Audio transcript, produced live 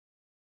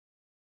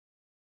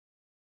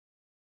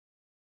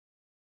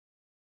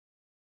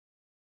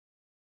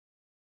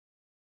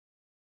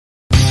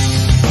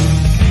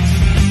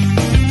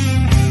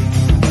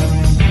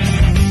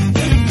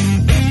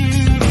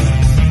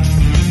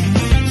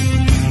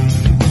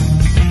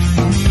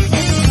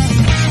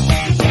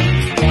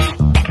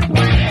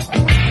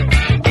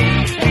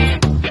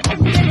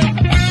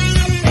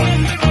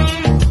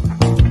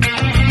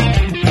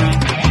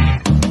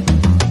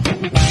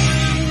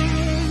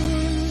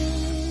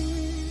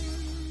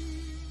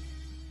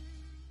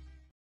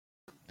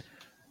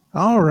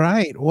All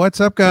right.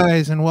 What's up,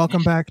 guys? And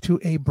welcome back to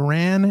a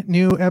brand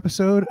new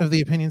episode of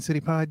the Opinion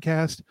City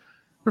Podcast,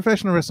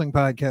 professional wrestling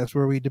podcast,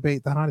 where we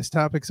debate the hottest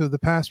topics of the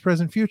past,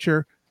 present,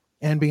 future,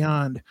 and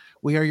beyond.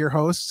 We are your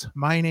hosts.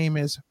 My name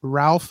is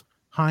Ralph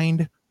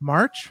Hind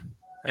March.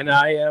 And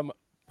I am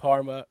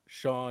Parma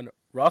Sean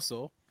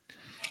Russell.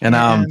 And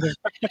I'm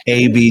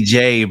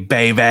ABJ,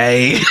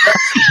 baby.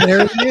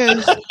 There he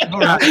is. All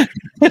right.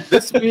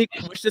 This week,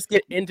 let's just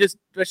get into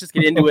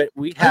it.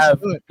 We have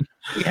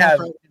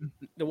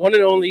the one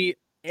and only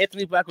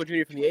Anthony Blackwell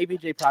Jr. from the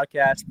ABJ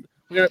podcast.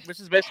 This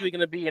is basically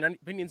going to be an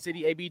Opinion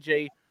City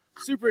ABJ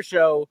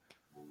Supershow.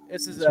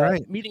 This is a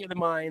meeting of the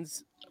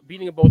minds,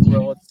 beating of both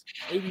worlds.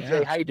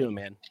 ABJ, how you doing,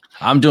 man?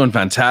 I'm doing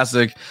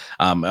fantastic.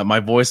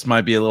 My voice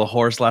might be a little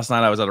hoarse. Last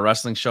night I was at a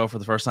wrestling show for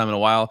the first time in a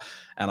while,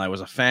 and I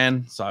was a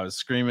fan, so I was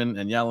screaming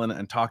and yelling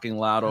and talking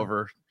loud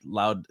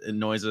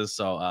noises.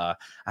 So I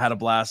had a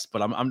blast,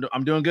 but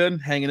I'm doing good,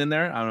 hanging in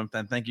there.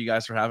 And thank you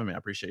guys for having me. I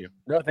appreciate you.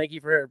 No, thank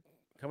you for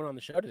coming on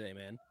the show today,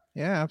 man.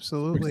 Yeah,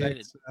 absolutely.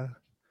 It's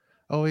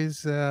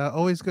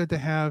always good to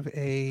have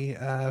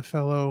a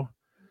fellow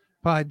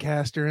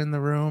podcaster in the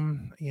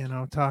room,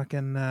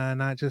 talking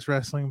not just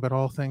wrestling but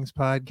all things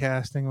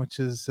podcasting, which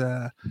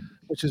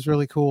is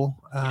really cool.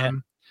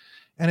 And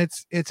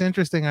it's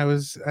interesting. I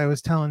was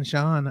telling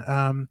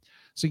Sean,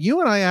 so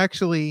you and I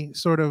actually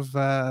sort of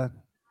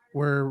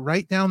were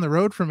right down the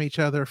road from each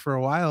other for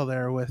a while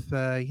there, with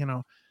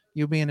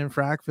you being in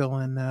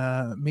Frackville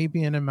and me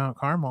being in Mount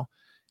Carmel.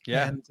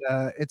 Yeah. And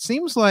it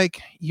seems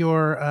like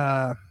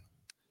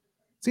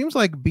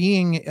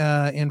being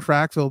in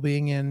Frackville,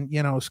 being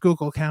in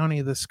Schuylkill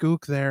County, the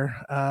Skook there,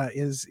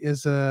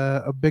 is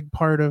a big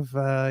part of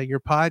your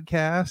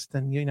podcast,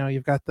 and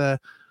you've got the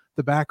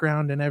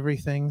background and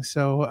everything.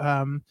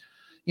 So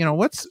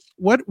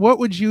what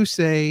would you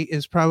say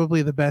is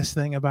probably the best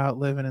thing about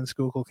living in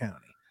Schuylkill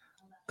County?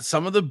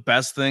 Some of the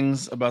best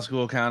things about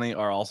Schuylkill County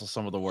are also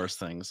some of the worst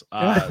things.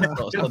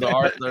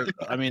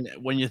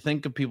 When you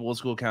think of people in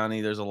Schuylkill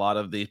County, there's a lot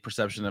of the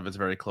perception of it's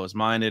very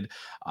close-minded.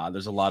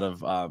 There's a lot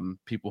of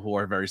people who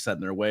are very set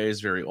in their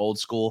ways, very old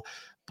school.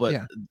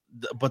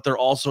 But there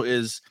also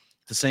is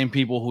the same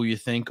people who you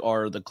think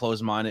are the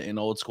close-minded and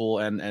old school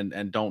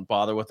and don't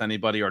bother with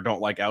anybody or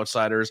don't like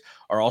outsiders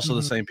are also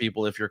the same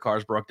people. If your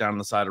car's broke down on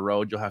the side of the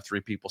road, you'll have 3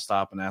 people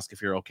stop and ask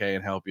if you're okay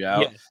and help you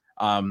out.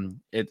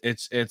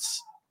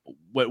 It's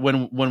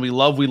when we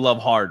love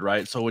hard,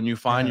 right? So when you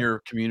find your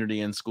community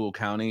in Schuylkill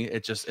County,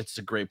 it's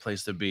a great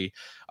place to be.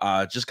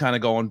 Just kind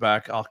of going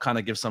back, I'll kind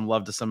of give some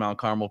love to some Mount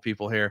Carmel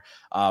people here.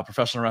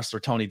 Professional wrestler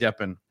Tony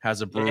Deppen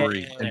has a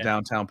brewery in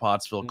downtown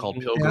Pottsville called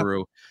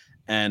Pilgaroo,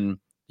 and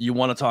you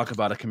want to talk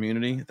about a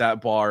community, that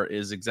bar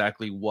is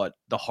exactly what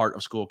the heart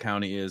of Schuylkill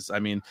County is. I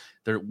mean,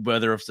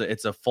 whether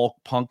it's a folk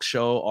punk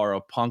show or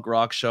a punk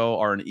rock show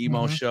or an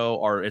emo show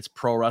or it's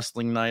pro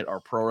wrestling night or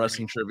pro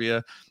wrestling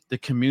trivia, the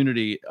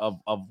community of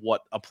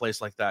what a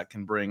place like that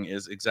can bring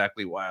is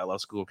exactly why I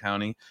love Schuylkill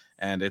County.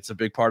 And it's a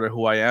big part of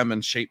who I am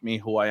and shaped me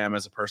who I am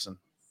as a person.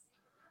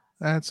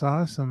 That's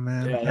awesome,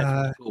 man. Yeah,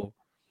 that's really cool.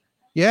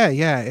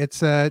 Yeah. It's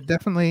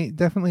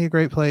definitely a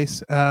great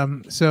place.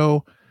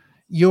 So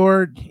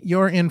you're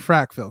in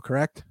Frackville,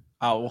 correct?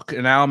 Oh,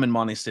 now I'm in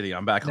Monty City.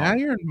 I'm back home. Now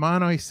you're in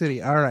Monty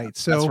City. All right.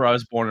 So that's where I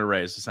was born and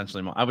raised,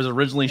 essentially. I was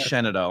originally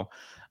Shenandoah.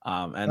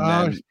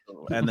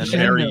 Then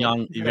very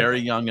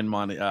young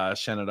in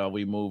Shenandoah,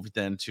 we moved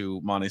then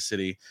to Monty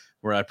City,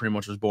 where I pretty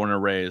much was born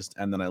and raised,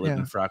 and then I lived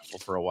in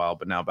Frackville for a while,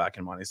 but now back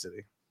in Monty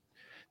City.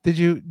 Did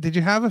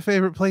you have a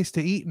favorite place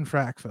to eat in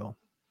Frackville?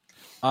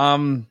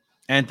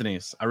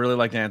 Anthony's. I really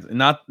liked Anthony.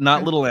 Not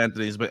Little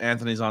Anthony's, but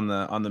Anthony's on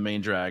the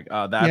main drag.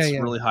 That's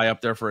really high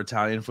up there for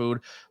Italian food.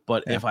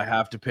 But if I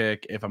have to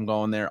pick, if I'm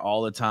going there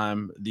all the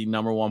time, the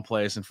number one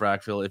place in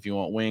Frackville, if you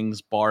want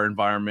wings, bar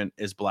environment,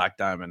 is Black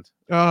Diamond.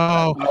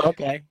 Oh,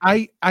 okay.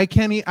 I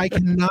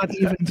cannot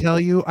even tell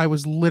you. I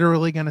was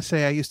literally going to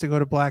say I used to go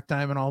to Black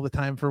Diamond all the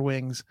time for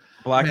wings.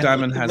 Black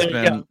Diamond has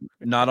been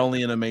not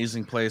only an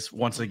amazing place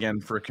once again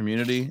for a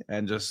community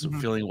and just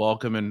feeling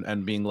welcome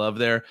and being loved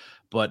there,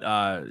 but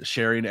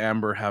Sherry and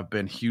Amber have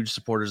been huge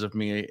supporters of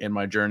me in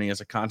my journey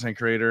as a content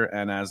creator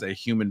and as a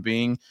human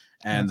being.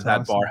 And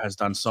that's awesome. Bar has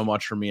done so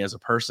much for me as a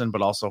person,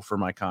 but also for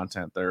my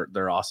content.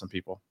 They're awesome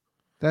people.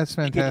 That's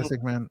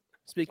fantastic, man.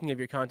 Speaking of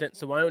your content,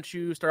 so why don't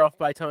you start off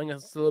by telling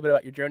us a little bit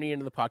about your journey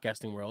into the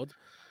podcasting world,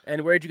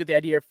 and where did you get the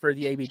idea for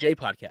the ABJ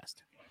podcast?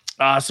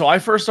 So I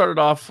first started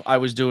off, I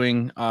was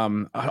doing,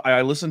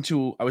 I was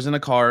in a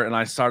car and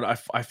I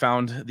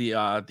found the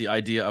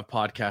idea of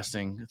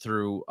podcasting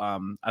through,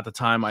 at the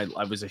time I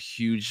was a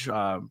huge,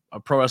 a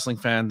pro wrestling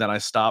fan. Then I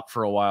stopped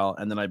for a while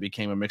and then I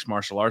became a mixed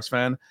martial arts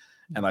fan.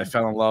 And I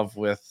fell in love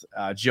with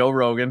Joe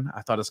Rogan.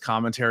 I thought his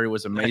commentary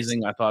was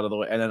amazing. I thought of the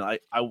way, and then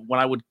when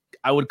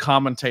I would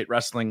commentate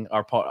wrestling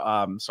or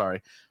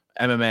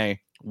MMA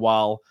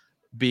while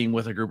being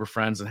with a group of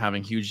friends and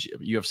having huge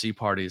UFC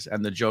parties.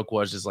 And the joke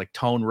was just like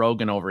Tone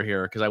Rogan over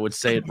here, because I would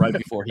say it right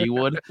before he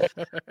would,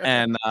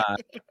 and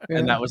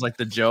that was like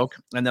the joke.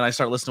 And then I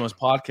started listening to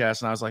his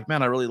podcast, and I was like,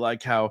 man, I really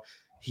like how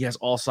he has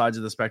all sides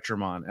of the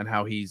spectrum on, and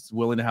how he's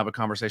willing to have a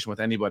conversation with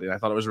anybody. And I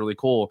thought it was really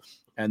cool.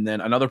 And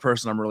then another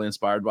person I'm really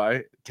inspired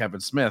by, Kevin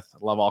Smith. I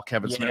love all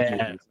Kevin Smith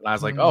movies. And I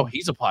was like, oh,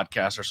 he's a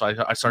podcaster. So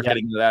I started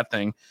getting into that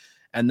thing.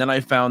 And then I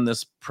found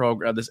this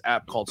program, this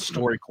app called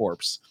Story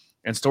Corps.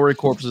 And Story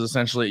Corps is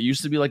essentially, it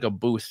used to be like a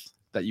booth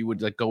that you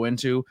would like go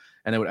into,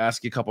 and it would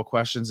ask you a couple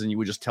questions, and you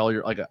would just tell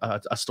your like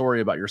a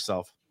story about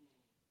yourself.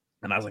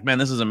 And I was like, man,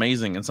 this is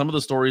amazing. And some of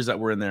the stories that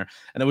were in there,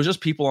 and it was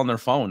just people on their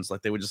phones.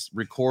 Like they would just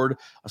record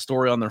a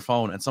story on their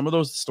phone. And some of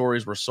those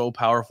stories were so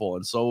powerful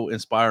and so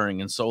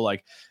inspiring. And so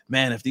like,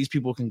 man, if these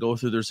people can go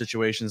through their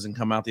situations and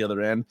come out the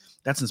other end,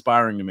 that's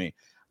inspiring to me.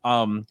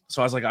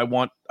 So I was like, I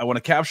want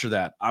to capture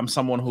that. I'm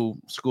someone who,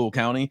 School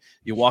County,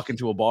 you walk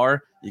into a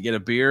bar, you get a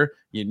beer,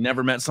 you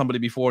never met somebody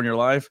before in your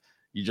life.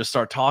 You just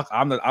start talking.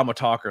 I'm a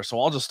talker, so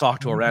I'll just talk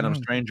to a random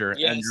stranger, and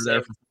you're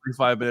there for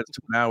 45 minutes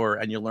to an hour,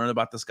 and you learn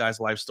about this guy's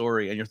life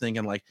story, and you're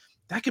thinking like,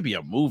 that could be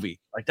a movie.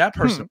 Like that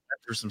person went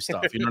through some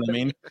stuff. You know what I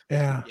mean?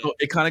 Yeah. So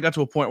it kind of got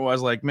to a point where I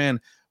was like, man,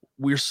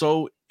 we're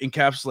so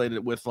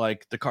encapsulated with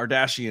like the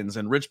Kardashians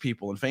and rich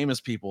people and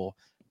famous people,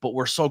 but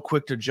we're so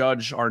quick to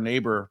judge our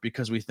neighbor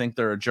because we think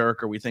they're a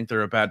jerk or we think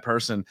they're a bad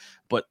person,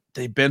 but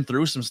they've been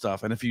through some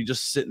stuff. And if you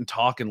just sit and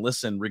talk and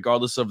listen,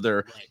 regardless of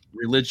their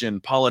religion,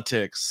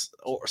 politics,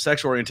 or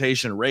sexual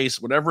orientation, race,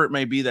 whatever it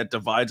may be that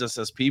divides us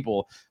as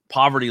people,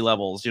 poverty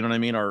levels, you know what I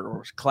mean,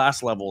 or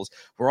class levels,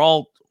 we're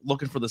all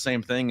looking for the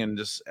same thing.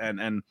 And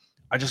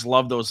I just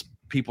love those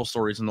people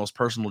stories and those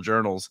personal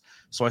journals.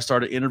 So I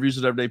started interviews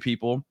with everyday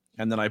people.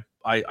 And then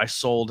I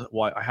sold,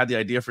 I had the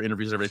idea for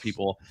interviews with everyday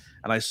people,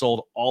 and I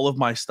sold all of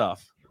my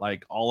stuff,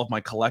 like all of my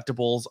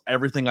collectibles,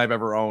 everything I've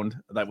ever owned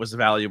that was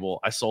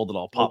valuable. I sold it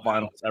all, pop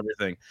vinyls,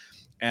 everything.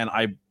 And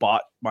I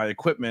bought my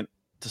equipment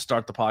to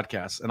start the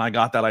podcast. And I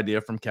got that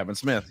idea from Kevin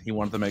Smith. He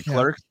wanted to make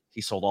Clerks.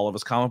 He sold all of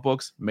his comic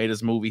books, made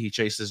his movie. He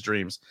chased his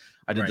dreams.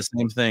 I did the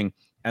same thing.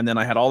 And then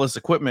I had all this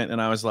equipment, and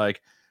I was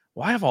like,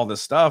 well, I have all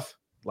this stuff.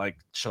 Like,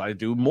 should I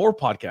do more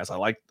podcasts? I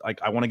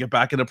want to get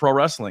back into pro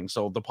wrestling.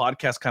 So the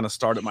podcast kind of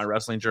started my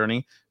wrestling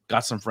journey,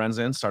 got some friends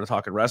in, started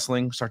talking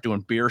wrestling, start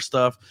doing beer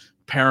stuff,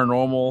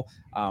 paranormal,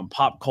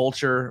 pop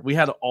culture. We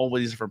had all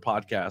these different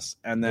podcasts.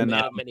 And then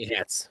many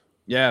hats.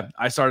 Yeah,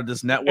 I started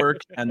this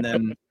network, and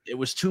then it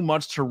was too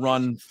much to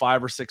run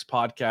 5 or 6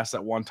 podcasts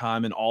at one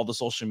time, and all the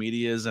social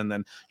medias, and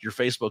then your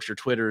Facebooks, your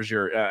Twitters,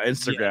 your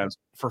Instagrams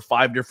for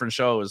 5 different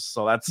shows.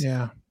 So that's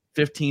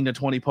 15 to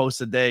 20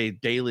 posts a day,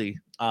 daily.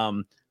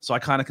 So I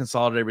kind of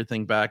consolidated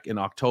everything back in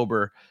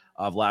October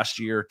of last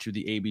year to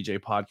the ABJ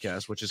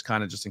podcast, which is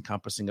kind of just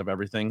encompassing of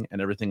everything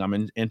and everything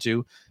I'm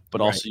into, but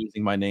also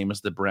using my name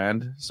as the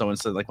brand. So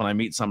instead, like when I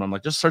meet someone, I'm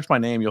like, just search my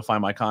name, you'll find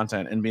my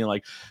content, and being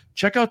like,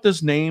 check out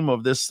this name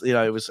of this. You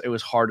know, it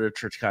was harder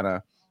to kind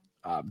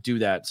of do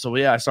that. So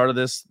yeah, I started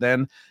this.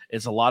 Then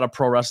it's a lot of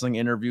pro wrestling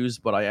interviews,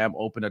 but I am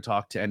open to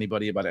talk to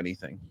anybody about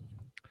anything.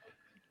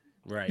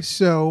 Right.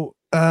 So,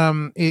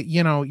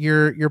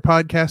 your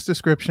podcast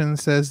description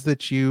says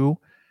that you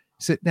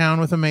sit down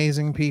with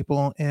amazing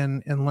people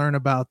and learn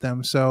about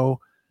them. So,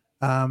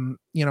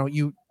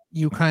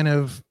 you kind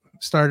of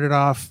started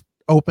off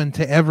open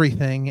to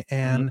everything.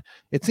 And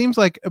it seems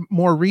like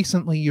more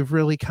recently, you've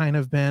really kind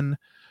of been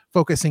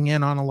focusing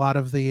in on a lot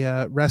of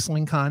the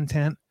wrestling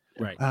content.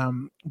 Right.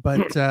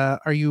 But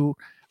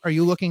are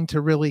you looking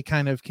to really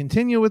kind of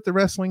continue with the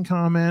wrestling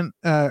comment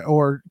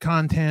or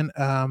content?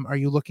 Are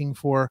you looking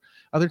for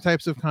other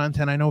types of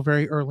content? I know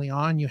very early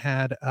on you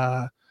had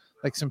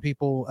like some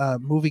people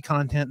movie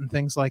content and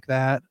things like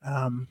that.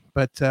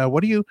 But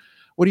what are you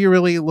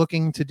really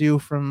looking to do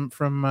from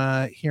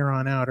here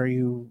on out? Are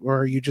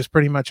you just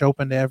pretty much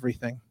open to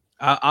everything?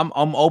 I'm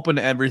open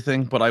to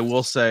everything, but I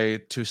will say,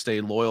 to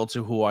stay loyal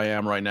to who I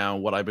am right now,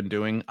 what I've been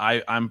doing,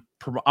 I'm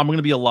going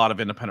to be a lot of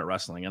independent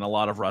wrestling and a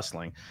lot of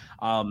wrestling.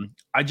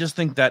 I just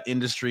think that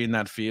industry in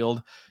that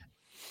field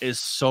is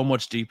so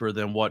much deeper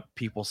than what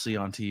people see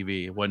on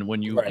TV.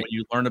 When you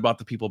learn about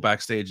the people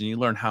backstage and you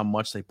learn how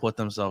much they put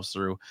themselves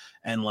through,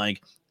 and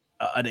like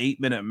an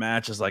 8-minute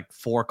match is like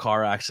 4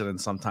 car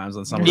accidents sometimes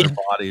on some of their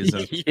bodies,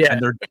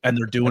 and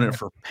they're doing it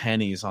for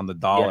pennies on the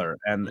dollar,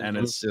 and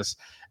it's just,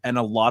 and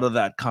a lot of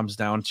that comes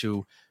down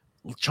to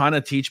trying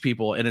to teach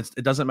people, and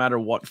it doesn't matter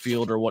what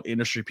field or what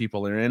industry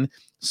people are in,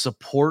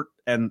 support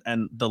and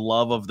the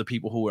love of the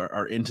people who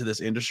are into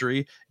this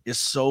industry is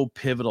so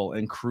pivotal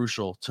and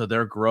crucial to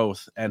their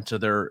growth and to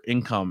their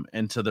income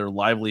and to their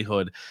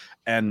livelihood.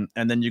 And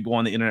then you go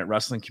on the internet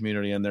wrestling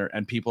community,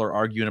 and people are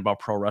arguing about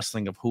pro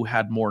wrestling of who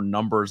had more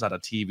numbers at a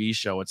TV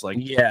show. It's like,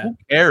 who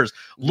cares?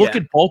 Look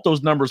at both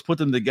those numbers, put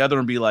them together,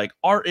 and be like,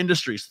 our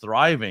industry's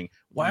thriving.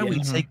 Why are we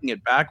taking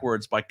it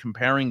backwards by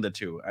comparing the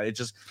two? It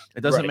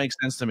doesn't make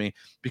sense to me,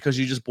 because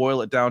you just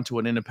boil it down to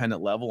an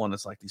independent level, and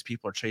it's like these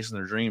people are chasing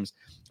their dreams.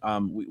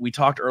 We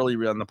talked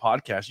earlier on the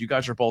podcast. You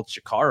guys are both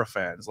Chikara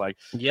fans. Like,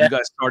 you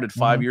guys started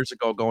 5 years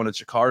ago going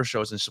to Chikara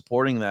shows and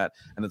supporting that,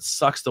 and it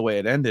sucks the way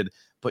it ended.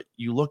 But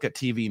you look at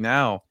TV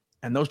now,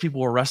 and those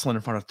people were wrestling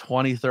in front of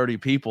 20, 30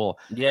 people.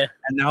 Yeah.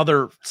 And now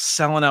they're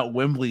selling out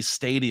Wembley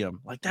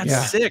Stadium. Like,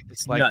 that's sick.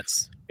 It's like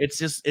nuts.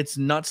 It's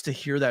nuts to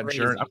hear that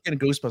journey. I'm getting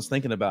goosebumps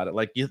thinking about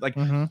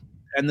it.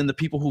 And then the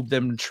people who've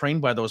been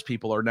trained by those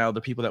people are now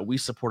the people that we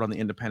support on the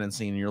independent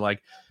scene. And you're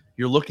like,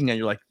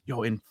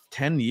 yo, in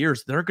 10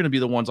 years, they're going to be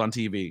the ones on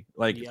TV.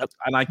 Like,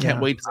 and I can't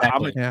wait.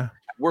 Exactly.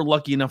 We're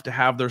lucky enough to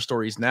have their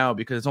stories now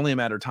because it's only a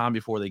matter of time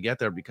before they get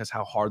there because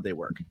how hard they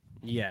work.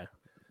 Yeah.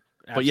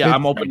 But yeah,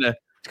 I'm open to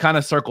kind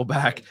of circle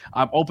back.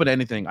 I'm open to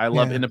anything. I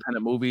love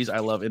independent movies. I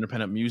love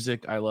independent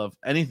music. I love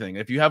anything.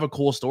 If you have a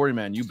cool story,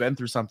 man, you've been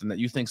through something that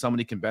you think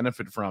somebody can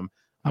benefit from,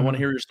 I want to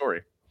hear your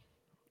story.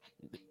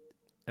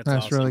 That's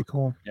awesome. Really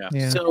cool.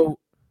 Yeah. So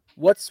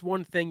what's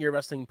one thing your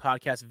wrestling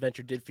podcast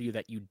adventure did for you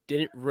that you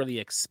didn't really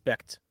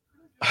expect?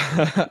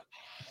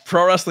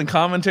 Pro wrestling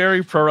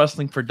commentary, pro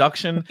wrestling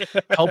production,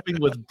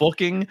 helping with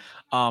booking,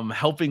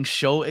 helping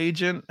show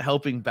agent,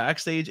 helping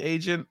backstage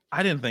agent.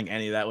 I didn't think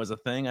any of that was a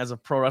thing as a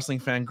pro wrestling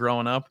fan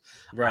growing up.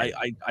 Right.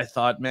 I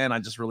thought, man, I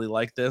just really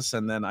like this.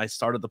 And then I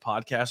started the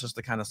podcast just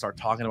to kind of start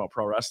talking about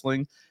pro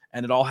wrestling.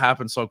 And it all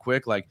happened so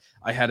quick. Like,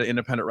 I had an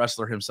independent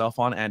wrestler himself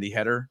on, Andy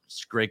Heder,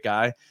 great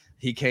guy.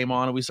 He came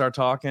on and we started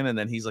talking, and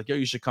then he's like, yo,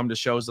 you should come to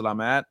shows that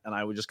I'm at. And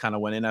I would just kind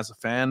of went in as a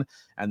fan.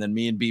 And then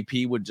me and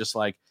BP would just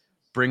like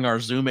bring our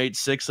Zoom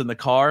 8.6 in the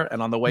car.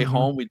 And on the way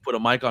home, we'd put a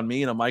mic on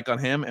me and a mic on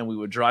him, and we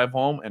would drive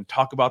home and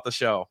talk about the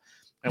show.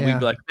 And we'd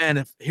be like,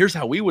 man, here's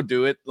how we would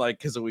do it. Like,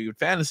 because we would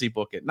fantasy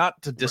book it,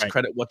 not to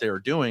discredit what they were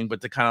doing,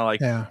 but to kind of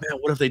like, man,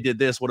 what if they did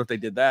this? What if they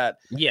did that?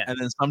 Yeah. And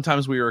then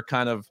sometimes we were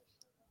kind of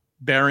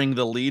bearing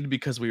the lead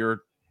because we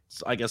were,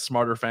 I guess,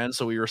 smarter fans.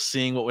 So we were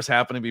seeing what was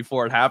happening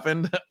before it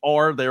happened,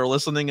 or they were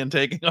listening and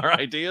taking our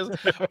ideas.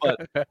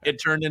 But it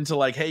turned into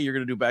like, hey, you're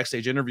going to do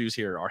backstage interviews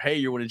here, or hey,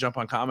 you're going to jump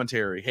on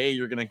commentary. Hey,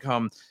 you're going to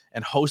come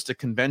and host a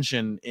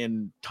convention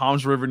in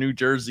Toms River, New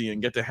Jersey, and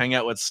get to hang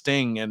out with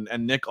Sting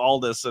and Nick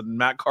Aldis and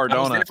Matt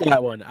Cardona. I was there for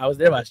that one. I was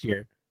there last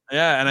year.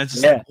 Yeah, and it's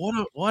just like,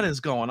 what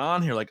is going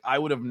on here? Like, I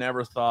would have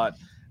never thought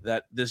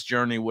that this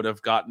journey would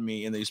have gotten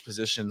me in these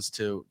positions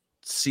to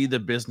see the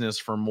business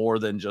for more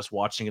than just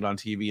watching it on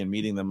TV and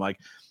meeting them.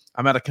 Like,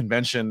 I'm at a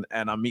convention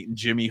and I'm meeting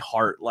Jimmy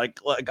Hart. Like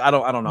I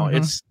don't know.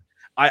 It's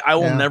I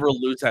will never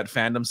lose that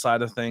fandom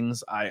side of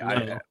things.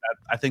 I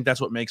think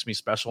that's what makes me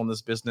special in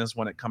this business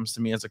when it comes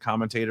to me as a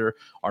commentator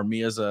or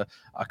me as a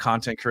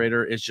content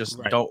creator. It's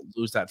just don't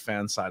lose that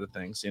fan side of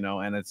things,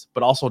 and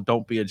but also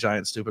don't be a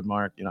giant stupid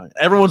mark.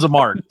 Everyone's a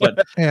mark,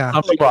 but I'm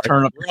gonna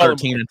turn up to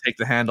 13 and take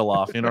the handle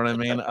off. You know what I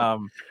mean?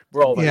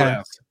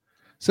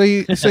 So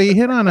you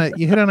hit on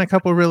a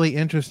couple really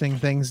interesting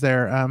things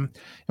there. And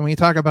when you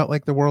talk about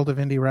like the world of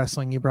indie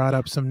wrestling, you brought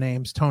up some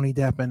names: Tony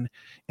Depp and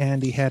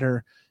Andy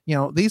Heder.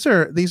 These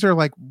are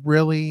like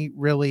really,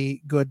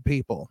 really good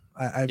people.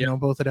 I've known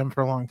both of them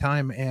for a long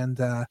time,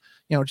 and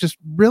just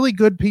really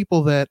good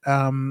people that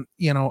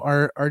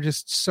are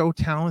just so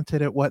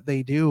talented at what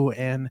they do.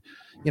 And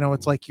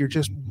it's like you're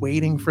just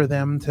waiting for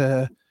them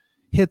to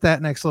hit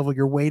that next level.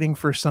 You're waiting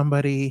for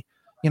somebody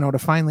to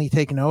finally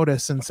take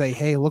notice and say,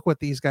 hey, look what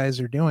these guys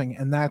are doing.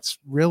 And that's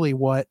really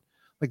what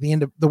like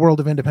the world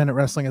of independent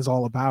wrestling is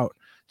all about.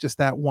 Just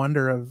that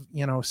wonder of,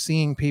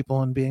 seeing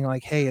people and being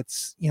like, hey,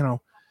 it's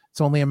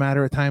only a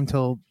matter of time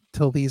till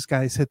these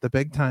guys hit the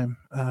big time.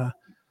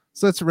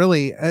 So it's a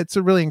really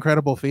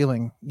incredible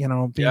feeling,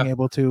 being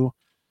able to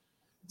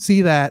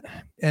see that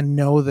and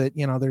know that,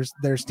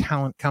 there's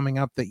talent coming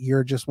up that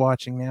you're just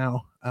watching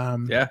now.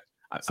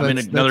 So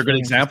another good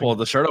example of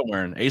the shirt I'm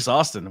wearing, Ace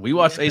Austin. We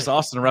watched Ace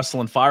Austin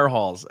wrestle in fire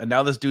halls, and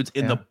now this dude's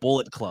in the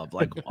Bullet Club.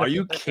 Like, are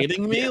you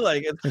kidding me?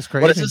 Like, it's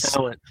crazy.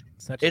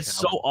 It's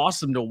so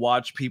awesome to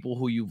watch people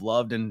who you've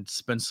loved and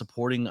been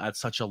supporting at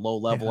such a low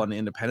level on the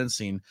independent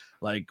scene.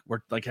 Like,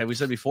 have we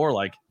said before,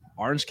 like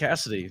Orange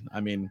Cassidy.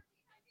 I mean,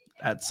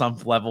 at some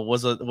level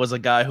was a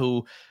guy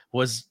who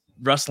was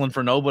wrestling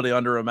for nobody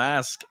under a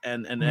mask,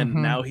 and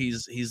now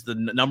he's the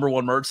number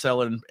one merch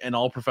seller in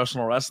all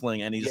professional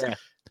wrestling, and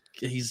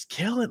he's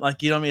killing,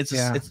 like, what I mean? It's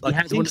just, it's like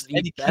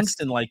Eddie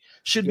Kingston like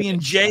should be in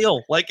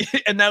jail, like,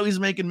 and now he's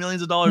making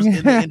millions of dollars in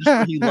the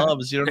industry he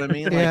loves. You know what I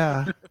mean?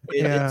 Like,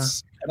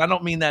 it's, and I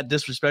don't mean that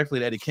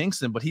disrespectfully to Eddie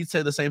Kingston, but he'd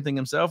say the same thing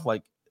himself.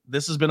 Like,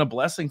 this has been a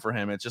blessing for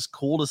him. It's just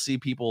cool to see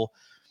people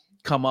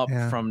come up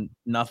from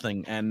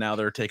nothing and now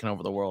they're taking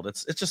over the world.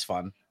 It's just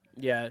fun.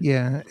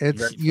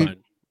 It's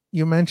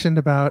you mentioned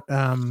about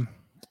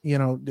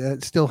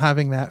still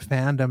having that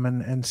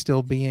fandom and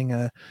still being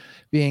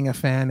a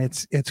fan.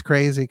 It's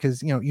crazy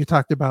because you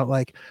talked about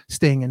like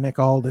Sting and Nick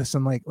Aldis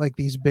and like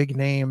these big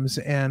names,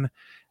 and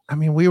I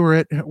mean we were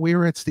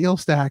at Steel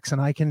Stacks, and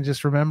I can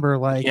just remember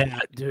like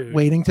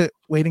waiting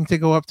to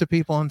go up to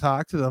people and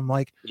talk to them,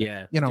 like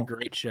it's a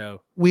great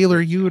show,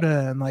 Wheeler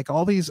Yuta and like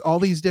all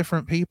these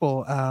different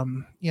people,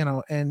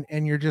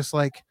 and you're just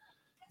like,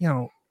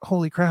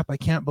 holy crap, I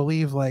can't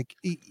believe, like,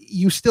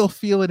 you still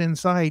feel it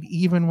inside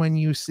even when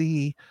you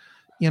see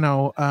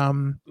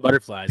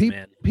butterflies,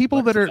 man,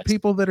 people that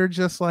are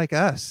just like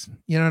us,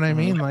 you know what I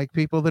mean? Like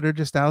people that are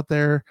just out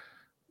there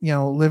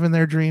living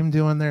their dream,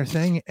 doing their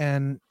thing,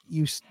 and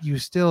you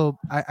still,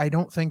 I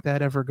don't think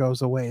that ever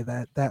goes away.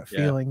 That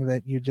feeling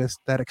that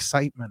that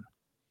excitement.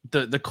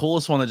 The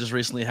coolest one that just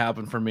recently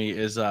happened for me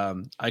is I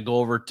went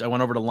over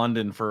to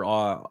London for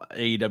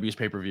AEW's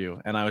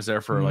pay-per-view, and I was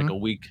there for like a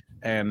week,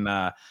 and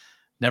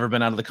never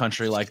been out of the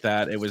country like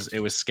that. It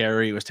was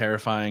scary, it was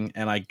terrifying,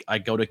 and I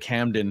go to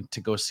Camden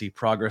to go see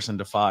Progress and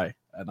Defy,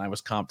 and I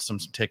was comped some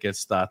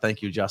tickets.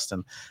 Thank you,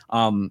 Justin.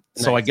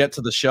 So I get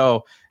to the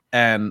show,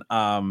 and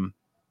I'm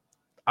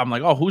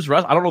like, oh, who's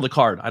wrestling? I don't know the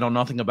card. I know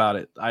nothing about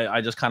it.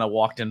 I just kind of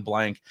walked in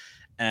blank.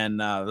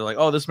 And they're like,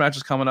 oh, this match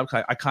is coming up.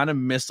 I kind of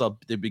missed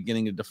up the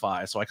beginning of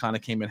Defy. So I kind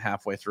of came in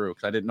halfway through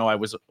because I didn't know I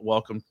was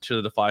welcome to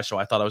the Defy show.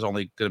 I thought I was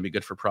only going to be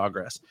good for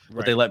Progress.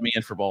 But they let me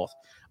in for both.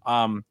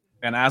 And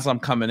as I'm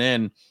coming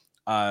in,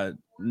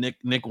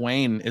 Nick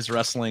Wayne is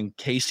wrestling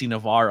Casey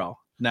Navarro.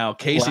 Now,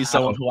 Casey's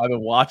someone who I've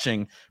been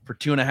watching for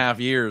 2.5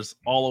 years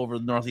all over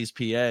the Northeast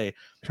PA.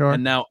 Sure.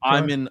 And now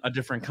I'm in a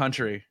different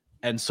country.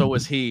 And so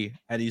is he.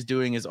 And he's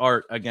doing his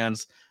art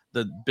against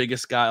the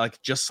biggest guy,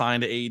 like just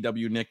signed to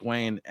AEW, Nick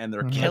Wayne, and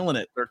they're killing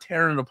it. They're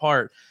tearing it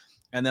apart.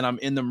 And then I'm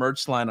in the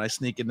merch line. I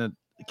sneak into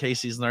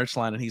Casey's merch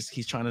line, and he's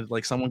trying to,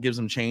 like, someone gives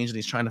him change, and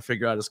he's trying to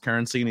figure out his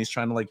currency, and he's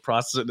trying to like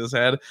process it in his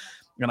head.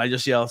 And I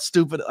just yell,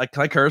 "Stupid!" Like,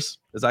 can I curse?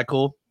 Is that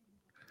cool?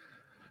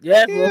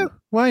 Yeah,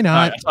 why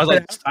not? I was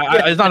like,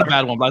 it's not a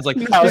bad one, but I was like,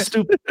 no,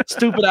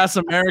 stupid ass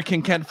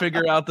American can't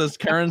figure out this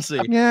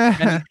currency.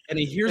 Yeah. And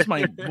he hears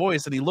my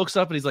voice, and he looks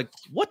up, and he's like,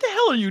 "What the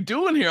hell are you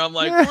doing here?" I'm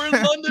like, "We're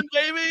in London,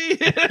 baby."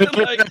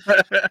 Like,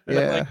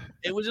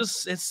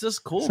 it's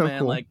just cool, so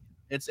man. Cool. Like,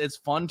 it's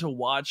fun to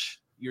watch.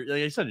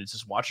 Like I said, it's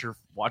just watch your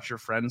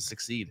friends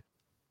succeed.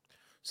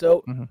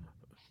 So, why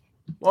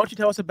don't you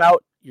tell us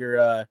about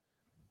your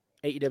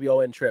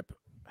AEWON trip?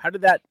 How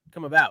did that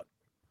come about?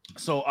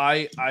 So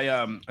I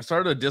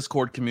started a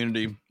Discord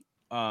community,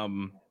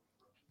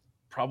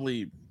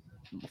 probably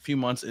a few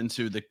months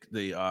into the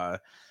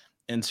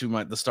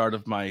start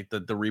of the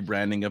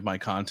rebranding of my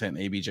content,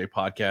 ABJ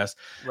podcast.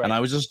 Right. And I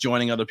was just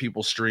joining other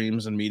people's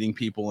streams and meeting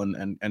people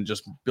and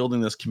just building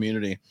this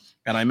community.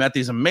 And I met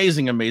these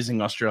amazing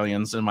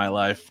Australians in my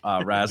life,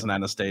 Raz and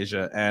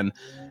Anastasia. And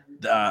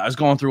I was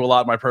going through a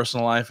lot of my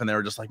personal life, and they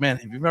were just like, "Man,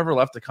 have you ever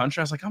left the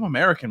country?" I was like, "I'm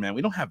American, man.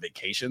 We don't have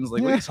vacations.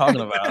 Like, what are you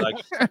talking about?"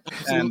 Like,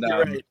 and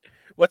right.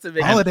 What's a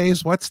vacation?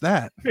 Holidays? What's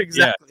that?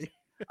 Exactly.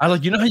 Yeah. I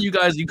like, you know how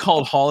you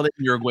called holiday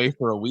and you're away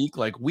for a week?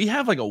 Like, we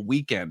have like a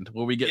weekend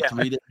where we get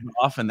 3 days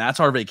off, and that's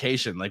our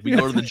vacation. Like, we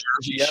go to the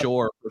Jersey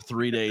Shore for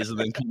 3 days and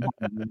then come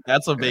home.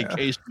 That's a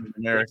vacation in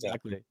America.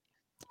 Exactly.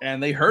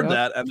 And they heard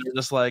that, and they're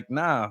just like,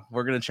 "Nah,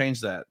 we're gonna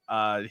change that.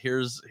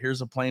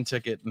 Here's a plane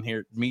ticket, and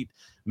here meet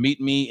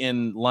me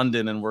in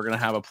London, and we're gonna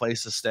have a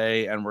place to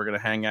stay, and we're gonna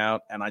hang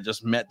out." And I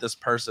just met this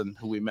person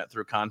who we met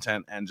through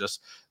content, and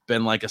just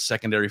been like a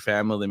secondary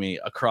family to me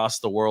across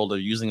the world, of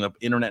using the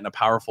internet in a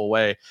powerful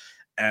way,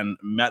 and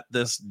met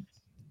this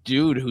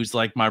dude who's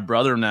like my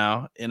brother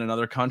now in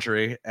another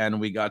country,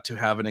 and we got to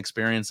have an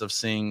experience of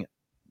seeing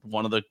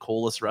one of the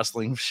coolest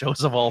wrestling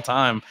shows of all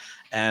time.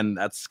 And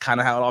that's kind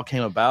of how it all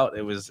came about.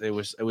 It was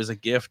a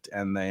gift,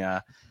 and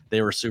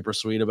they were super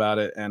sweet about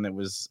it, and it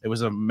was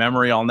a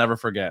memory I'll never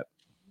forget.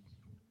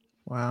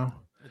 Wow.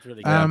 That's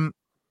really good.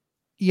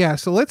 Yeah,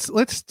 so let's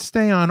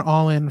stay on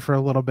All In for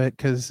a little bit,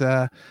 because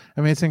I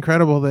mean, it's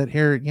incredible that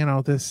here,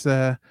 this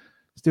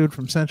dude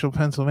from Central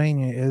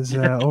Pennsylvania is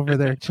over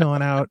there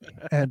chilling out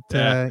at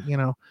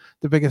the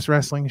biggest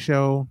wrestling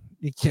show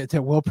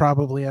that we'll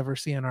probably ever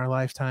see in our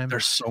lifetime.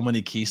 There's so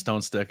many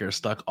Keystone stickers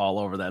stuck all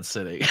over that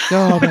city.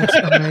 Oh, that's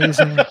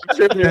amazing.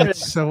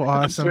 That's so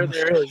awesome. I'm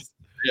sure there is.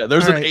 Yeah,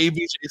 there's an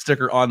ABJ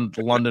sticker on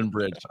the London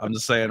Bridge. I'm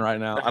just saying right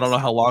now. I don't know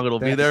how long it'll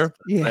be there.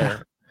 Yeah,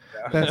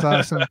 that's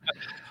awesome.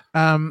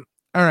 All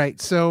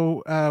right,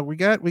 so we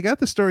got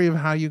the story of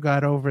how you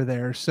got over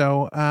there.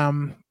 So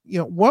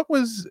what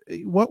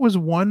was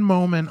one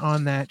moment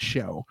on that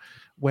show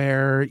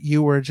where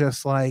you were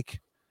just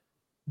like,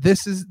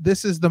 this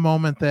is the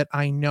moment that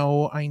I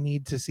know I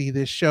need to see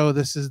this show.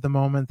 This is the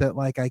moment that,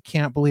 like, I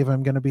can't believe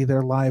I'm going to be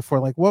there live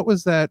for. Like, what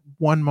was that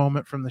one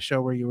moment from the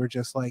show where you were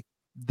just like,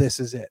 this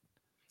is it?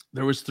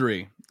 There was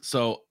 3.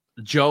 So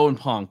Joe and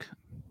Punk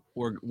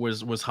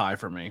was high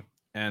for me,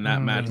 and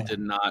that match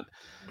did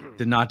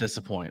not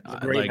disappoint.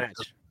 Great match.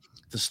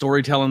 The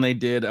storytelling they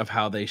did of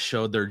how they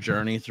showed their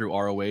journey through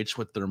ROH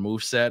with their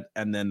moveset,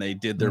 and then they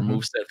did their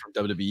moveset from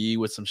WWE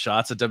with some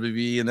shots at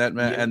WWE in that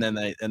match,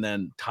 and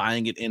then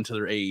tying it into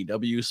their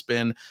AEW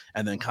spin,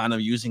 and then kind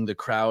of using the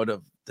crowd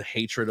of the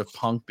hatred of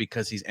Punk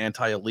because he's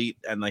anti-elite,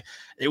 and like,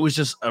 it was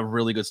just a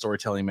really good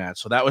storytelling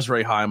match. So that was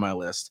very high on my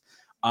list.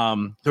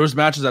 There was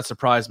matches that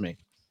surprised me.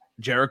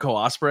 Jericho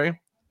Ospreay.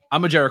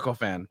 I'm a Jericho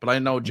fan, but I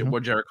know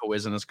what Jericho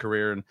is in his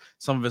career, and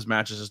some of his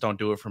matches just don't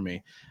do it for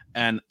me.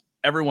 And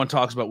everyone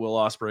talks about Will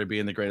Ospreay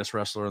being the greatest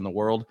wrestler in the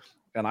world,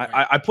 and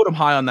I put him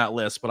high on that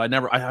list, but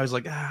I was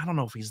like, I don't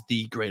know if he's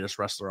the greatest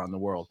wrestler on the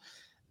world.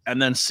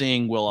 and then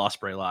seeing Will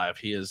Ospreay live,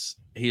 he is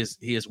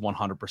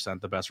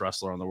 100% the best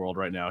wrestler in the world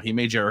right now. He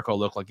made Jericho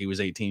look like he was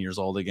 18 years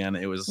old again.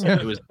 It was a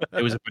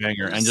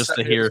banger, and just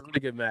to hear a really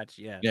good match,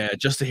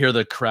 just to hear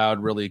the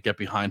crowd really get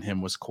behind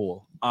him was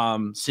cool.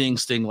 Seeing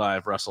Sting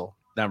live wrestle,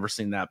 never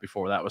seen that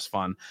before. That was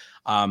fun.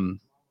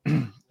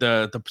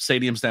 The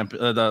stadium stampede.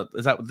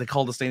 Is that what they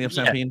call the stadium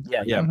stampede?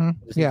 Yeah.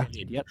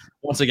 Mm-hmm. Yep.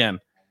 Once again,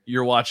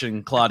 you're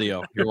watching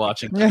Claudio. You're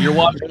watching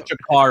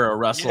Chikara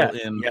wrestle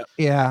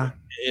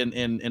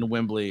in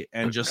Wembley,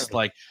 and just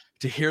like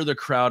to hear the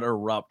crowd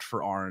erupt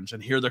for Orange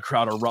and hear the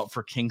crowd erupt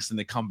for Kingston.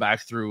 They come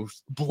back through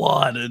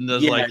blood and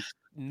just like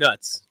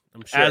nuts.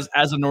 I'm sure.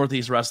 As a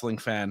Northeast wrestling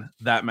fan,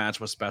 that match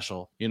was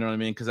special. You know what I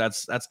mean? Because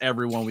that's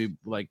everyone we've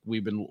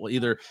been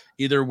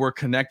either we're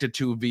connected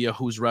to via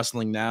who's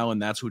wrestling now,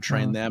 and that's who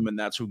trained them, and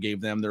that's who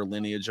gave them their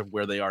lineage of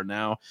where they are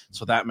now.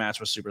 So that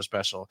match was super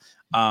special.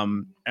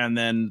 And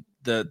then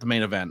the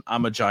main event.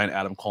 I'm a giant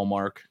Adam Cole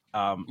mark.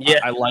 I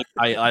like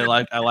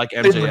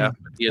MJF.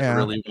 He has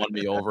really won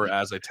me over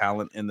as a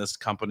talent in this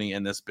company,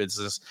 in this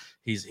business.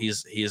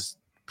 He's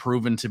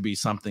proven to be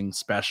something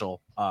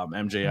special.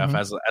 MJF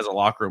as a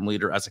locker room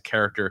leader, as a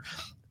character,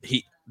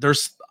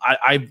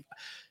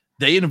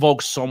 they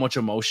invoke so much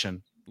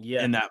emotion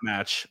in that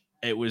match.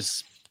 It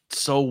was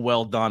so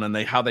well done, and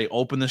how they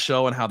open the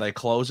show and how they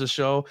close the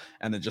show,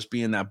 and then just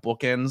being that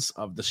bookends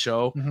of the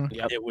show.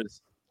 It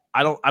was.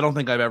 I don't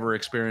think I've ever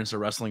experienced a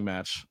wrestling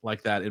match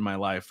like that in my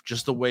life.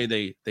 Just the way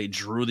they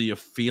drew the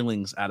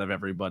feelings out of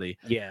everybody.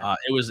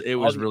 It was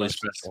really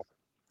special.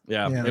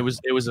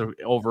 It was a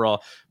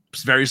overall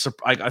very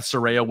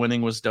Saraya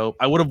winning was dope.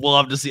 I would have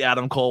loved to see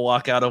Adam Cole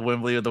walk out of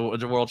Wembley with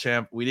the world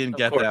champ. We didn't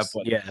get that,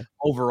 but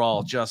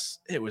overall, just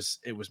it was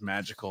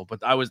magical.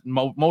 But I was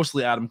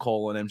mostly Adam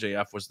Cole, and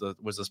MJF was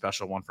the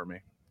special one for me.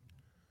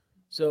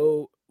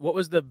 So, what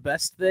was the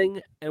best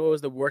thing and what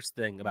was the worst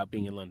thing about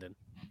being in London?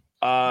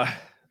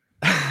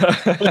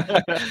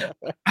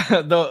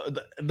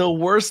 The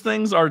worst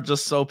things are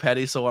just so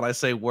petty. So when I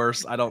say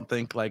worse, I don't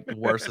think like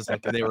worse is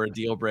like they were a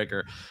deal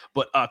breaker.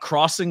 But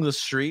crossing the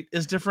street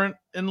is different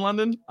in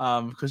London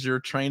because you're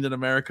trained in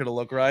America to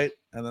look right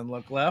and then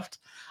look left.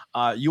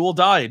 You will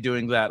die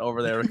doing that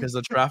over there because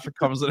the traffic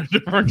comes in a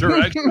different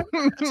direction.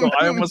 So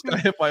I almost got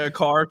hit by a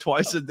car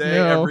twice a day,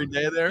 every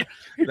day there.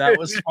 That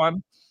was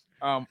fun.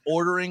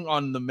 Ordering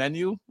on the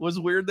menu was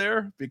weird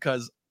there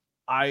because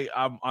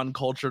I'm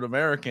uncultured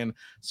American,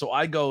 so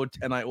I go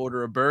and I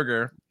order a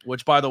burger,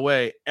 which, by the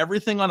way,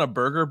 everything on a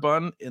burger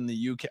bun in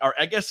the UK, or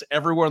I guess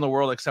everywhere in the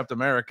world except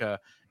America,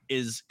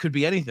 could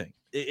be anything.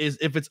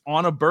 If it's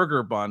on a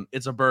burger bun,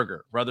 it's a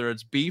burger. Whether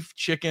it's beef,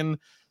 chicken,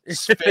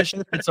 fish,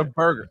 it's a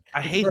burger.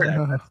 I hate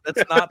that.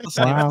 That's not the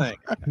same thing.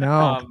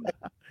 No.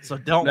 So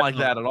don't like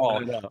that at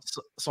all.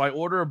 So I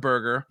order a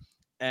burger,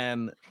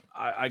 and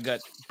I got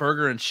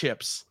burger and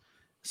chips.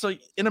 So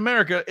in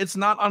America, it's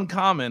not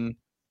uncommon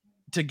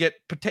to get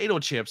potato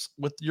chips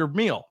with your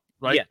meal,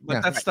 right?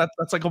 That's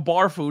like a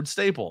bar food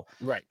staple,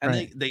 right?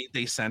 And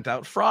they sent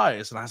out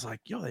fries, and I was like,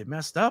 "Yo, they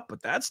messed up,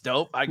 but that's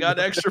dope. I got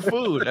extra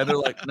food." And they're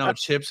like, "No,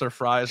 chips or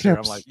fries here."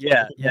 I'm like,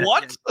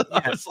 what?"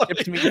 I was like,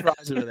 chips, meat,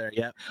 fries over there.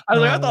 Yeah, I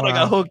was like, I thought I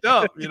got hooked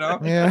up, you know?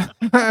 Yeah.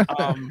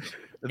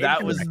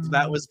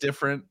 That was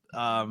different.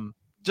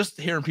 Just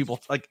hearing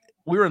people like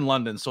we were in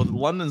London, so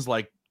London's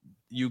like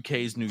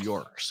UK's New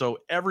York, so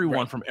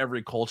everyone from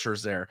every culture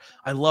is there.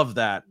 I love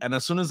that. And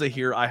as soon as they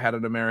hear I had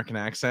an American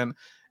accent,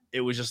 it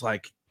was just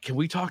like, can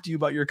we talk to you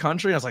about your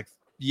country? I was like,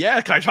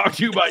 yeah, can I talk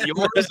to you about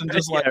yours? And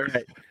just like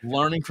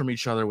learning from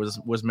each other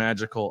was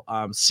magical.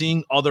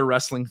 Seeing other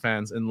wrestling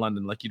fans in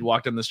London, like you'd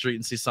walk down the street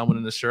and see someone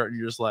in the shirt and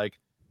you're just like,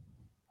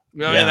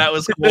 man, that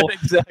was cool.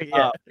 Exactly.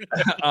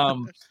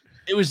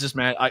 It was just,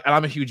 man,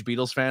 I'm a huge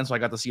Beatles fan, so I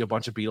got to see a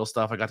bunch of Beatles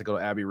stuff. I got to go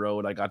to Abbey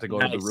Road. I got to go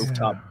to the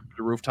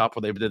rooftop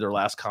where they did their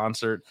last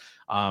concert.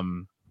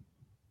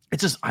 It's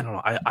just, I don't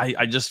know.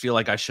 I just feel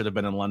like I should have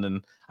been in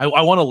London. I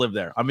want to live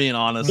there. I'm being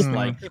honest.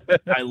 Like,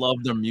 I love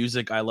their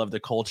music. I love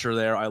the culture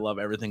there. I love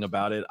everything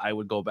about it. I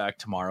would go back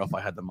tomorrow if I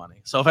had the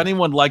money. So if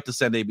anyone would like to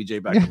send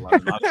ABJ back to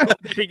London,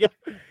 there you go.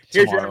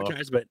 Here's your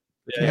advertisement.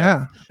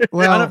 Yeah.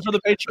 Well, sign up for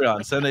the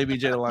Patreon. Send ABJ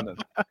to London.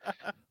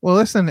 Well,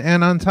 listen,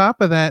 and on top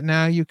of that,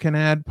 now you can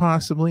add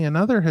possibly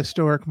another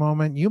historic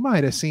moment. You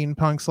might have seen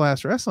Punk's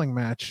last wrestling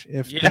match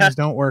if things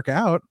don't work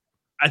out.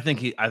 I think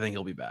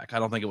he'll be back. I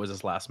don't think it was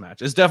his last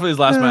match. It's definitely his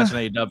last match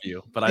in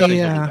AEW, but I think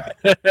he'll be back.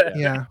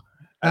 Yeah.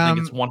 I think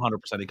it's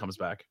 100% he comes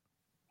back.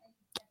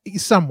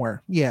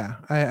 Somewhere. Yeah.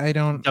 I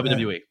don't.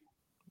 WWE.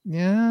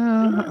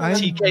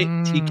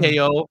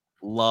 TKO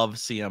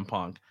loves CM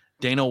Punk.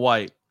 Dana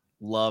White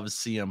loves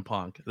CM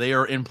Punk. They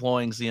are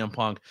employing CM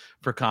Punk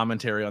for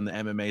commentary on the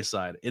MMA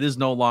side. It is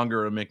no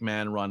longer a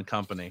McMahon run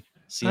company.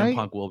 CM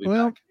Punk will be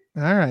back.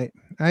 All right.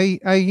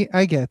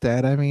 I get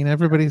that. I mean,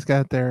 everybody's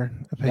got their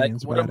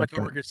opinions. Like one of my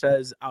coworkers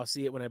says, I'll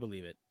see it when I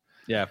believe it.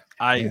 Yeah.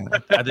 I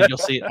think you'll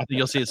see it. I think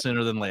you'll see it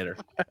sooner than later.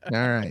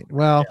 All right.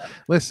 Well,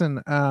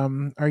 listen,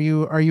 are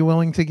you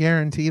willing to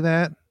guarantee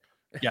that?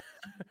 Yeah.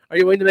 Are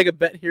you willing to make a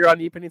bet here on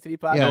the Opinion City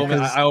podcast?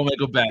 Yeah, I will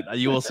make a bet.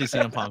 You will see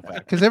CM Punk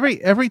back. Because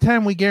every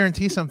time we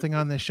guarantee something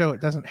on this show,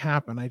 it doesn't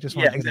happen. I just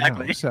want you to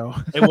know. So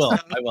it will.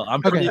 I will.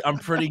 I'm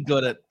pretty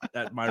good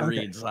at my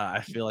reads.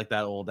 I feel like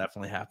that will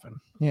definitely happen.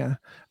 Yeah.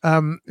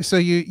 So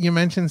you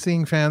mentioned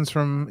seeing fans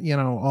from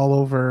all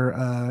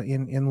over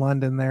in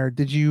London. There,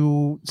 did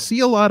you see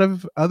a lot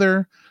of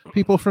other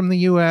people from the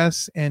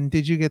U.S. and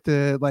did you get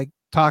to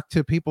talk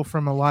to people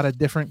from a lot of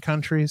different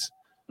countries?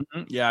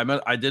 Mm-hmm. Yeah,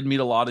 I did meet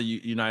a lot of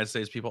United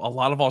States people, a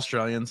lot of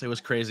Australians. It was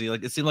crazy.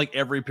 It seemed like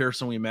every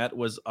person we met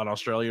was an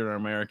Australian or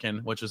American,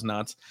 which was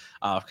nuts.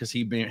 Because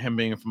him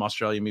being from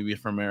Australia, maybe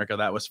from America,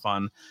 that was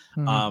fun.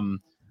 Mm-hmm.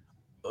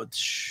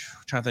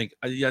 Trying to think.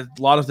 Yeah,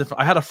 a lot of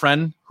different. I had a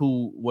friend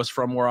who was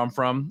from where I'm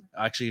from.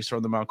 Actually, he's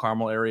from the Mount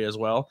Carmel area as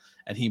well,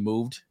 and he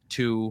moved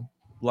to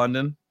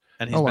London.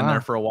 And he's been there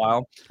for a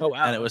while. Oh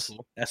wow! And it was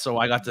so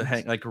I got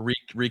to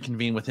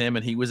reconvene with him,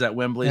 and he was at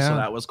Wembley, so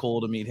that was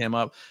cool to meet him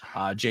up.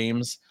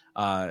 James,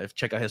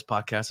 check out his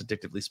podcast,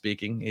 Addictively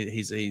Speaking.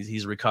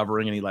 He's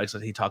recovering,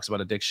 and he talks about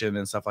addiction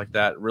and stuff like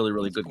that.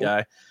 Really good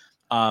guy.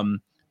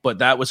 But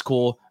that was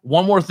cool.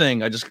 One more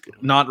thing,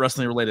 not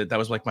wrestling related. That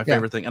was my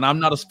favorite thing. And I'm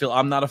not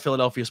a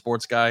Philadelphia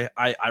sports guy.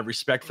 I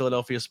respect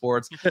Philadelphia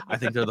sports. I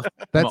think they're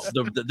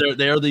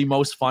they are the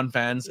most fun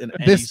fans in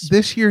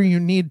this year. You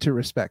need to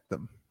respect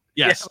them.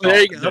 Yes,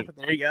 there you go.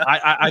 There you go.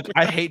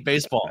 I hate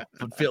baseball,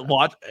 but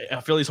watch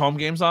Philly's home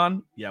games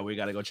on. Yeah, we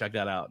got to go check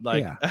that out.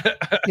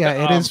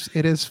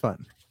 It is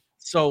fun.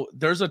 So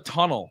there's a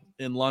tunnel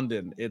in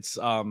London. It's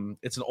an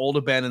old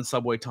abandoned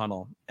subway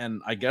tunnel,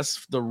 and I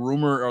guess the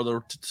rumor or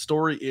the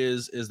story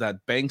is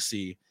that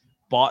Banksy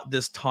bought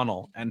this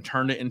tunnel and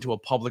turned it into a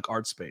public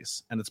art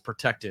space, and it's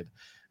protected.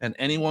 And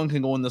anyone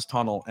can go in this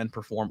tunnel and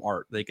perform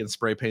art. They can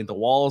spray paint the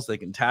walls, they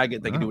can tag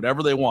it, they can do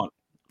whatever they want.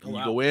 You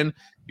go in,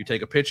 you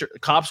take a picture.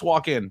 Cops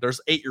walk in.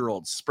 There's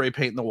 8-year-olds spray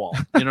painting the wall.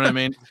 You know what I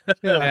mean?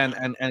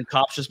 And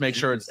cops just make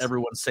sure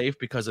everyone's safe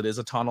because it is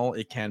a tunnel.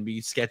 It can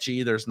be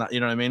sketchy. There's not, you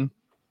know what I mean?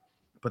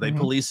 But they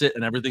police it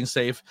and everything's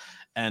safe.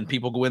 And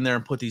people go in there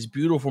and put these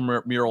beautiful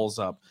murals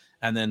up.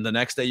 And then the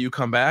next day you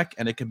come back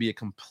and it can be a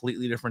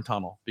completely different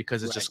tunnel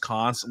because it's just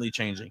constantly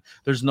changing.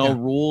 There's no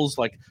rules.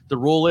 The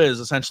rule is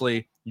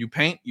essentially you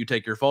paint, you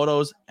take your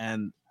photos,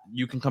 and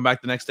you can come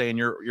back the next day and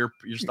your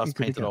stuff's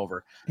painted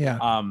over.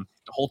 Yeah.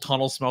 The whole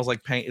tunnel smells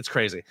like paint. It's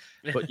crazy.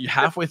 But you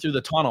halfway through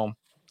the tunnel,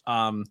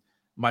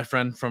 my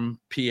friend from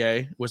PA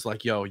was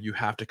like, yo, you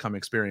have to come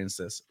experience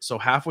this. So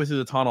halfway through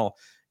the tunnel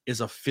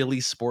is a Philly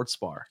sports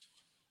bar.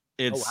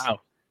 It's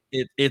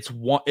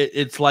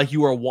like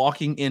you are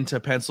walking into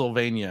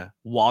Pennsylvania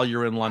while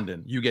you're in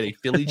London. You get a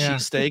Philly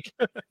cheesesteak.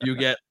 You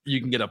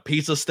can get a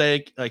pizza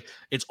steak.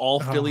 It's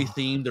all Philly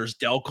themed. There's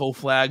Delco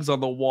flags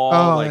on the wall.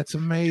 Oh, that's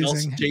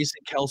amazing.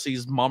 Jason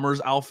Kelsey's Mummers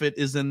outfit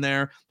is in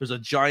there. There's a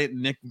giant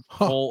Nick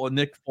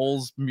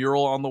Foles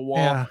mural on the wall.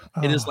 Yeah.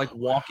 It is like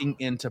walking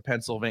into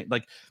Pennsylvania.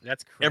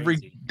 That's crazy.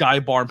 Every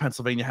dive bar in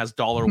Pennsylvania has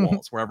dollar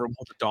walls where everyone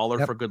puts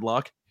 $1 for good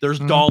luck. There's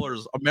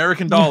dollars,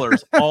 American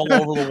dollars, all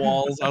over the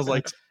walls. I was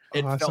like,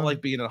 it felt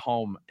like being at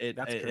home. It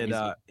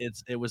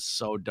was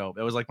so dope.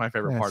 It was my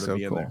favorite part of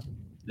being there.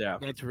 Yeah,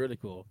 that's really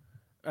cool.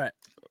 All right,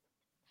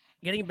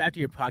 getting back to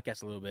your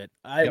podcast a little bit,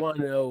 I want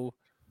to know,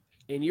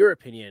 in your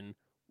opinion,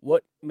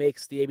 what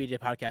makes the ABJ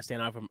podcast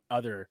stand out from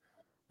other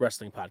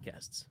wrestling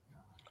podcasts?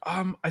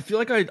 I feel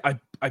like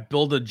I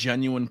build a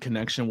genuine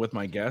connection with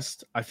my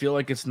guest. I feel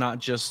like it's not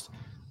just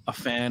a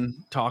fan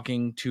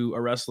talking to a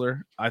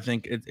wrestler. I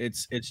think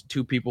it's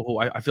two people who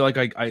I feel like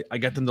I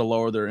get them to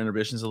lower their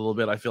inhibitions a little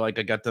bit. I feel like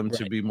I get them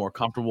to be more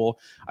comfortable.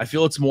 I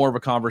feel it's more of a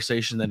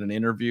conversation than an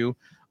interview.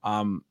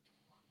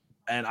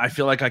 And I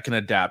feel like I can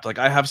adapt.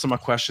 I have some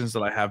questions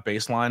that I have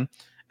baseline,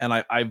 and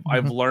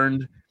I've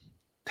learned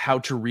how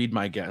to read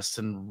my guests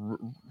and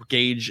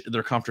gauge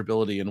their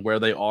comfortability and where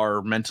they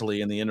are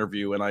mentally in the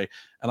interview. And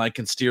I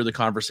can steer the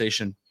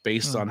conversation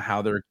based on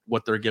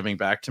what they're giving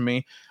back to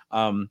me.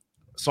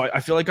 So I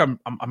feel like I'm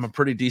a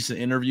pretty decent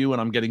interview, and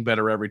I'm getting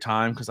better every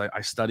time because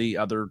I study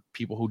other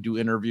people who do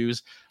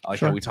interviews,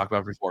 how we talked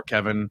about before.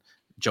 Kevin,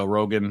 Joe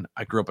Rogan.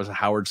 I grew up as a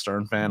Howard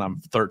Stern fan.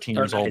 I'm 13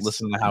 years old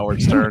listening to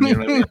Howard Stern. You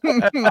know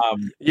what I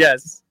mean?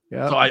 Yes.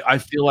 Yeah. So I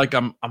feel like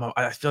I'm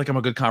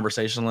a good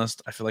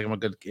conversationalist. I feel like I'm a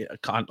good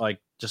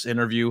just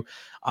interview.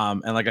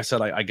 And like I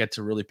said, I get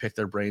to really pick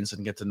their brains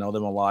and get to know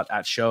them a lot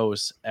at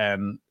shows,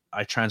 and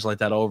I translate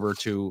that over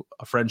to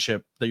a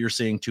friendship that you're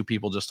seeing two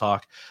people just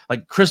talk.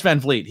 Like Chris Van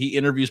Vliet, he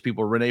interviews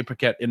people. Renee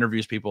Paquette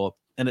interviews people,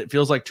 and it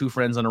feels like two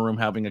friends in a room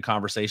having a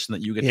conversation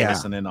that you get to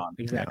listen in on.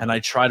 Exactly. And I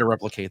try to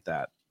replicate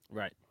that.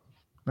 Right.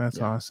 That's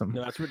awesome.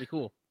 No, that's really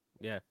cool.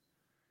 Yeah.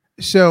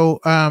 So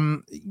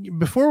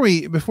before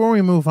we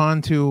move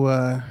on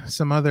to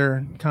some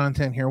other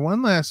content here,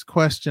 one last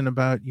question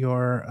about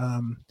your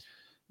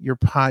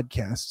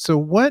podcast. So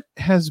what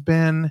has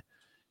been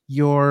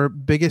your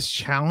biggest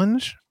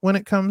challenge when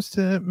it comes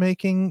to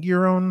making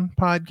your own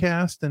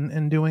podcast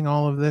and doing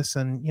all of this?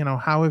 And,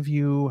 how have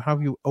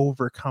you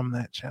overcome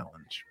that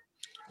challenge?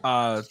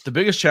 The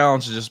biggest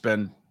challenge has just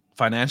been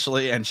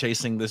financially and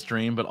chasing this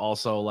dream, but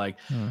also like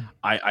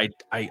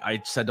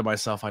I said to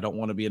myself, I don't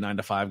want to be a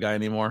 9-to-5 guy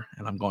anymore,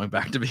 and I'm going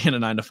back to being a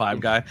 9-to-5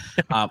 guy.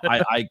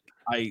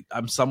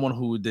 I'm someone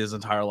who his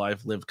entire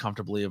life lived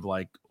comfortably of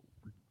like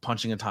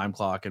punching a time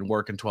clock and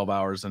working 12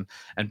 hours and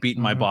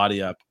beating my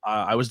body up.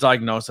 I was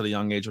diagnosed at a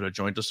young age with a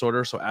joint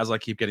disorder. So as I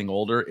keep getting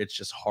older, it's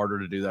just harder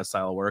to do that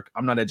style of work.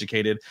 I'm not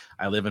educated.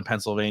 I live in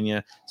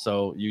Pennsylvania.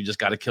 So you just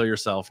got to kill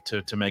yourself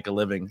to make a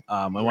living.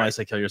 And when I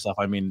say kill yourself,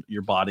 I mean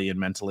your body and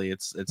mentally.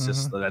 It's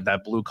just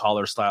that blue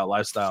collar style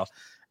lifestyle.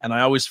 And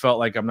I always felt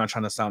like, I'm not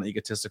trying to sound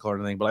egotistical or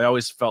anything, but I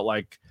always felt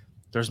like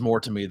there's more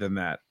to me than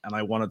that. And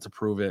I wanted to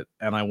prove it.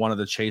 And I wanted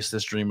to chase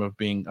this dream of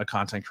being a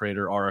content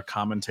creator or a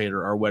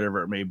commentator or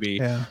whatever it may be.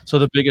 Yeah. So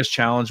the biggest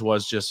challenge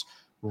was just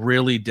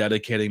really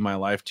dedicating my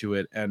life to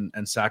it and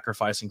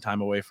sacrificing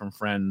time away from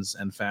friends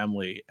and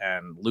family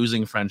and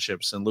losing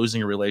friendships and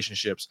losing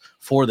relationships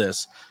for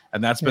this.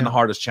 And that's been the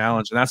hardest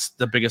challenge. And that's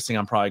the biggest thing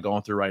I'm probably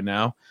going through right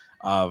now,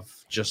 of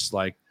just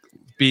like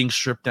being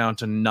stripped down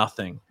to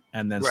nothing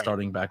and then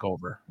starting back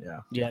over. Yeah.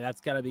 Yeah. That's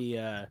gotta be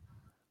a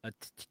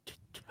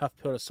tough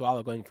pill to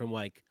swallow, going from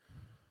like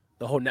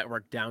the whole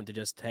network down to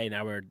just, hey,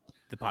 now we're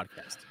the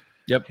podcast.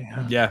 Yep.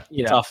 Yeah.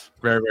 Tough.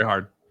 Very, very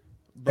hard.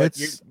 But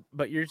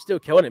you're still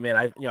killing it, man.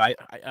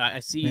 I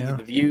see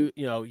the view,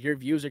 your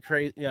views are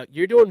crazy.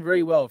 You're doing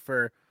very well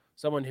for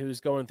someone who's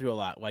going through a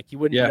lot. Like you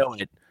wouldn't know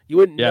it. You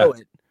wouldn't know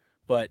it,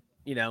 but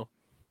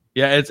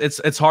Yeah,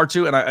 it's hard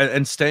to,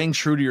 and staying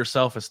true to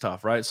yourself is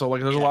tough, right? So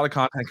like there's a lot of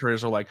content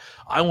creators who are like,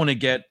 I want to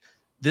get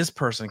this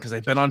person because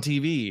they've been on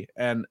TV,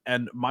 and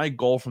my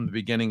goal from the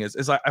beginning is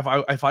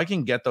if I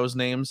can get those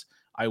names,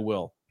 I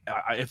will.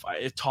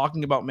 If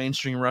talking about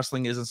mainstream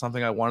wrestling isn't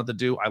something I wanted to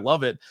do, I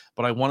love it,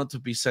 but I want it to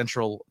be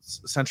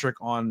centric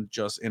on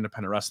just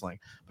independent wrestling.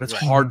 But it's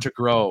hard to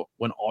grow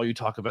when all you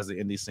talk about is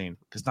the indie scene,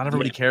 because not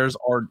everybody cares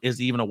or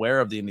is even aware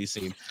of the indie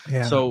scene.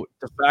 Yeah. So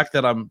the fact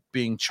that I'm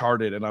being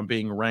charted and I'm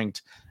being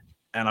ranked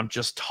and I'm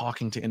just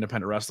talking to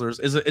independent wrestlers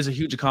is a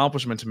huge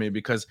accomplishment to me,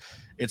 because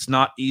it's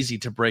not easy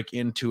to break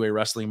into a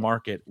wrestling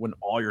market when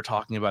all you're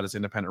talking about is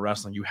independent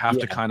wrestling. You have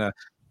to kind of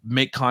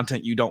make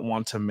content you don't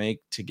want to make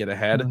to get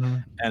ahead.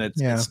 And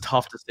it's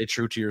tough to stay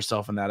true to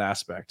yourself in that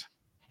aspect.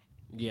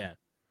 Yeah.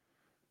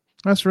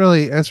 That's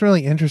really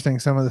interesting,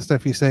 some of the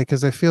stuff you say,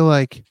 because I feel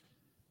like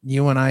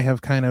you and I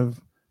have kind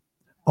of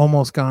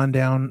almost gone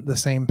down the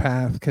same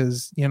path,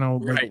 because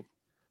like,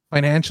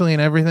 financially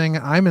and everything,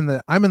 I'm in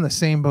the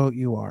same boat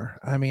you are.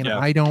 I mean,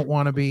 I don't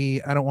want to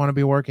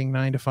be working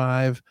 9 to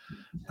 5.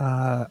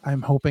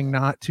 I'm hoping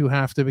not to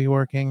have to be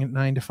working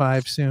 9 to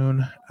 5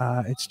 soon.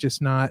 It's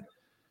just not.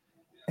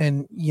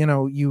 And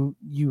you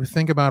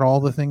think about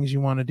all the things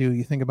you want to do.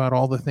 You think about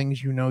all the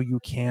things you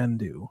can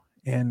do,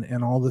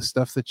 and all the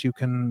stuff that you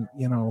can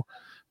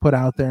put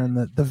out there, and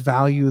the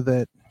value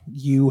that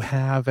you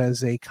have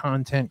as a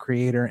content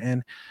creator.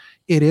 And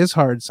it is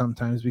hard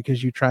sometimes,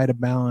 because you try to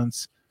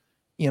balance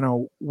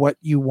what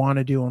you want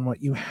to do and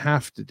what you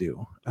have to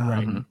do.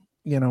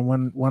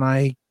 When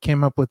I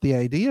came up with the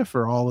idea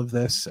for all of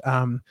this,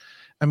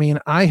 I mean,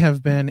 I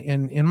have been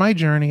in my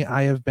journey,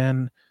 I have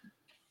been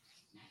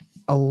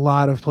a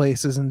lot of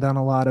places and done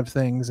a lot of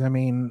things. I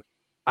mean,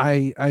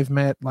 I've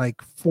met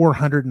like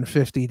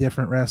 450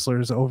 different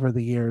wrestlers over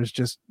the years,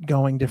 just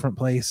going different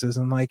places.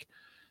 And like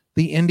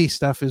the indie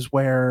stuff is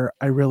where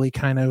I really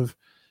kind of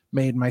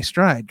made my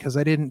stride, because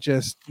I didn't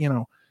just,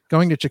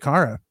 going to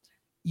Chikara,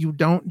 you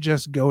don't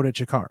just go to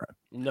Chikara.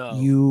 No,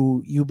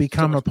 you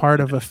become a part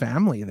of a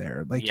family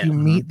there. Like you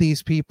meet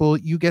these people,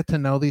 you get to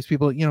know these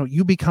people,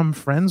 you become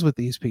friends with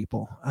these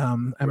people. I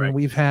mean,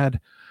 we've had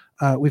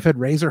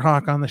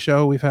Razorhawk on the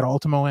show, we've had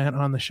Ultimo Ant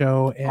on the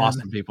show, and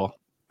awesome people.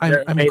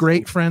 I'm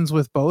great friends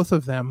with both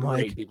of them.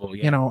 Great like people,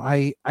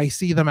 I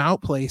see them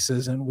out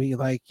places, and we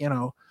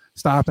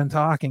stop and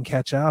talk and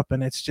catch up,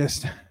 and it's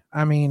just,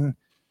 I mean,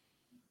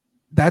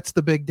 that's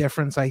the big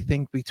difference, I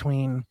think,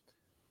 between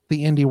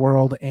the indie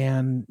world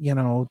and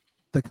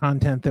the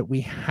content that we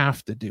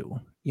have to do,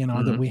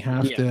 that we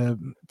have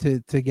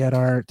to get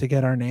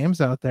our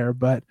names out there.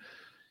 But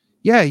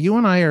you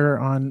and I are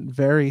on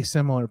very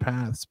similar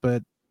paths,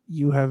 but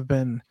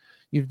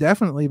you've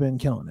definitely been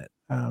killing it.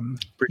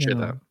 Appreciate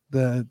that.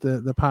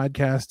 The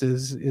podcast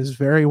is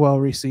very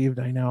well received,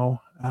 I know.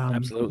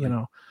 Absolutely.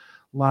 A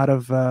lot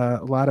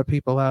of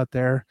people out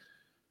there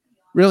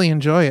really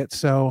enjoy it.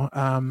 So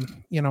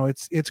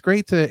it's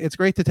great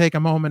to take a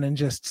moment and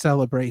just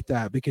celebrate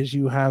that, because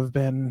you have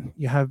been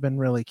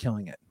really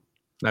killing it.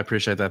 I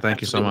appreciate that.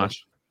 Thank you so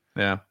much.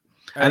 Yeah.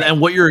 And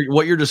what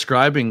you're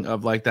describing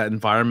of like that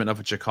environment of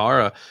a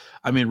Chikara,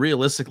 I mean,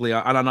 realistically,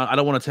 I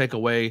don't want to take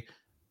away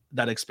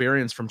that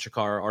experience from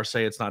Chikara or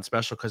say it's not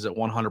special, because it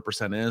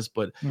 100% is,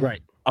 but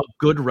a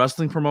good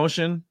wrestling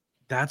promotion,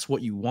 that's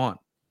what you want.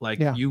 Like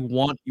you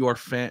want your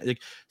fan.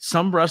 Like,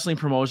 some wrestling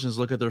promotions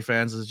look at their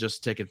fans as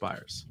just ticket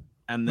buyers,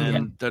 and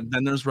then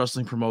then there's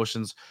wrestling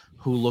promotions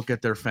who look at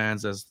their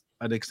fans as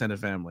an extended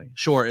family.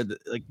 Sure,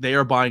 like they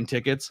are buying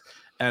tickets,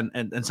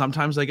 and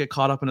sometimes they get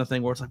caught up in a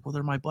thing where it's like, well,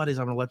 they're my buddies,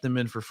 I'm gonna let them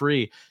in for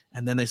free,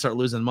 and then they start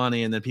losing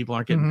money, and then people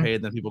aren't getting paid,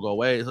 and then people go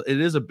away. So it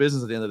is a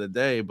business at the end of the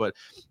day, but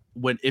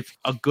if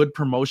a good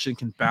promotion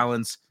can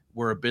balance,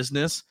 we're a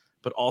business,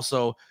 but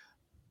also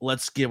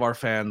let's give our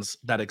fans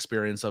that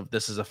experience of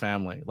this is a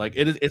family. Like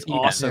it's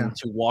awesome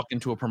to walk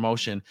into a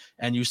promotion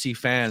and you see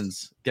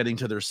fans getting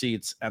to their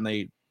seats and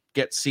they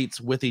get seats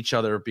with each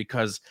other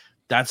because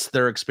that's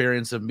their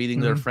experience of meeting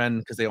their friend,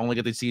 because they only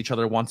get to see each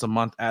other once a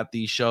month at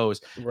these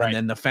shows. Right. And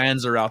then the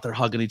fans are out there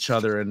hugging each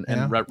other and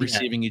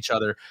receiving each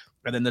other.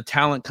 And then the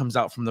talent comes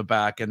out from the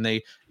back, and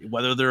they,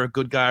 whether they're a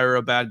good guy or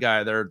a bad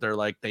guy, they're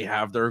like, they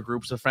have their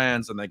groups of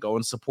fans and they go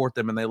and support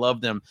them and they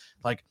love them.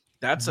 Like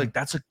that's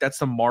that's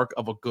the mark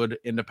of a good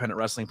independent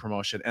wrestling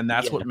promotion. And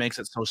that's what makes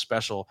it so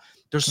special.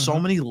 There's so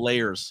many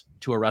layers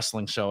to a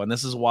wrestling show. And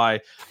this is why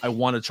I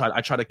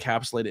try to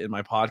encapsulate it in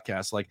my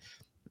podcast. Like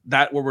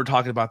that, what we're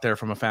talking about there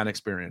from a fan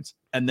experience.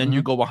 And then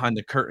you go behind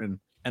the curtain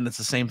and it's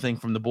the same thing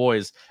from the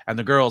boys and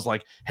the girls.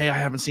 Like, hey, I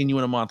haven't seen you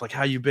in a month. Like,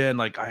 how you been?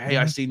 Like, hey,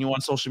 I seen you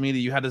on social media.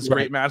 You had this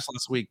great match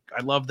last week.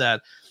 I love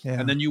that. Yeah.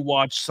 And then you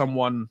watch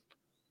someone,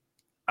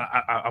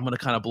 I'm going to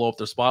kind of blow up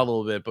their spot a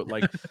little bit, but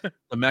like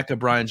the Mecca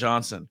Brian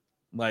Johnson,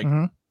 like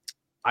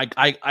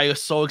I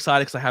was so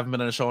excited because I haven't been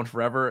in a show in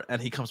forever.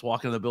 And he comes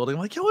walking in the building.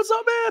 I'm like, yo, what's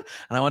up, man?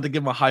 And I wanted to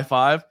give him a high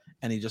five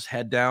and he just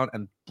head down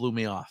and blew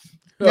me off.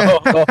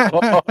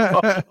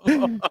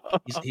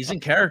 he's in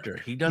character.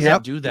 He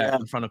doesn't do that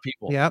in front of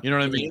people. You know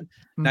what I mean?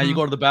 Now you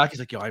go to the back. He's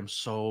like, yo, I'm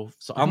so.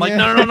 I'm like,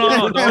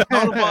 no.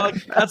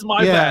 That's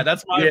my bad.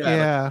 That's my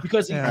bad. Like,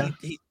 because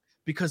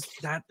because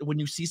that when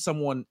you see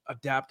someone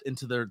adapt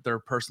into their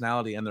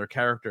personality and their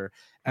character,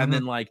 and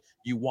then like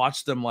you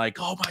watch them like,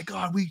 oh my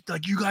god, we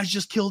like you guys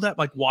just killed that,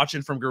 like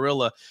watching from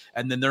Gorilla,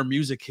 and then their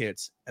music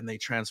hits and they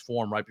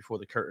transform right before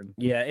the curtain.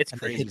 Yeah, it's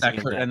crazy. They hit that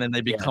curtain, and then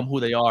they become who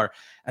they are,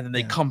 and then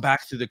they come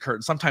back through the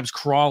curtain, sometimes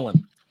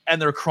crawling. And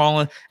they're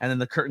crawling, and then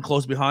the curtain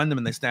closed behind them,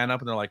 and they stand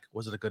up, and they're like,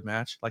 "Was it a good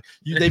match?" Like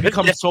they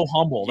become so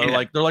humble. They're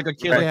like a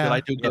kid. Like, did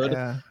I do good?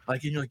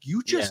 Like, and you're like,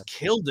 you just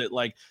killed it.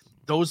 Like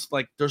those,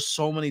 like, there's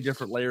so many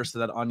different layers to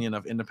that onion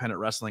of independent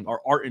wrestling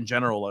or art in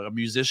general, like a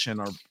musician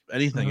or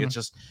anything. It's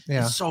just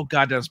it's so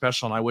goddamn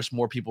special, and I wish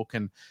more people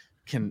can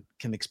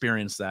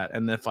experience that.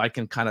 And if I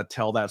can kind of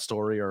tell that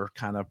story or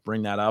kind of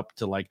bring that up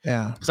to like,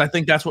 because I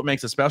think that's what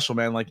makes it special,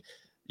 man. Like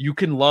you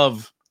can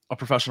love a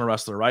professional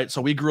wrestler, right?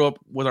 So we grew up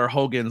with our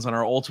Hogans and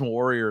our Ultimate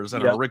Warriors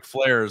and our Ric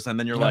Flairs, and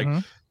then you're like,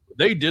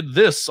 they did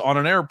this on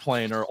an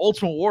airplane, or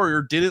Ultimate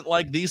Warrior didn't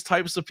like these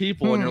types of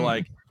people, and you're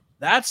like,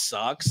 that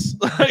sucks.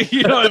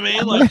 You know what I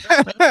mean? Like,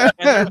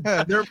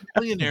 and they're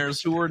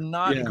millionaires who are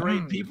not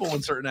great people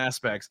in certain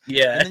aspects.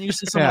 Yeah, and then you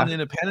see someone in the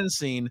independent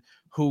scene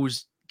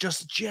who's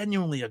just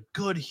genuinely a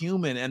good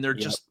human, and they're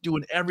just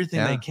doing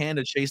everything they can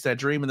to chase that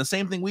dream. And the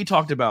same thing we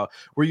talked about,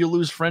 where you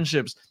lose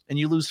friendships and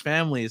you lose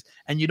families,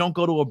 and you don't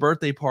go to a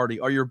birthday party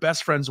or your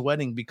best friend's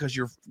wedding because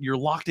you're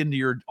locked into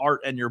your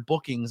art and your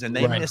bookings, and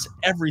they miss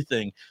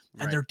everything.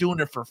 And they're doing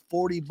it for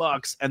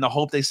 $40, and the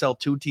hope they sell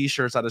 2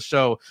 t-shirts at a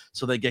show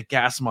so they get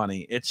gas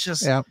money. It's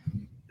just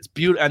it's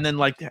beautiful. And then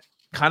like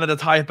kind of to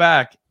tie it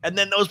back, and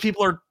then those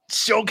people are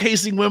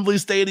showcasing Wembley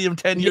Stadium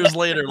 10 years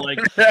later. Like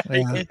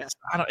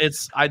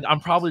I'm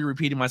probably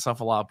repeating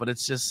myself a lot, but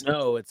it's just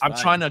I'm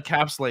trying to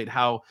encapsulate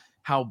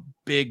how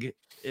big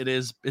it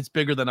is. It's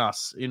bigger than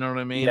us, you know what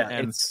I mean?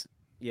 And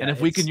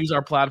if we can use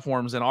our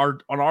platforms and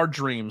our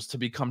dreams to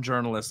become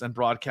journalists and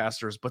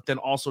broadcasters, but then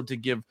also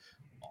to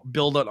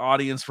build an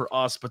audience for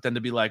us, but then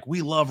to be like,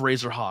 we love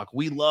Razorhawk,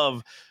 we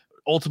love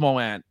Ultimo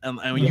Ant,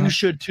 and you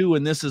should too,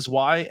 and this is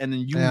why. And then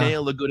you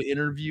nail a good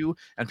interview,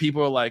 and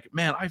people are like,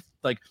 man, I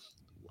like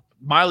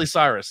Miley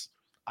Cyrus.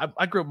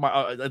 I grew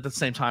up at the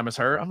same time as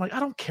her. I'm like, I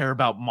don't care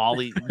about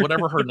Molly,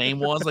 whatever her name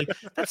was. Like,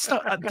 that's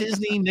not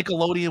Disney,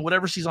 Nickelodeon,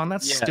 whatever she's on.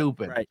 That's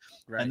stupid. Right.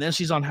 And then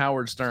she's on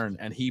Howard Stern,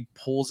 and he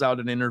pulls out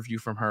an interview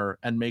from her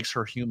and makes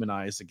her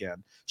humanized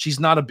again. She's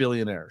not a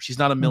billionaire. She's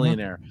not a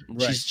millionaire.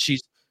 Right.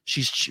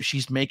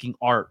 She's making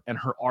art, and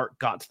her art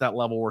got to that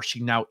level where she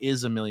now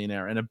is a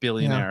millionaire and a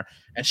billionaire,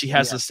 and she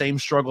has the same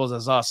struggles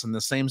as us and the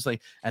same thing.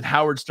 And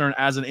Howard Stern,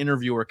 as an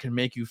interviewer, can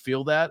make you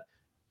feel that.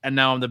 And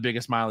now I'm the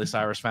biggest Miley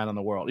Cyrus fan in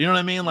the world. You know what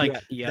I mean? Like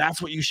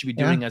that's what you should be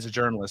doing as a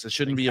journalist. It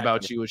shouldn't be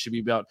about you. It should be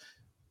about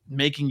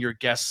making your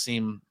guests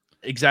seem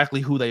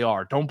exactly who they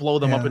are. Don't blow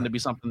them up into be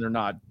something they're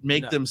not.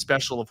 Make them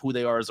special of who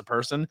they are as a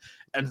person.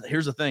 And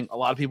here's the thing. A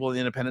lot of people in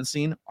the independent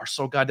scene are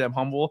so goddamn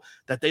humble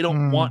that they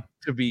don't want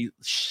to be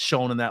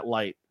shown in that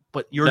light.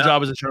 But your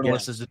job as a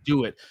journalist is to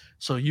do it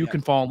so you can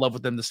fall in love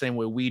with them the same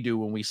way we do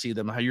when we see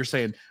them. How you're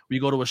saying, we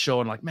go to a show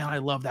and like, man, I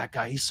love that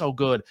guy. He's so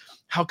good.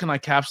 How can I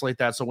encapsulate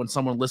that so when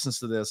someone listens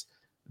to this,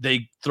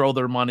 they throw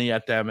their money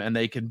at them and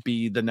they can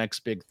be the next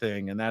big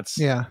thing? And that's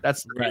the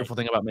beautiful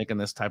thing about making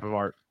this type of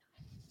art.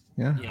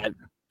 Yeah.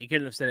 You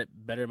couldn't have said it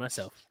better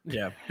myself.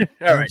 Yeah. All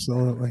right.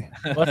 Absolutely.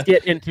 Let's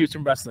get into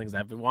some wrestling.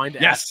 I've been wanting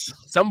to ask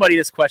somebody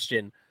this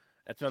question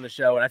that's on the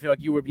show, and I feel like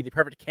you would be the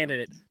perfect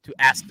candidate to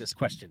ask this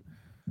question.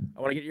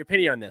 I want to get your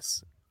opinion on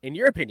this. In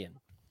your opinion,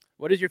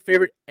 what is your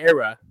favorite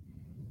era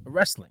of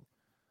wrestling?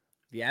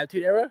 The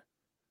Attitude Era,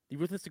 the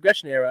Ruthless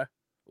Aggression era,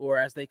 or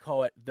as they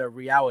call it, the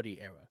Reality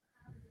era?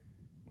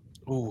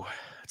 Ooh,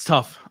 it's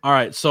tough. All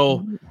right,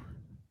 so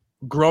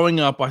growing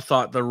up, I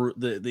thought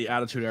the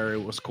Attitude Era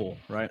was cool,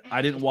 right?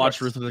 I didn't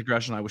watch Ruthless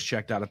Aggression. I was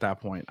checked out at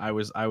that point. I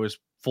was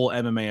full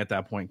MMA at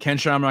that point. Ken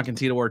Shamrock and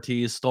Tito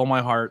Ortiz stole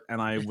my heart,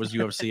 and I was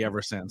UFC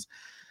ever since.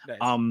 Nice.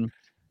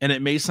 And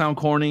it may sound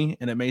corny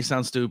and it may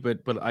sound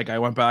stupid, but like I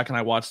went back and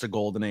I watched the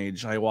Golden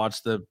Age. I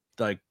watched the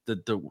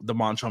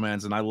Macho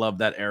Mans, and I love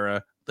that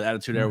era. The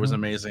Attitude Era was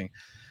amazing.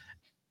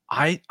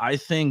 I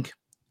think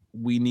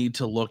we need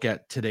to look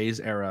at today's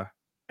era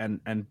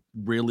and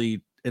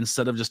really,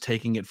 instead of just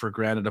taking it for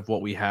granted of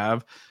what we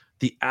have,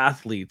 the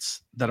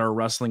athletes that are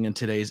wrestling in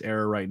today's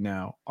era right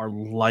now are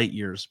light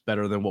years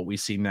better than what we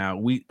see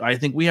now. I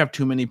think we have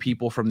too many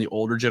people from the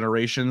older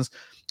generations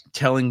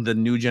telling the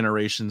new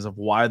generations of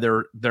why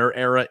their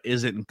era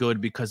isn't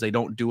good because they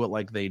don't do it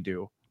like they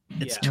do.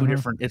 It's two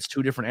different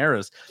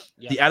eras.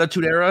 Yeah. The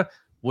Attitude Era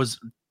was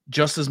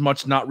just as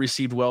much not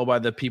received well by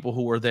the people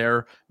who were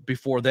there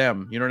before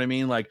them. You know what I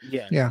mean? Like,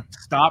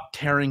 stop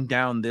tearing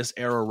down this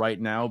era right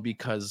now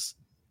because,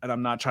 and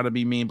I'm not trying to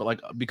be mean, but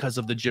like because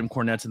of the Jim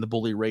Cornettes and the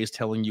Bully Rays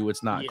telling you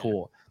it's not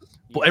cool.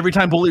 But every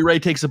time Bully Ray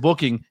takes a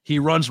booking, he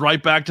runs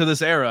right back to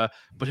this era,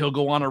 but he'll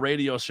go on a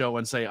radio show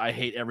and say, I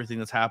hate everything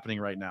that's happening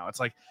right now. It's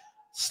like,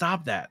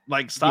 stop that.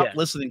 Like, stop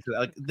listening to that.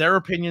 Like, their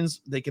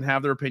opinions, they can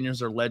have their opinions.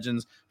 They're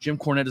legends. Jim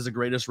Cornette is the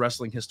greatest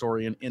wrestling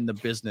historian in the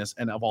business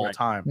and of all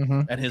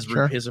time. And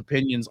his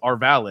opinions are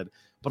valid.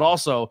 But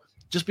also,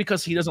 just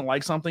because he doesn't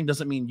like something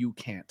doesn't mean you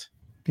can't.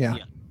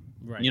 Right.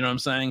 You know what I'm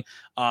saying?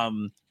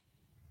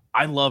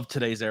 I love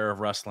today's era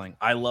of wrestling.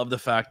 I love the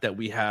fact that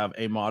we have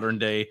a modern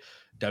day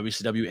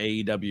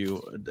WCW,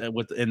 AEW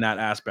within that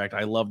aspect.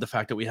 I love the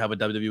fact that we have a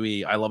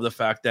WWE. I love the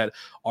fact that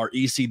our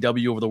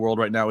ECW over the world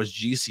right now is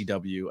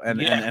GCW,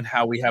 and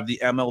how we have the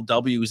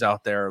MLWs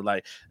out there.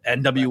 Like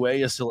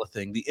NWA is still a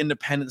thing. The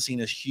independent scene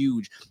is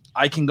huge.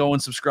 I can go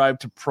and subscribe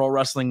to Pro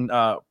Wrestling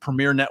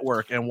Premier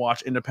Network and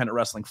watch independent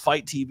wrestling,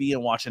 Fight TV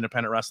and watch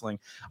independent wrestling.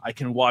 I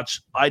can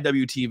watch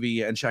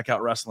IWTV and check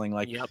out wrestling.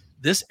 Like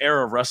this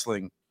era of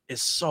wrestling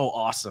is so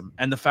awesome.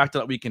 And the fact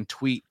that we can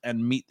tweet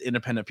and meet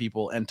independent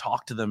people and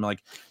talk to them,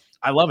 like,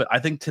 I love it. I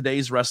think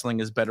today's wrestling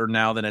is better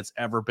now than it's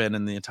ever been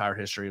in the entire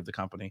history of the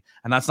company.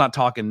 And that's not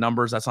talking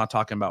numbers. That's not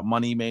talking about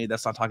money made.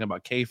 That's not talking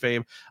about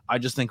kayfabe. I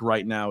just think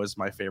right now is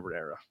my favorite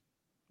era.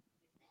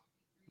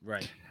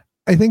 Right.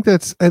 I think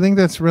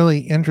that's really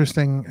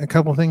interesting. A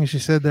couple things you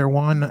said there.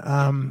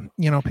 One,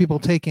 people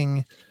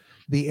taking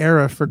the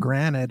era for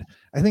granted.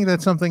 I think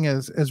that's something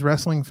as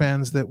wrestling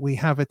fans that we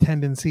have a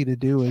tendency to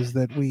do, is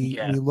that we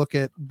look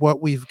at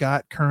what we've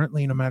got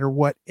currently, no matter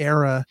what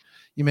era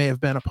you may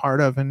have been a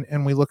part of,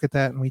 and we look at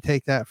that and we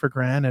take that for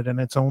granted. And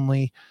it's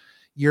only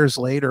years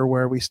later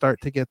where we start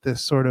to get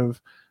this sort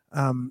of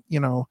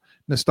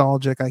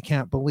nostalgic, I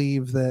can't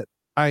believe that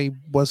I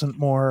wasn't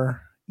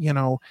more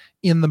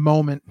in the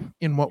moment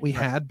in what we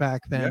had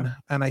back then.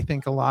 And I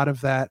think a lot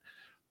of that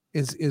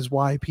is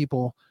why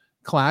people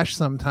clash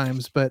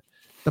sometimes. But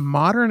the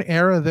modern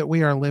era that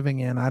we are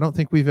living in, I don't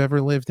think we've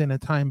ever lived in a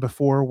time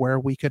before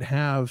where we could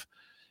have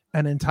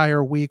an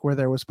entire week where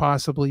there was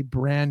possibly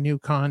brand new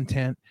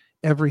content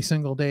every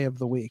single day of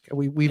the week.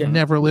 We've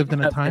never lived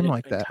in a time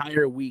like that.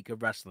 Entire week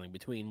of wrestling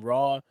between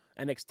Raw,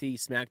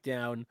 NXT,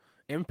 SmackDown,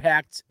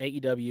 Impact,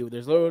 AEW.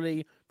 There's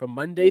literally from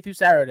Monday through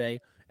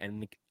Saturday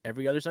and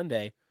every other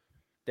Sunday,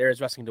 there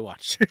is wrestling to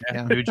watch.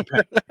 New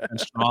Japan,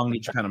 strong New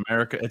Japan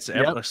America. It's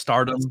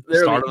Stardom's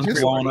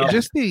blowing up.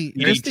 Just the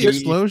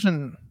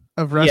explosion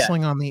of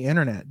wrestling on the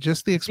internet.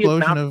 Just the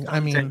explosion of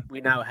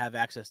we now have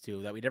access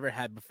to that we never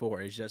had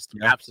before is just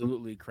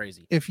absolutely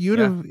crazy. If you'd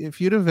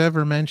have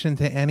ever mentioned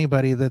to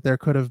anybody that there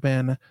could have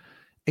been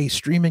a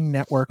streaming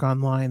network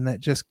online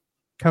that just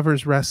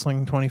covers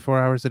wrestling 24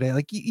 hours a day,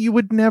 like you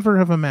would never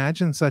have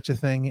imagined such a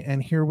thing.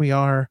 And here we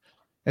are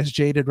as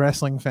jaded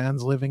wrestling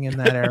fans living in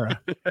that era.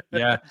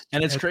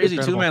 And it's crazy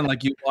incredible. Too, man.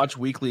 Like you watch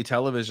weekly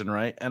television,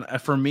 right? And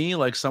for me,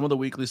 like some of the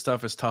weekly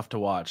stuff is tough to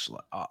watch. More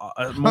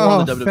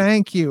on the WWE,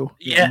 thank you.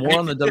 More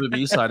on the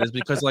WWE side is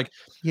because I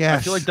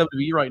feel like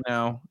WWE right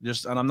now,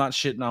 and I'm not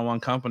shitting on one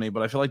company,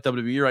 but I feel like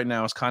WWE right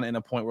now is kind of in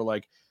a point where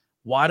like,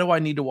 why do I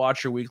need to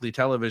watch your weekly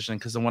television?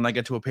 Because then when I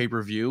get to a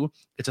pay-per-view,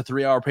 it's a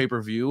 3-hour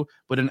pay-per-view,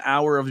 but an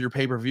hour of your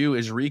payper-view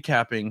is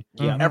recapping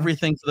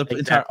everything for the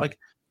entire, like,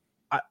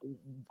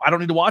 I don't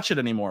need to watch it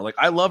anymore. Like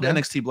I loved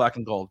NXT Black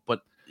and Gold,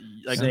 but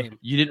like I didn't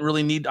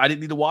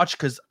need to watch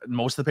because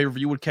most of the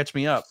pay-per-view would catch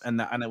me up,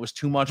 and it was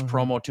too much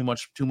promo, too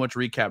much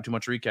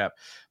recap.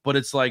 But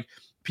it's like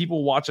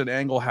people watch an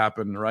angle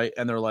happen, right?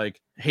 And they're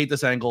like, hate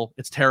this angle,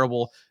 it's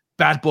terrible,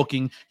 bad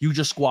booking, you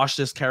just squashed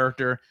this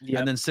character,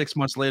 and then 6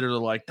 months later they're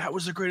like, that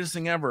was the greatest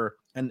thing ever.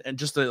 And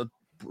just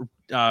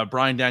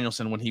Bryan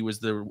Danielson when he went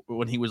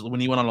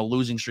on a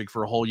losing streak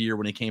for a whole year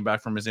when he came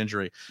back from his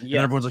injury, and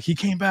everyone's like, he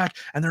came back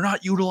and they're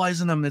not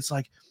utilizing him. It's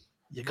like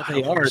you gotta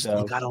lose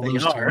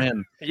to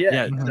win.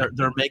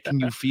 They're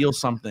making you feel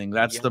something.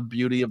 That's the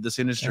beauty of this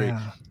industry.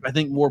 I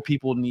think more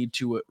people need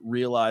to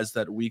realize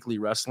that weekly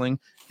wrestling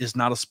is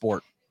not a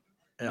sport.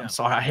 I'm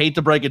sorry. I hate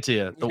to break it to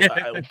you.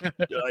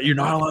 You're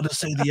not allowed to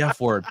say the F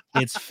word.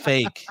 It's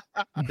fake.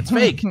 It's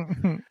fake.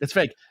 It's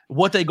fake.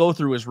 What they go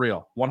through is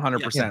real.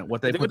 100%. Yeah.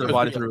 What they put their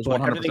body through is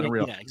 100%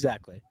 real. Yeah,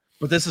 exactly.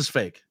 But this is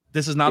fake.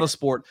 This is not a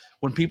sport.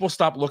 When people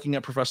stop looking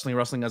at professional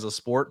wrestling as a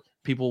sport,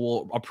 people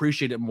will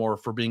appreciate it more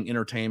for being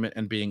entertainment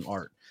and being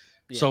art.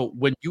 Yeah. So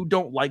when you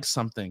don't like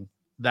something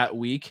that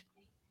week,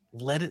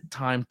 let it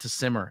time to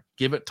simmer.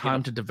 Give it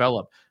time to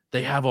develop.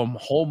 They have a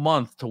whole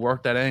month to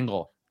work that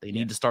angle. They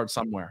need to start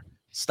somewhere.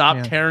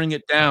 Stop tearing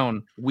it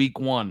down week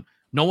 1.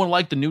 No one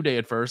liked the New Day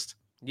at first.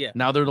 Yeah.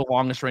 Now they're the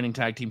longest reigning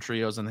tag team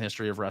trios in the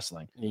history of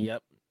wrestling.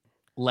 Yep.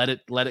 Let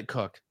it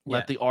cook.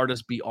 Let the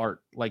artist be art.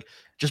 Like,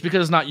 just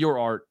because it's not your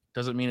art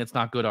doesn't mean it's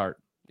not good art.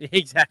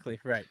 Exactly.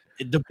 Right.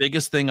 The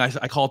biggest thing, I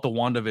call it the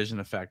WandaVision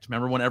effect.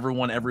 Remember when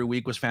everyone every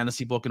week was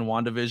fantasy booking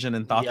WandaVision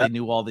and thought they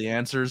knew all the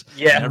answers?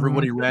 Yeah. And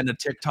everybody ran to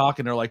TikTok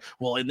and they're like,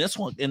 well, in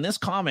this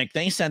comic,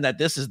 they said that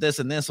this is this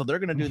and this, so they're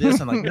going to do this.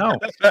 And like, no,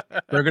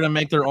 they're going to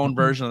make their own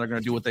version. And they're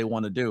going to do what they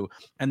want to do.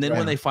 And then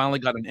when they finally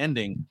got an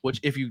ending,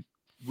 which if you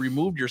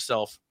removed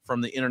yourself from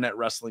the internet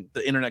wrestling,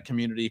 the internet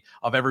community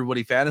of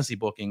everybody fantasy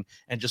booking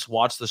and just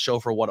watch the show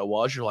for what it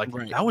was, you're like,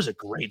 that was a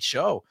great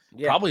show.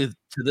 Yeah. Probably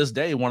to this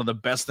day, one of the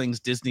best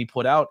things Disney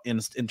put out in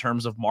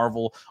terms of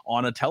Marvel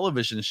on a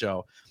television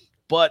show.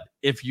 But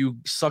if you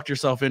sucked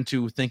yourself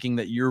into thinking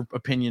that your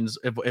opinions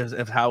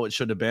of how it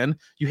should have been,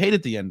 you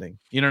hated the ending.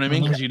 You know what I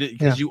mean?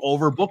 Because you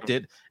overbooked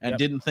it and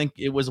didn't think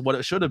it was what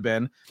it should have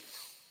been.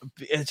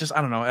 It's just,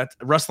 I don't know.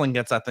 Wrestling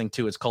gets that thing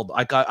too. It's called,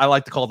 I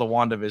like to call it the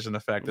WandaVision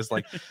effect. It's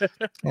like,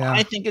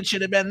 I think it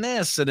should have been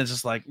this, and it's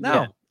just like,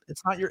 no,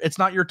 it's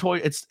not your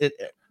toy.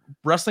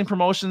 Wrestling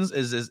promotions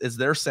is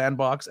their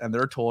sandbox and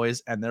their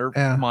toys and their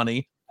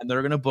money, and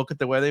they're gonna book it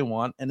the way they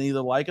want, and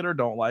either like it or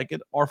don't like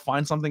it, or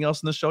find something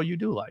else in the show you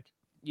do like.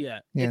 Yeah,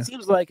 it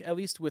seems like, at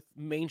least with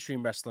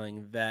mainstream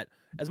wrestling, that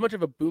as much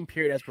of a boom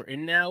period as we're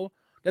in now,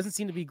 doesn't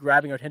seem to be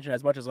grabbing our attention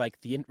as much as like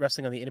the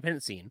wrestling on the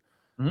independent scene,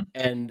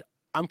 and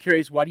I'm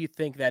curious, why do you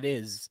think that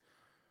is?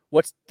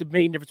 What's the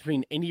main difference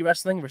between indie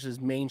wrestling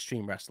versus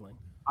mainstream wrestling?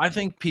 I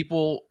think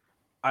people,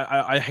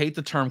 I hate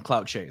the term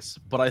clout chase,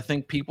 but I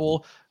think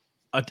people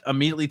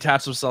immediately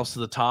attach themselves to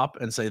the top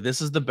and say, this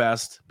is the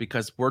best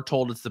because we're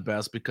told it's the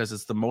best because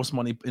it's the most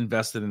money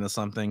invested into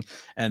something,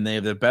 and they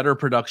have the better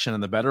production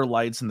and the better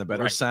lights and the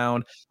better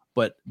sound.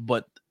 But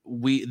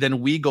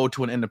we go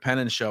to an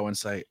independent show and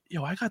say,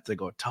 yo, I got to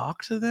go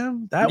talk to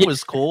them. That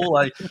was cool.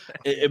 Like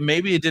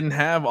maybe it didn't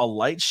have a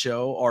light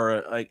show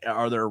or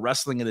they're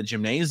wrestling in a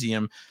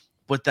gymnasium,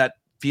 but that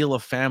feel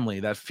of family,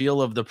 that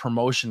feel of the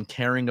promotion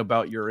caring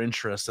about your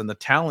interests and the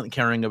talent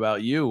caring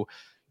about you,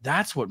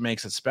 that's what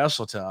makes it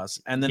special to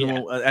us. And then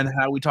and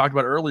how we talked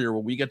about earlier,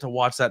 when we get to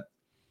watch that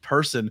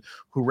person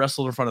who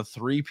wrestled in front of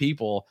 3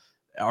 people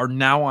are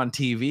now on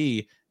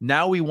TV.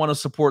 Now we want to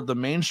support the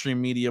mainstream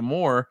media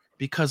more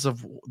because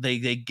of they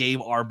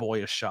gave our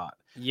boy a shot.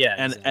 Yeah.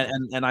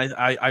 And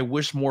I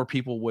wish more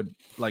people would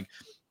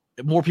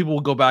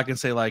go back and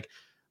say, like,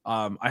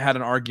 I had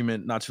an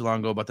argument not too long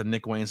ago about the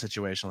Nick Wayne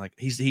situation. Like,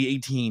 he's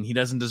 18. He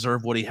doesn't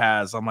deserve what he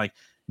has. I'm like,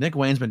 Nick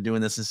Wayne's been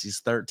doing this since he's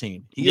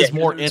 13. He has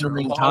more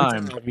in-ring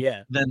time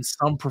than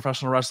some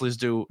professional wrestlers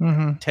do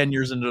 10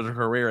 years into their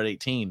career at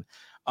 18.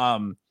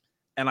 And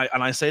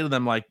I say to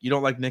them, like, you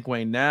don't like Nick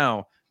Wayne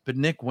now, but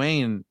Nick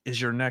Wayne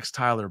is your next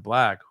Tyler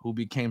Black, who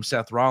became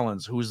Seth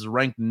Rollins, who's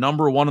ranked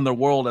 #1 in the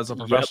world as a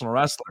professional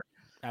wrestler.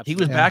 Absolutely.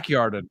 He was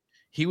backyarded.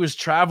 He was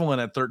traveling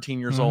at 13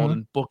 years old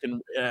and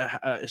booking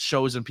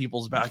shows in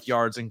people's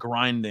backyards and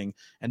grinding.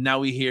 And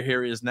now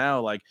here he is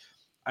now. Like,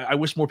 I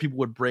wish more people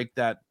would break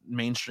that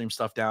mainstream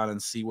stuff down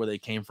and see where they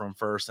came from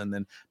first, and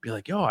then be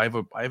like, yo, I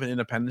have an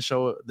independent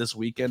show this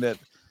weekend.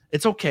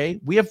 It's okay.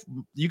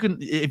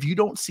 If you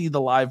don't see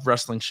the live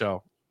wrestling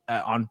show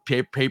on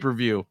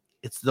pay-per-view,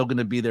 it's still going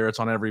to be there. It's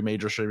on every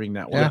major streaming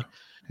network.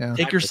 Yeah.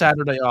 Take your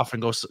Saturday off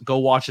and go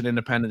watch an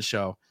independent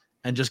show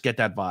and just get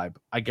that vibe.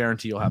 I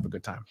guarantee you'll have a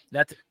good time.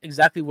 That's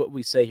exactly what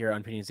we say here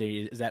on Opinion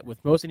City, is that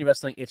with most indie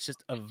wrestling, it's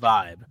just a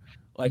vibe.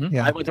 Like,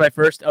 I went to my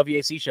first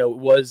LVAC show. It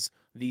was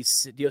the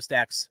Dio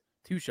Stacks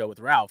 2 show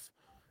with Ralph,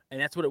 and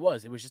that's what it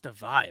was. It was just a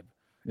vibe.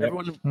 Yep.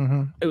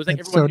 Everyone, it was like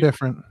everyone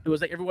different. It was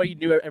like everybody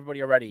knew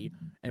everybody already,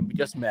 and we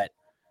just met,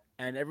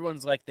 and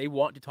everyone's like, they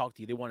want to talk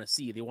to you, they want to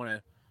see you, they want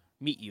to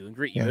meet you and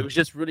greet you. It was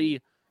just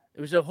really,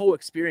 it was a whole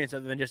experience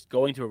other than just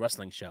going to a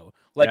wrestling show.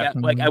 Like, at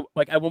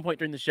one point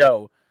during the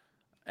show,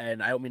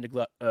 and I don't mean to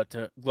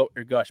gloat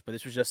or gush, but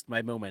this was just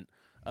my moment.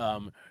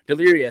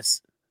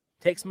 Delirious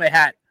takes my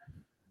hat,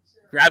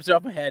 grabs it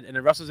off my head, and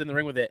then wrestles in the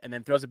ring with it, and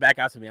then throws it back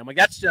out to me. I'm like,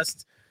 that's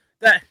just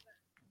that.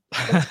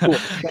 That's cool.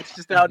 That's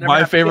just how it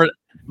my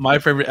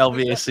favorite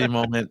LVAC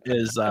moment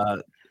is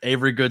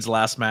Avery Good's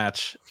last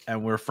match,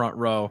 and we're front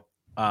row.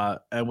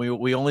 And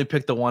we only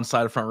picked the one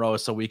side of front row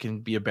so we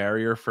can be a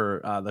barrier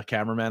for the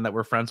cameraman that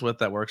we're friends with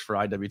that works for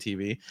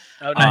IWTV.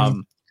 Oh, nice.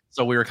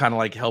 So we were kind of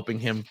like helping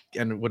him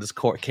and with his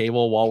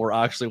cable while we're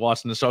actually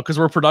watching the show, because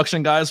we're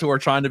production guys who are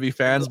trying to be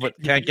fans but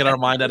can't get our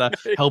mind out of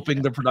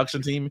helping the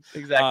production team.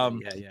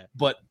 Exactly.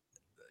 But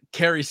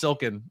Kerry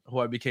Silkin, who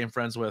I became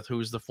friends with,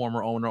 who's the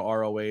former owner of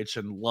ROH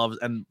and loves,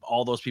 and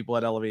all those people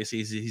at LVAC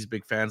he's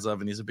big fans of,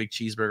 and he's a big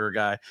cheeseburger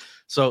guy.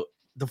 So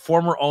the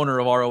former owner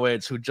of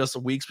ROH, who just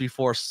weeks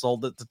before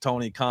sold it to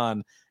Tony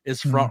Khan,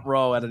 is front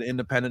row at an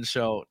independent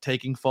show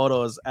taking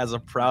photos as a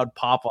proud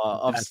papa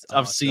of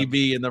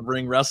CB in the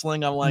ring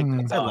wrestling. I'm like,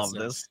 I love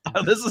this.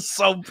 This is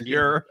so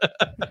pure.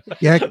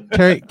 Yeah,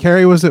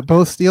 Kerry was at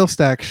both Steel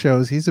Stack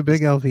shows. He's a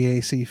big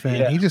LVAC fan.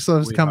 Yeah, he just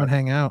loves to come and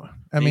hang out.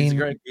 He's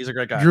a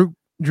great guy.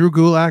 Drew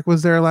Gulak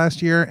was there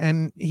last year,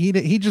 and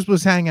he just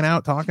was hanging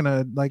out, talking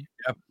to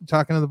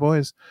the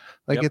boys.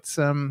 Like it's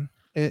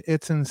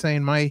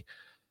insane.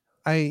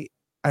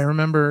 I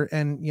remember,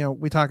 and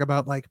we talk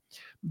about like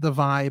the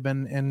vibe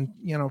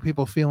and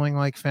people feeling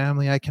like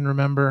family. I can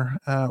remember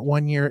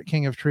one year at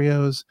King of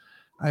Trios,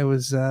 I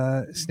was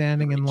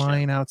standing in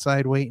line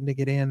outside waiting to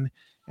get in,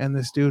 and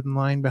this dude in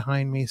line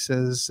behind me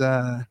says,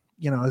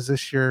 is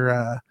this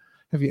your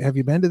have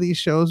you been to these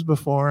shows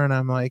before? And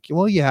I'm like,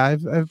 well, yeah,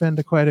 I've been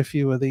to quite a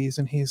few of these.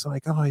 And he's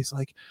like,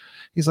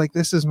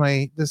 this is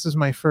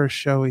my first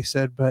show, he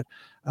said, but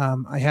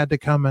I had to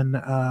come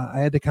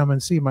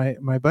and see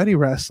my buddy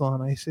wrestle.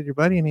 And I said, your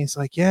buddy? And he's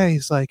like, yeah.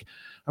 He's like,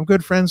 I'm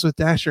good friends with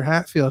Dasher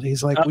Hatfield.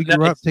 He's like, we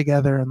grew up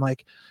together, and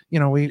like,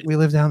 we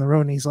live down the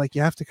road. And he's like,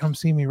 you have to come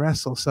see me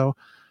wrestle. So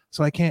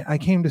I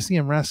came to see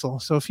him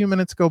wrestle. So a few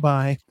minutes go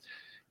by,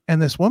 and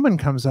this woman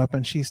comes up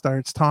and she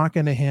starts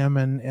talking to him,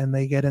 and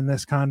they get in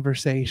this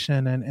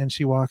conversation, and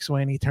she walks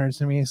away, and he turns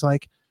to me. He's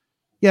like,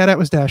 yeah, that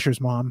was Dasher's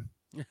mom.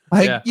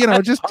 Like,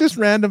 just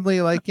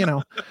randomly, like,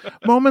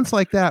 moments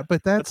like that.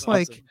 But that's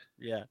like, awesome.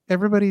 Yeah,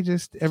 everybody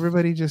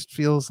just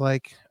feels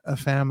like a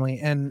family.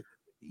 And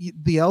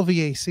the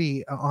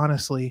LVAC,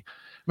 honestly,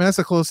 I mean, that's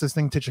the closest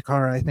thing to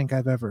Chikara I think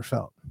I've ever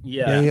felt.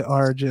 Yeah, they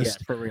are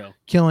just for real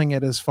killing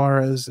it as far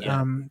as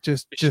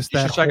just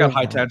that. Check out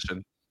High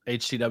Tension,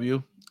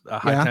 HCW.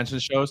 High tension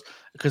shows,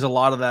 because a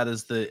lot of that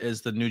is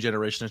the new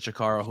generation of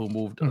Chikara who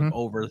moved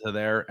over to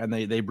there, and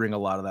they bring a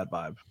lot of that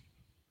vibe.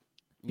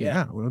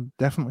 Yeah, we'll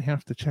definitely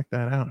have to check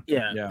that out.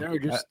 Yeah. There are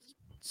just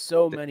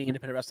so many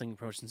independent wrestling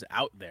promotions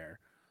out there.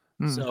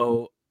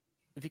 So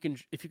if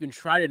you can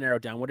try to narrow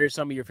down, what are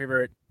some of your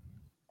favorite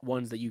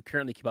ones that you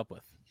currently keep up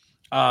with?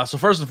 So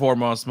first and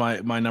foremost,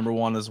 my number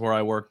one is where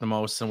I work the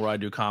most and where I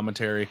do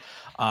commentary.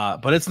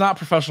 But it's not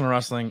professional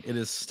wrestling; it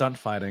is stunt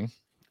fighting.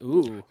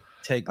 Ooh.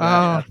 Take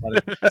that,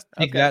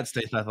 that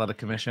State Athletic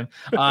Commission.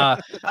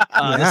 The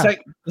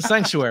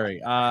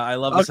Sanctuary. I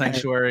love the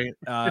Sanctuary.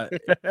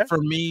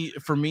 For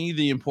me,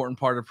 the important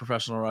part of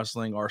professional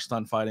wrestling or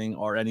stunt fighting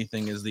or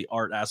anything is the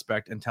art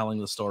aspect and telling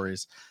the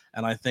stories.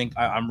 And I think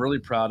I'm really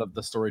proud of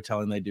the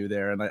storytelling they do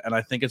there. And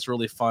I think it's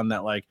really fun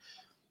that, like,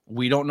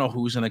 we don't know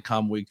who's going to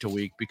come week to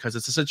week, because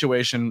it's a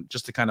situation,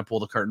 just to kind of pull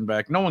the curtain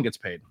back, no one gets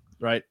paid,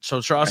 right? So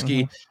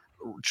Trotsky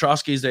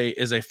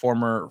is a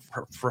former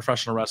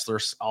professional wrestler,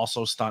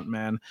 also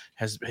stuntman.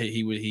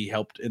 He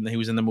helped he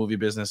was in the movie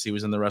business, he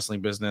was in the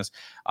wrestling business.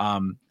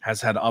 Has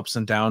had ups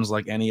and downs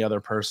like any other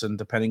person,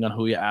 depending on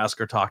who you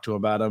ask or talk to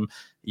about him.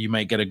 You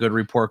might get a good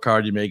report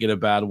card, you may get a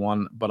bad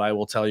one, but I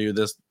will tell you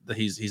this: that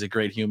he's a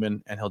great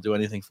human, and he'll do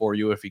anything for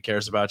you if he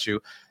cares about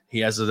you. He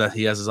has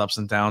his ups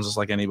and downs just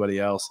like anybody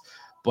else.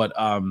 But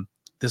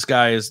this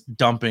guy is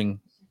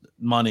dumping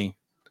money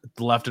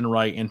left and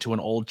right into an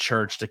old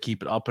church to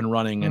keep it up and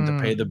running and to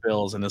pay the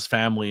bills, and his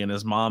family and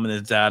his mom and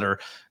his dad are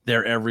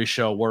there every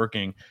show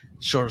working.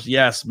 Sure,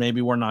 yes,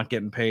 maybe we're not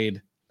getting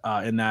paid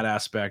in that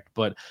aspect,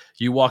 but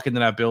you walk into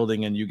that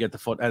building and you get the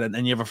foot,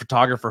 and you have a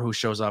photographer who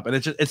shows up, and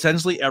it's just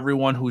essentially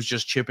everyone who's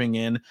just chipping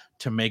in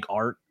to make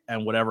art,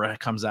 and whatever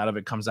comes out of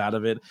it comes out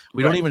of it.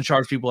 We don't even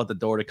charge people at the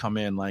door to come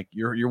in. Like,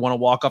 you want to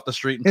walk off the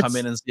street and come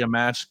in and see a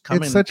match.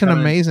 It's such an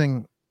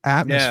amazing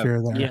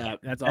atmosphere there. Yeah,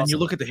 that's awesome. And you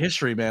look at the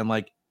history, man.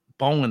 Like,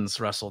 Bowens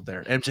wrestled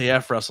there,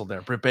 MJF wrestled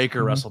there, Britt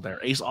Baker wrestled there,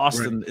 Ace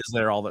Austin is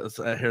there, all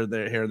that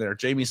here, there.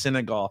 Jamie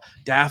Senegal,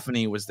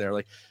 Daphne was there.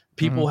 Like,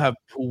 people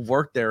who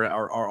worked there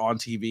are on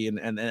TV,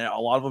 and a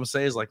lot of them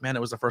say is like, man,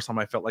 it was the first time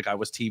I felt like I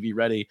was TV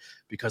ready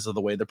because of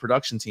the way the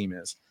production team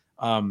is.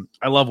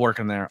 I love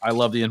working there. I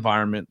love the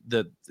environment.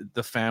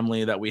 The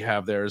family that we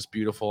have there is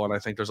beautiful, and I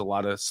think there's a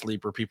lot of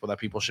sleeper people that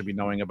people should be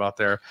knowing about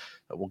there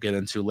that we'll get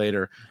into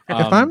later.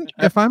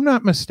 If I'm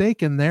not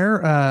mistaken,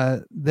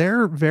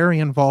 they're very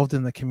involved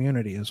in the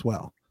community as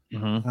well.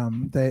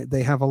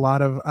 They have a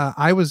lot of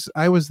I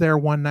was there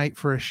one night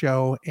for a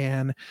show,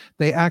 and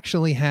they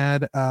actually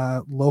had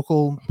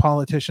local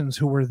politicians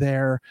who were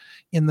there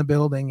in the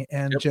building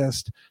and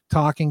just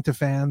talking to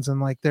fans, and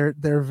like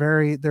they're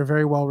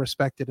very well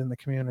respected in the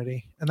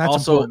community, and that's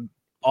also important.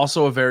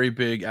 Also a very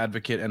big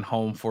advocate and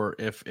home for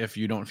if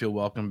you don't feel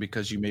welcome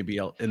because you may be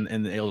in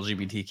the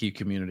LGBTQ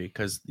community,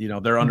 because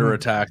they're under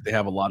attack. They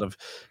have a lot of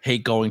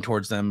hate going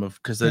towards them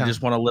because they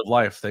just want to live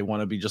life. They want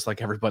to be just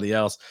like everybody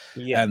else.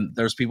 And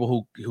there's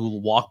people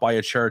who walk by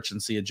a church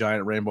and see a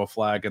giant rainbow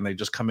flag, and they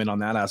just come in on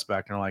that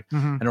aspect, and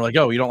they're like,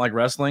 oh, you don't like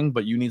wrestling,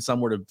 but you need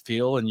somewhere to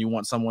feel, and you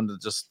want someone to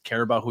just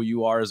care about who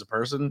you are as a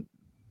person.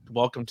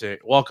 Welcome,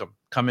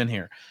 come in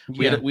here.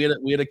 We had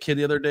a kid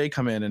the other day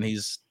come in, and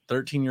he's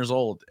 13 years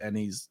old, and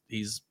he's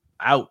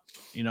out,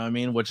 you know what I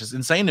mean? Which is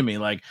insane to me.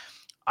 Like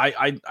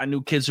I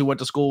knew kids who went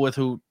to school with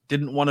who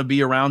didn't want to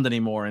be around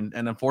anymore and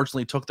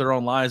unfortunately took their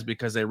own lives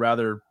because they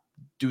rather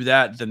do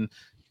that than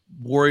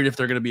worried if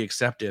they're going to be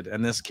accepted.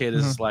 And this kid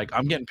is like,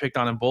 I'm getting picked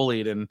on and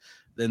bullied and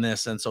then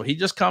this. And so he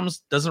just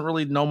doesn't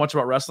really know much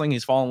about wrestling.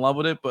 He's fallen in love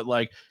with it, but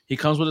like he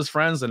comes with his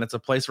friends and it's a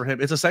place for him.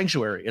 It's a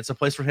sanctuary. It's a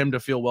place for him to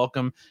feel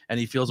welcome and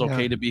he feels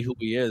okay to be who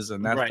he is.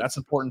 And that's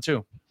important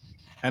too.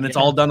 And it's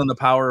all done in the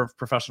power of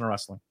professional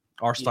wrestling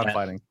or stunt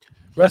fighting.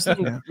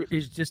 Wrestling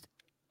is just,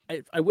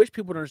 I wish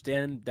people would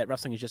understand that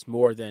wrestling is just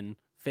more than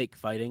fake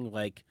fighting.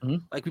 Like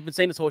we've been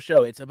saying this whole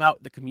show, it's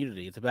about the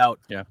community. It's about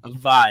a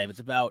vibe. It's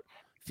about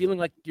feeling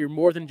like you're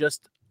more than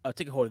just a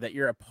ticket holder, that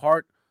you're a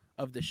part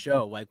of the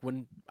show. Like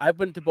when I've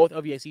been to both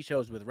OVAC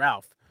shows with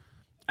Ralph,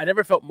 I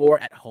never felt more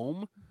at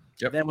home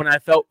than when I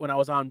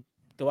was on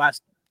the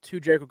last 2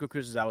 Jericho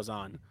Cruises I was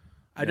on.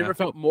 I never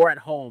felt more at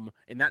home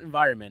in that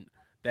environment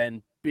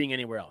than being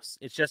anywhere else.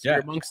 It's just you're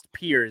amongst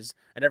peers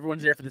and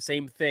everyone's there for the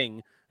same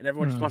thing and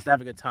everyone just wants to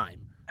have a good time.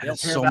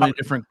 It's so many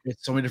different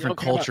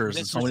cultures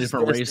and so many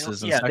different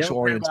races and sexual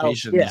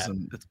orientations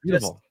and it's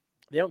beautiful.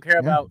 They don't care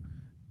about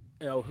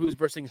who's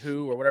versing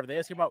who or whatever. They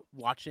just care about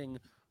watching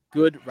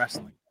good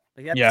wrestling.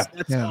 Like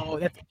that's all.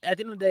 That's, at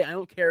the end of the day, I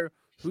don't care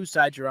whose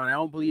side you're on. I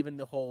don't believe in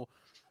the whole,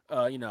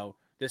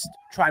 this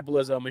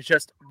tribalism. It's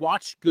just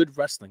watch good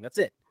wrestling. That's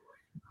it.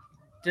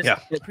 Just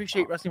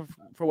appreciate wrestling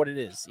for what it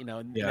is,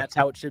 and that's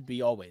how it should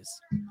be always.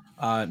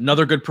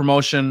 Another good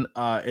promotion.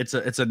 It's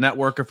a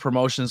network of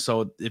promotions.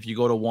 So if you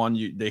go to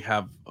one, they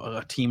have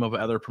a team of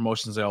other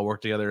promotions. They all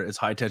work together. It's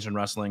High Tension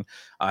Wrestling.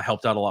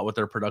 Helped out a lot with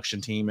their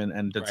production team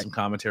and did some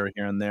commentary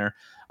here and there.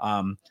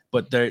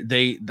 But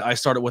I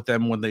started with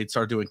them when they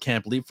started doing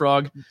Camp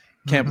Leapfrog.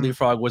 Camp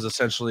Leapfrog was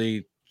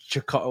essentially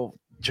Chikar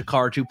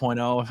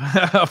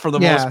 2.0 for the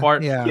most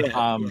part.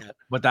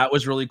 But that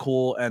was really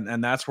cool.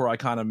 And that's where I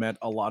kind of met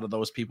a lot of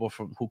those people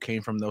who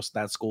came from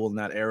that school in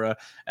that era.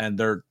 And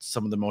they're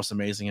some of the most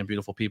amazing and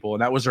beautiful people.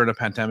 And that was during a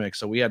pandemic.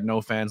 So we had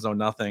no fans, no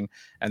nothing.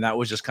 And that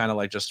was just kind of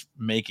like just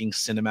making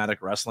cinematic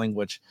wrestling,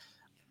 which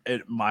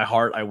my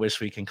heart, I wish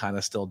we can kind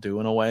of still do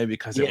in a way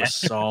because it was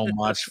so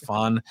much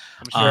fun.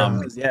 I'm sure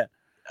it was,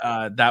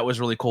 that was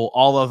really cool.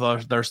 All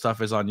of their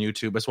stuff is on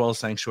YouTube as well as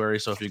Sanctuary.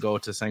 So if you go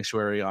to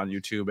Sanctuary on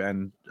YouTube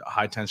and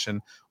High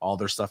Tension, all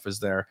their stuff is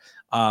there.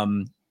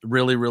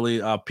 Really,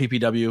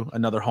 PPW,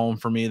 another home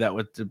for me that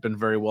would have been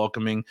very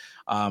welcoming.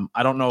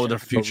 I don't know the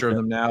future of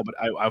them now, but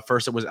I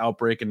first it was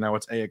Outbreak and now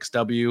it's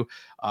AXW.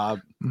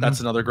 That's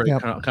another great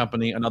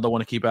company. Another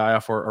one to keep an eye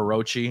out for.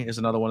 Orochi is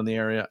another one in the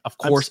area. Of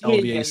course,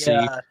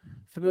 LBAC.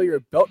 Familiar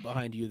belt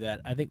behind you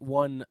that I think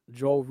one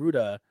Joel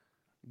Ruda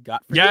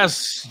got.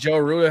 Yes, Joe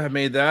Ruda had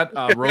made that.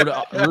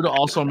 Ruda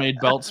also made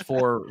belts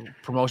for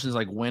promotions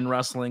like Win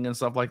Wrestling and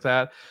stuff like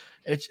that.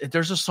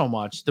 There's just so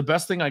much. The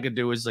best thing I could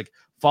do is like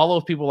follow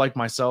people like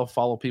myself,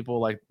 follow people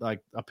like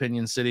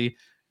Opinion City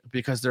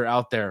because they're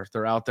out there.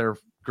 They're out there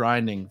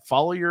grinding.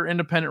 Follow your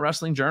independent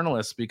wrestling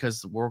journalists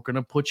because we're going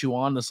to put you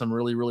on to some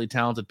really, really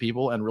talented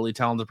people and really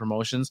talented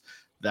promotions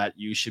that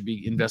you should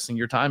be investing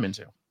your time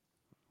into.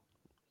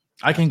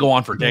 I can go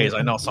on for days.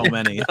 I know so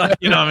many.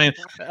 You know what I mean?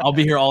 I'll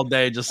be here all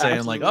day just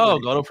saying like, oh,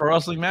 go to Pro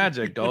Wrestling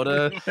Magic, go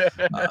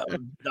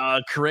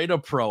to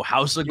Creative Pro,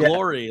 House of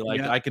Glory.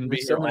 Like I can be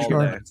here all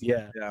day.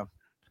 Yeah.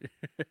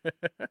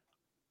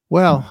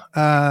 Well,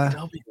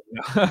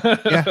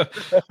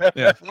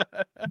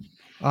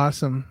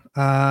 awesome.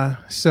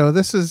 So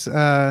this is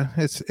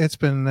it's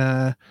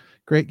been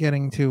great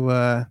getting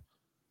to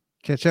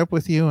catch up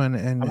with you and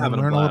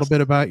learn a little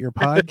bit about your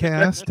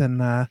podcast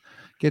and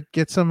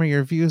get some of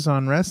your views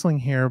on wrestling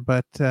here,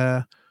 but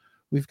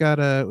we've got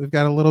a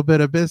little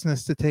bit of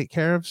business to take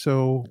care of,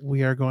 so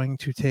we are going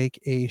to take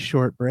a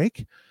short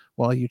break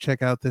while you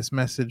check out this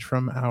message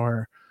from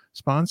our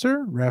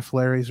sponsor, Ref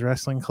Larry's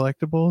Wrestling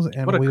Collectibles.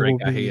 And what a great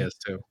guy he is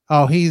too.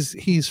 Oh, he's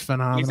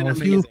phenomenal.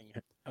 He's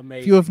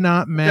if you have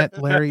not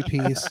met Larry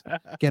Peace,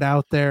 get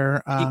out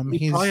there.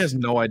 He probably has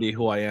no idea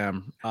who I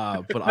am,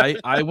 but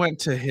I went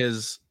to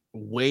his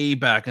way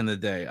back in the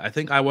day. I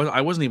think I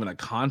wasn't even a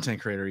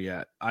content creator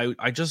yet.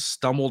 I just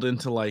stumbled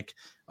into like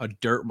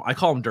I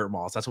call them dirt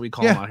malls. That's what we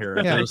call them out here.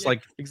 Yeah. They're just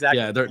like exactly.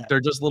 Yeah, they're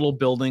just little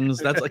buildings.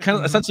 That's like kind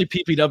of essentially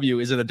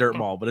PPW is in a dirt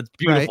mall, but it's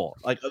beautiful.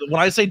 Right. Like when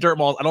I say dirt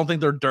malls, I don't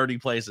think they're dirty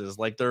places.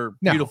 Like they're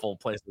beautiful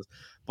places.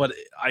 But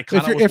I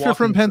kind of if you're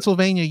from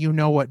Pennsylvania, you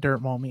know what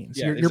dirt mall means.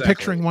 Yeah, you're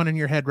picturing one in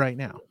your head right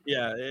now.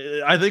 Yeah,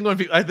 I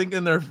think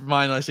in their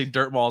mind, when I say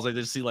dirt malls, I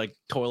just see like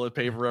toilet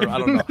paper. I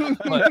don't know.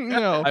 But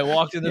No. I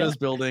walked into this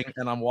building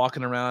and I'm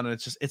walking around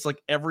and it's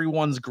like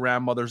everyone's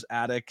grandmother's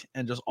attic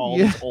and just all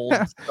this old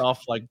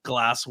stuff like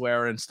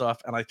glassware and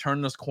stuff. And I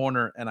turn this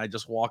corner and I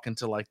just walk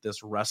into like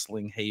this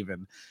wrestling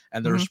haven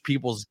and there's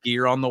people's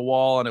gear on the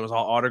wall and it was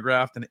all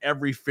autographed and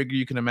every figure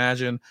you can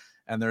imagine.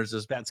 And there's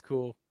this that's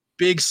cool.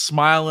 Big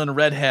smiling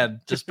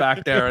redhead just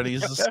back there, and he's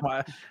just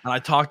smiling. And I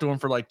talked to him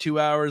for like 2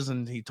 hours,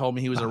 and he told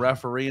me he was a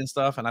referee and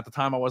stuff. And at the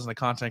time, I wasn't a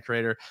content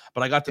creator,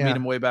 but I got to meet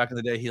him way back in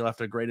the day. He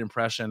left a great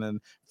impression,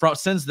 and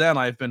since then,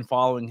 I've been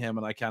following him,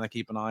 and I kind of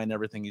keep an eye on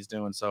everything he's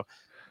doing. So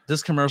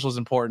this commercial is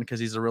important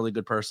because he's a really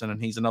good person,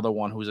 and he's another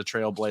one who's a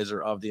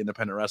trailblazer of the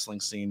independent wrestling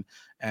scene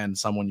and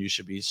someone you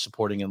should be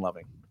supporting and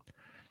loving.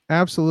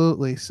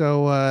 Absolutely.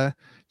 So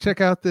check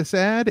out this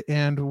ad,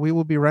 and we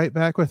will be right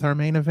back with our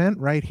main event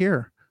right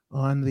here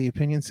on the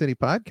Opinion City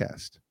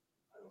podcast.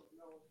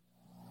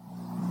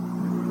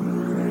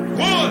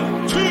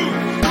 1, 2,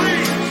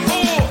 3,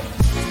 4.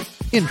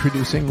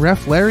 Introducing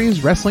Ref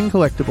Larry's Wrestling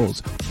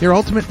Collectibles, your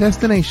ultimate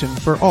destination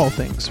for all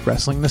things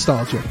wrestling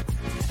nostalgia.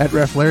 At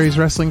Ref Larry's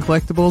Wrestling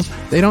Collectibles,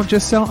 they don't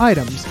just sell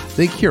items,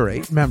 they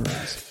curate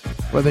memories.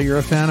 Whether you're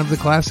a fan of the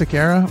classic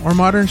era or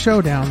modern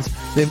showdowns,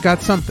 they've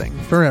got something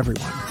for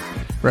everyone.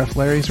 Ref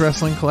Larry's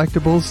Wrestling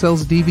Collectibles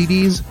sells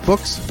DVDs,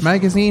 books,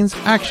 magazines,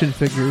 action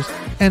figures,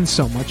 and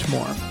so much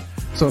more.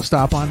 So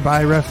stop on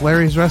by Ref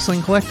Larry's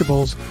Wrestling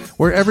Collectibles,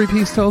 where every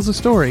piece tells a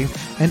story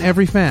and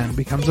every fan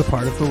becomes a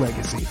part of the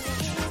legacy.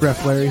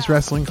 Ref Larry's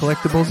Wrestling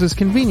Collectibles is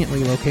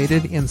conveniently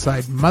located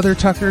inside Mother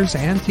Tucker's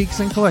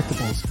Antiques and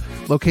Collectibles,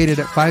 located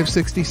at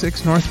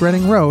 566 North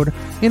Reading Road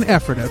in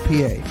Ephrata,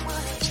 PA.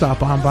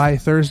 Stop on by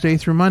Thursday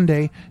through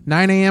Monday,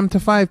 9 a.m. to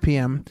 5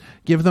 p.m.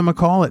 Give them a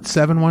call at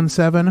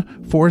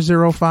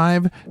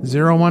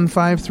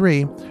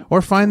 717-405-0153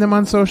 or find them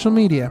on social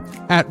media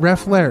at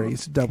Ref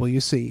Larry's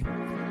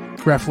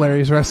WC. Ref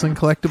Larry's Wrestling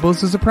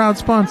Collectibles is a proud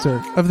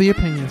sponsor of the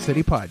Opinion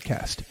City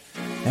podcast.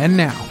 And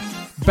now,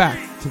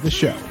 back to the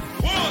show.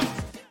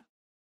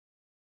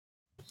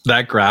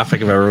 That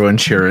graphic of everyone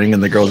cheering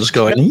and the girl just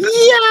going,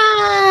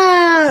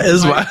 yeah,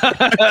 is my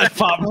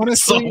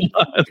honestly,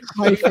 so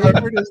my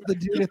favorite is the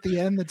dude at the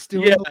end that's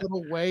doing the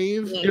little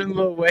wave. Doing the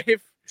little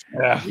wave.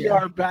 Yeah. We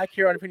are back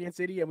here on Opinion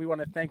City, and we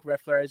want to thank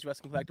Ref Larry's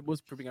Wrestling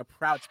Collectibles for being a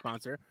proud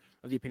sponsor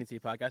of the Opinion City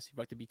podcast. If you'd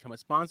like to become a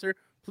sponsor,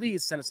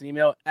 please send us an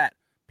email at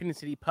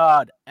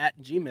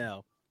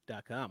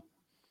opinion.citypod@gmail.com.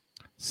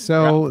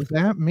 So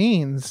that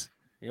means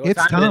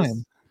it's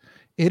time.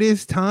 It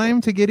is time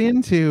to get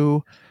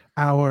into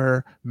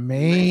our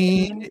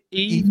main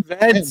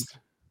event.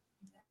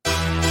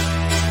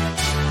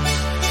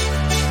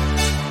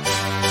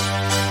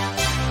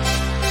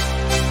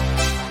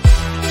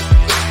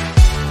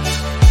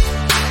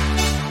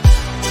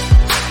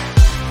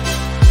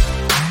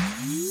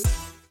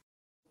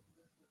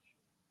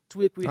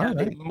 We have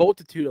a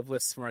multitude of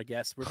lists from our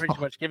guests. We're pretty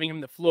much giving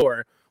him the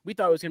floor. We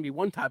thought it was going to be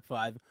one top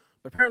 5,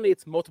 but apparently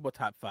it's multiple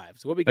top 5.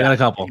 So what we got? A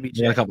couple.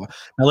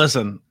 Now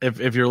listen,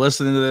 if you're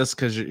listening to this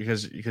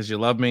because you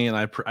love me and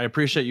I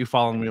appreciate you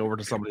following me over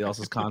to somebody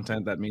else's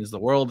content, that means the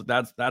world.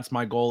 That's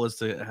my goal, is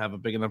to have a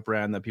big enough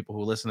brand that people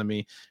who listen to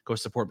me go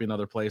support me in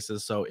other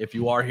places. So if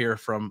you are here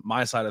from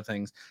my side of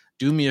things,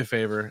 do me a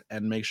favor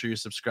and make sure you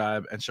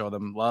subscribe and show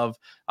them love.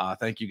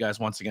 Thank you guys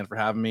once again for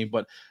having me.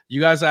 But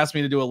you guys asked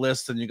me to do a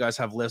list, and you guys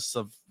have lists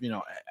of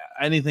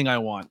anything I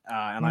want,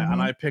 and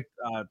I picked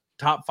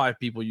top 5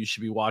 people you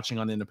should be watching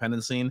on the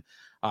independent scene.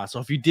 So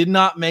if you did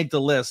not make the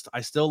list,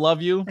 I still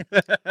love you.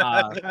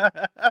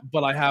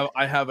 But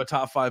I have a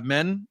top 5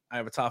 men, I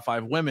have a top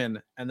 5 women,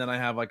 and then I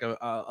have like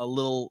a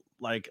little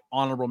like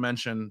honorable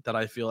mention that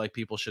I feel like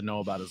people should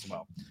know about as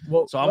well.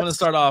 So I'm going to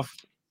start off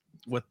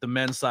with the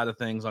men's side of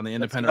things on the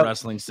independent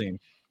wrestling scene.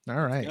 All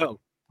right,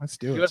 let's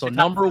do it. So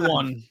number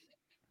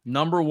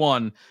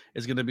one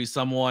is going to be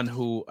someone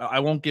who I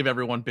won't give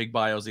everyone big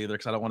bios either,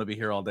 because I don't want to be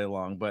here all day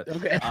long. But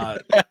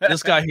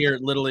this guy here,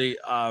 literally,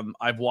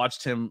 I've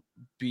watched him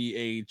be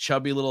a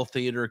chubby little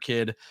theater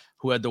kid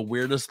who had the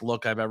weirdest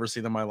look I've ever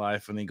seen in my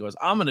life. And he goes,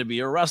 "I'm going to be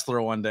a wrestler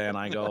one day." And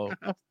I go,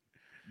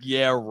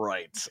 yeah,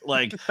 right.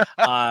 Like,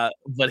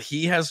 but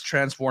he has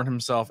transformed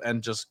himself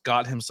and just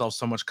got himself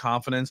so much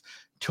confidence,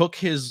 took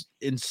his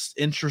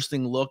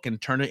interesting look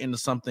and turned it into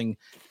something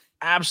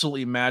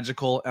absolutely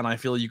magical. And I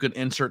feel you could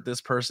insert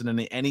this person in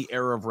any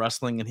era of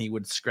wrestling and he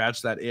would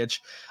scratch that itch.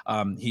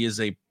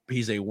 He's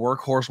a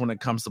workhorse when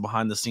it comes to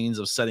behind the scenes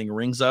of setting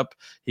rings up.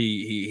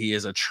 He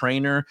is a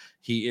trainer.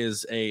 He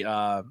is he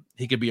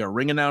could be a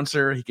ring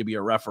announcer. He could be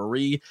a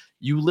referee.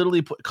 You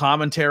literally put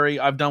commentary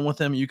I've done with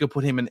him. You could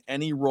put him in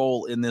any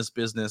role in this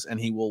business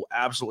and he will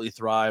absolutely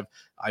thrive.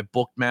 I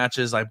booked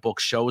matches. I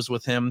booked shows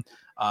with him.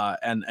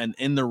 And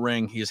in the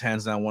ring, he is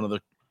hands down one of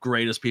the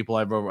greatest people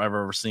I've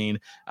ever seen,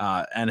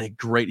 and a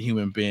great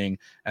human being.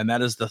 And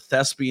that is the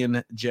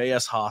thespian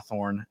J.S.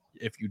 Hawthorne.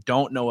 If you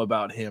don't know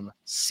about him,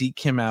 seek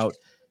him out.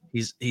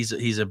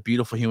 He's a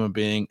beautiful human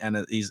being,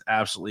 and he's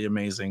absolutely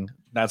amazing.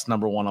 That's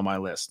number 1 on my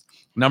list.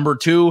 Number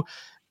 2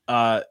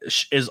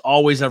 is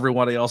always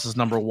everybody else's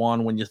number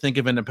 1. When you think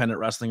of independent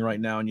wrestling right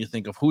now and you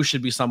think of who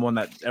should be someone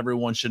that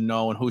everyone should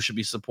know and who should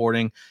be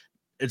supporting,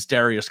 it's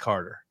Darius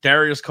Carter.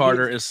 Darius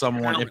Carter is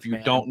someone, if you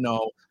don't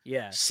know,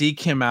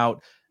 seek him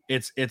out.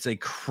 It's a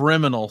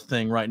criminal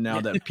thing right now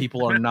that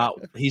people are not,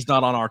 he's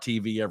not on our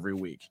TV every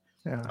week.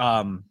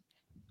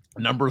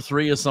 Number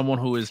 3 is someone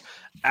who is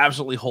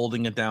absolutely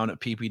holding it down at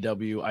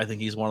PPW. I think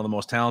he's one of the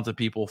most talented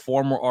people,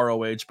 former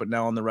ROH, but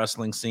now in the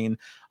wrestling scene.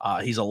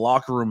 He's a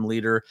locker room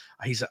leader.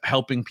 He's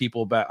helping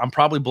people back. I'm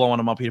probably blowing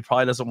him up. He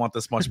probably doesn't want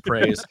this much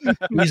praise.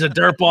 He's a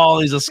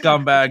dirtball. He's a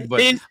scumbag.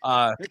 But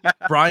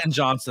Brian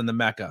Johnson, the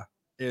Mecca,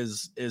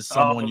 is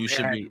someone you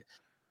should be.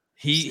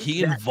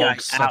 He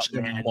invokes such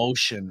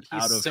emotion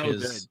out of his.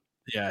 Good.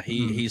 Yeah,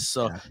 he's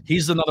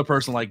another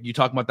person, like you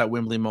talk about that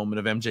Wembley moment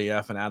of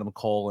MJF and Adam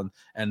Cole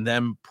and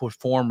them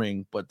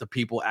performing, but the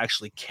people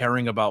actually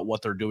caring about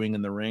what they're doing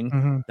in the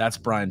ring. That's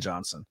Brian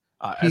Johnson,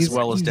 as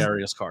well as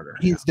Darius Carter.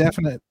 He's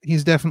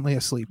definitely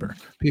a sleeper.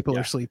 People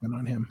are sleeping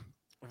on him.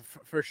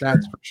 For sure.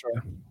 That's for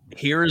sure.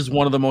 Here is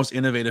one of the most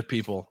innovative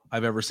people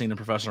I've ever seen in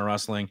professional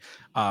wrestling.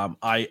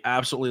 I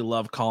absolutely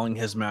love calling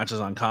his matches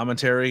on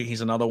commentary.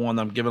 He's another one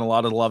I'm giving a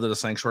lot of love to the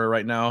Sanctuary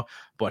right now,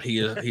 but he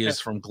is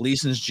from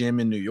Gleason's Gym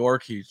in New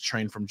York. He's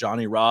trained from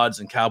Johnny Rods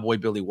and Cowboy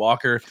Billy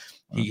Walker.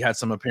 He had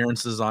some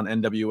appearances on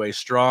NWA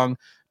Strong,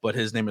 but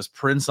his name is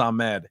Prince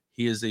Ahmed.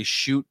 He is a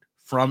shoot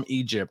from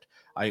Egypt.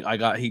 I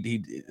got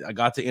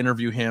to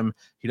interview him.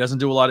 He doesn't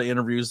do a lot of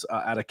interviews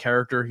out of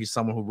character. He's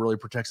someone who really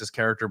protects his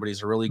character, but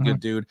he's a really good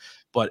dude.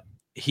 But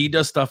he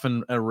does stuff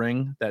in a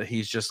ring that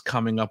he's just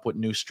coming up with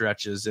new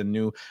stretches and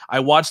new. I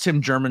watched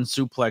him German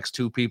suplex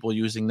 2 people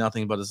using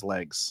nothing but his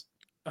legs.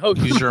 Oh,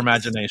 use your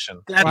imagination.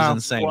 That's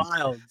insane.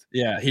 Wild.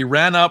 Yeah, he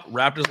ran up,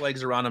 wrapped his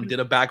legs around him, did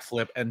a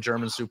backflip, and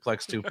German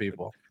suplex 2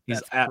 people. He's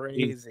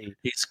crazy.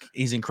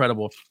 He's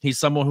incredible. He's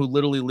someone who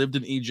literally lived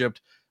in Egypt.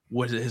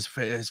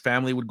 His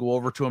family would go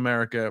over to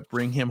America,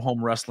 bring him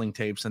home wrestling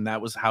tapes, and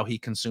that was how he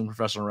consumed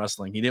professional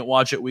wrestling. He didn't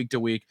watch it week to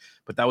week,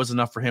 but that was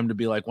enough for him to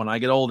be like, when I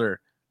get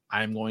older,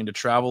 I'm going to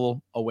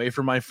travel away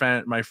from my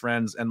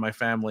friends and my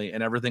family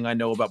and everything I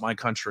know about my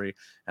country,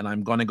 and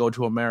I'm going to go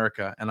to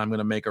America, and I'm going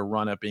to make a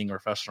run at being a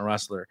professional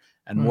wrestler,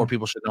 and more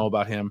people should know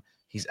about him.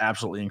 He's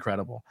absolutely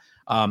incredible.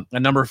 And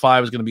number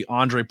 5 is going to be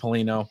Andre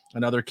Polino,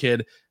 another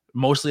kid,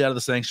 mostly out of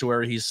the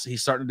Sanctuary.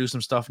 He's starting to do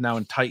some stuff now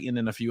in Titan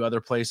and a few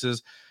other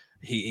places.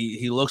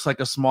 He looks like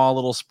a small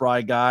little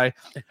spry guy,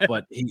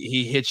 but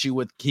he hits you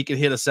with, he could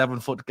hit a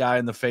 7-foot guy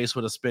in the face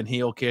with a spin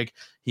heel kick.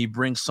 He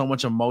brings so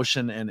much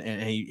emotion and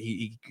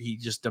he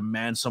just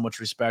demands so much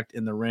respect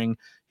in the ring.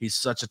 He's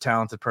such a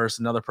talented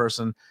person. Another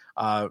person,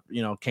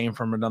 came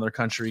from another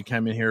country,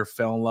 came in here,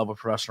 fell in love with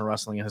professional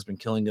wrestling, and has been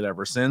killing it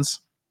ever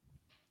since.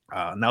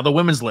 Now the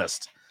women's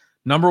list,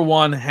 number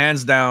 1,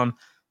 hands down,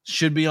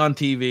 should be on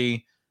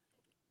TV.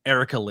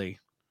 Erica Lee,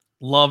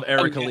 love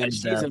Erica Lee.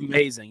 She's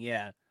amazing.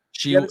 Yeah.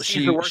 She'll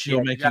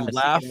make you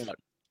laugh.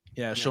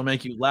 Yeah, she'll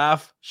make you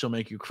laugh. She'll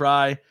make you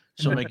cry.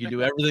 She'll make you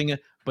do everything.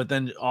 But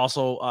then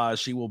also,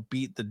 she will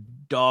beat the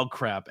dog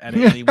crap at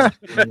anyone.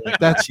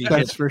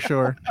 That's for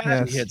sure.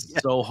 Yes. She hits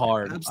so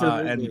hard.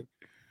 And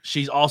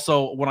she's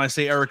also, when I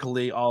say Erica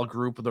Lee, I'll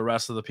group with the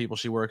rest of the people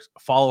she works.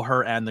 Follow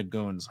her and the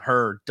Goons.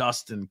 Her,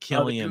 Dustin,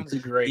 Killian,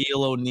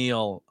 Eel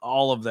O'Neill,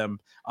 all of them.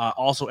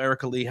 Also,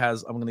 Erica Lee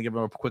has, I'm going to give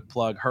her a quick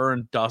plug. Her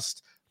and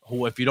Dust,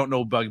 who, if you don't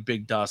know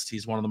Big Dust,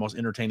 he's one of the most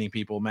entertaining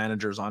people,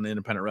 managers on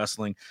independent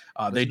wrestling.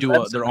 They do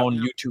their own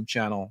YouTube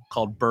channel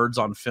called Birds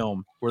on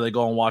Film, where they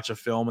go and watch a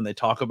film and they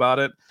talk about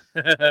it.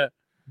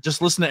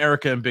 Just listen to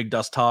Erica and Big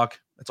Dust talk.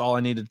 That's all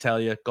I need to tell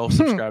you. Go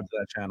subscribe to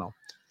that channel.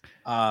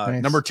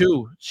 Nice. Number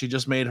 2, she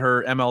just made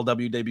her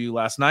MLW debut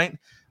last night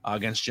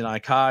against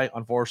Janai Kai.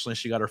 Unfortunately,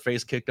 she got her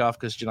face kicked off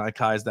because Janai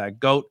Kai is that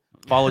goat.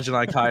 Follow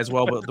Janai Kai as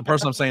well, but the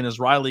person I'm saying is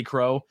Riley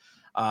Crow.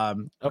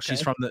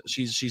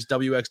 She's she's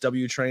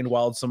WXW trained,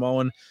 Wild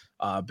Samoan,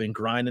 been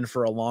grinding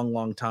for a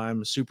long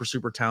time,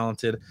 super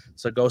talented.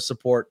 So go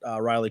support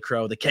Riley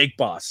Crow, the Cake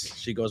Boss.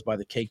 She goes by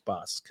the Cake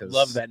Boss.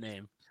 Love that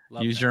name.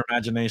 Use your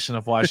imagination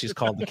of why she's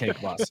called the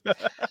Cake Boss.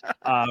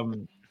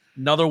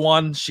 Another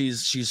one,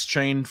 she's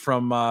trained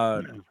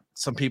from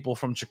some people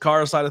from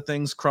Chikara side of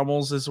things.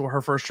 Crummels is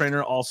her first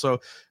trainer. Also,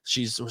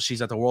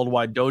 she's at the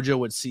Worldwide Dojo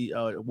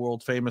with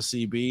world famous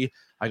CB.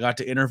 I got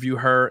to interview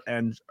her,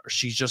 and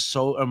she's just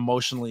so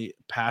emotionally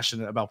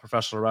passionate about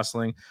professional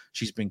wrestling.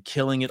 She's been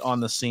killing it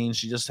on the scene.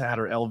 She just had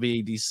her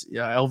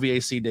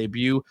LVAC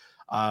debut.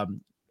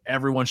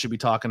 Everyone should be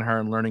talking to her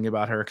and learning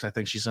about her because I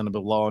think she's going to be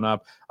blowing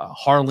up.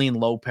 Harleen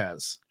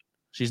Lopez.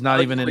 She's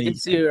not even in. We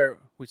see her.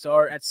 We saw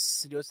her at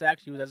Studio Sac.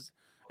 And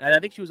I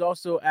think she was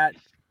also at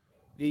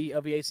the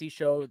LVAC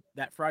show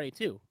that Friday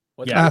too.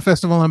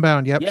 Festival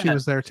Unbound. Yep, she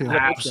was there too.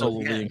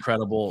 Absolutely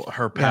incredible.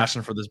 Her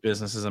passion for this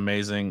business is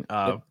amazing.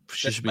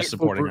 She should be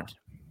supporting her.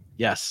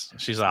 Yes,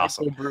 she's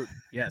awesome.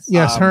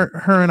 Yes.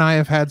 Her and I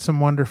have had some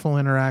wonderful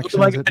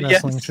interactions at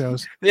wrestling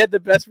shows. They had the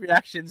best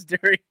reactions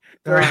during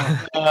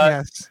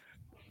yes.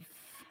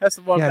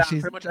 Festival Unbound.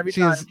 Pretty much every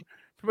time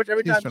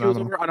she was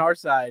over on our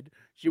side,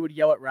 she would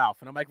yell at Ralph,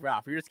 and I'm like,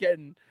 Ralph, you're just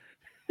getting.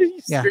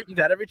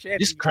 That every chance.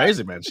 She's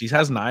crazy, man. She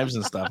has knives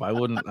and stuff. I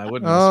wouldn't.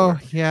 Oh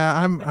yeah,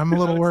 I'm a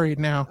little worried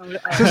now.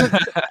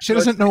 She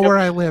doesn't know where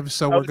I live,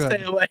 so we're good.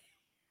 Stay away.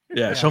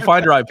 Yeah, she'll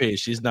find her IP.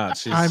 She's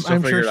not. I'm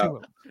sure she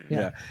will.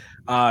 Yeah.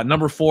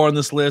 Number 4 on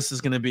this list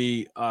is going to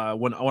be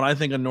when I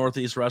think of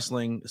Northeast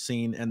wrestling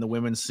scene and the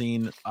women's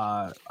scene,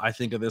 I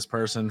think of this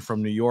person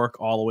from New York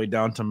all the way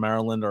down to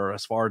Maryland, or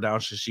as far down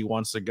as she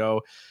wants to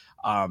go.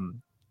 I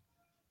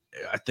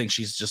think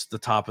she's just the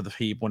top of the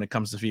heap when it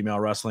comes to female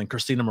wrestling.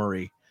 Christina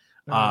Marie.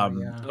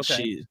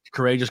 She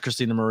courageous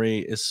Christina Marie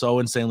is so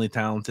insanely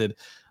talented.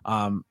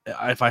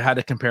 If I had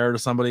to compare her to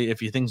somebody,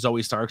 if you think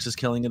Zoe Starks is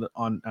killing it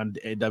on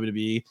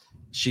WWE,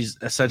 she's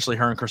essentially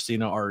her and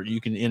Christina are.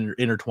 You can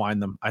intertwine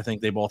them. I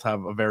think they both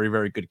have a very,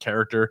 very good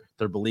character.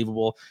 They're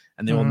believable,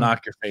 and they will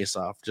knock your face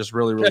off. Just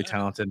really, really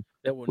talented.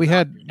 We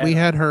had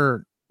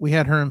her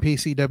in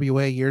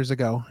PCWA years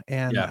ago,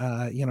 and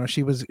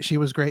she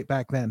was great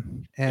back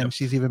then, and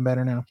she's even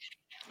better now.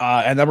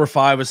 And number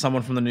 5 is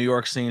someone from the New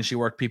York scene. She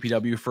worked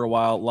PPW for a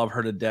while. Love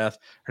her to death.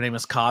 Her name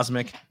is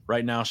Cosmic.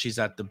 Right now, she's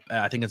at the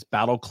I think it's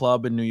Battle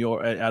Club in New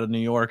York, out of New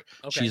York.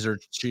 Okay.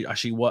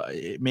 She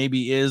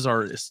maybe is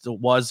or still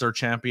was their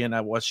champion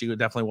at what she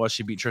definitely was.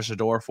 She beat Trisha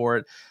Dora for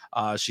it.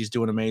 She's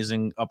doing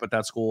amazing up at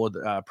that school.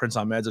 Prince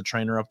Ahmed's a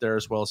trainer up there,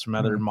 as well as some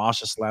other.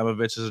 Masha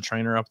Slamovich is a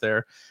trainer up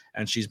there,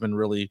 and she's been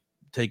really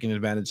taking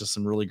advantage of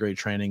some really great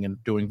training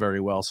and doing very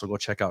well. So go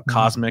check out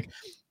Cosmic.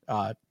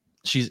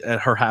 She's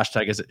her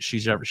hashtag is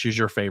she's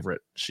your favorite.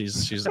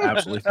 She's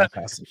absolutely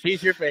fantastic.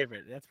 She's your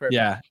favorite. That's perfect.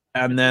 Yeah.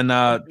 And then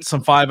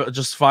some 5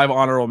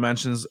 honorable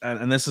mentions,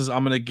 and this is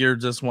I'm gonna gear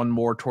this one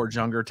more towards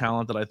younger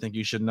talent that I think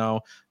you should know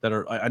that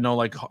are I know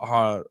like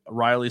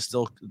Riley's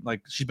still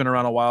like she's been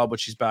around a while, but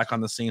she's back on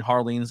the scene.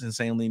 Harleen's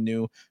insanely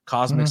new,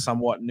 Cosmic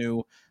somewhat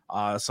new,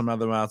 some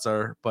other amounts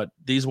are, but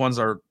these ones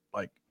are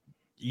like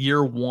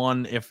year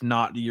 1, if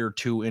not year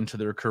 2 into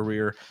their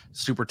career.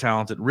 Super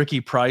talented.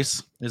 Ricky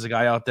Price is a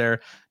guy out there.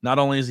 Not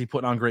only is he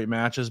putting on great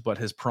matches, but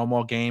his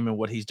promo game and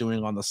what he's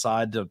doing on the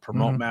side to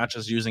promote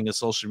matches using his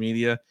social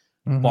media,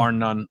 bar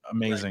none,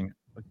 amazing.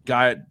 A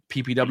guy at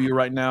PPW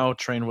right now,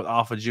 trained with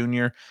Alpha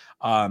Jr.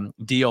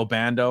 Dio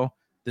Bando.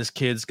 This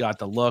kid's got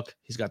the look.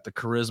 He's got the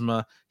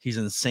charisma. He's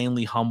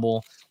insanely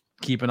humble.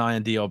 Keep an eye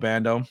on Dio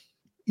Bando.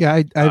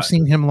 Yeah, I've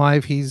seen him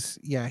live. He's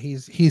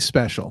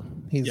special.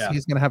 He's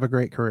gonna have a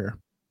great career.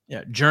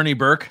 Yeah, Journey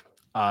Burke,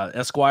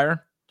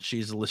 Esquire.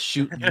 She's a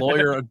shoot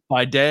lawyer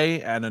by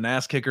day and an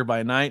ass kicker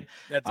by night.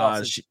 That's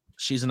awesome.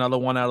 She's another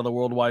one out of the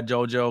Worldwide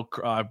Dojo.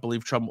 I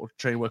believe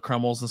trained with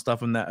Crumbles and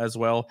stuff in that as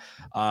well.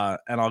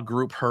 And I'll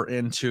group her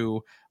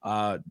into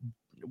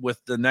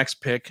with the next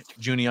pick,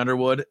 Junie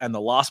Underwood and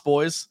the Lost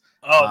Boys.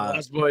 Oh, the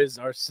Lost Boys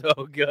are so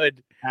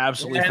good.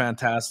 Absolutely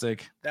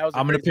fantastic.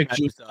 I'm going to pick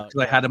Junie because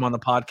I had him on the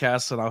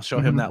podcast, and I'll show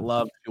him that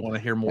love. If you want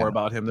to hear more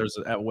about him, there's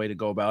a way to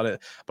go about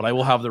it. But I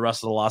will have the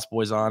rest of the Lost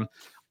Boys on.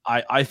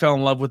 I fell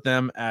in love with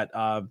them at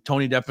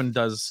Tony Deppen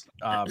does.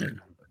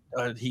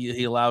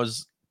 He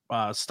allows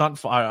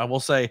I will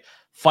say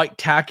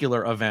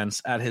fight-tacular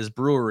events at his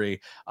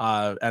brewery,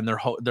 and their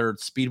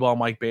Speedball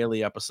Mike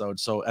Bailey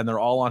episodes. And they're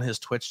all on his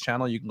Twitch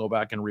channel. You can go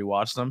back and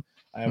rewatch them.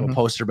 I have a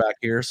poster back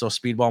here. So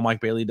Speedball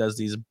Mike Bailey does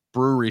these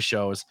brewery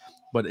shows,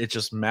 but it's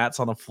just mats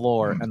on the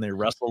floor and they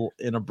wrestle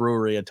in a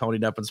brewery at Tony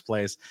Deppen's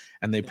place,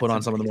 and they put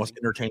on some of the most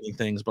entertaining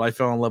things. But I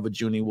fell in love with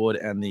Junie Wood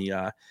and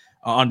the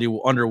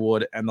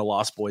Underwood and the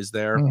Lost Boys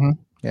there.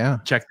 Yeah,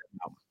 check them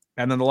out.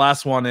 And then the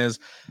last one is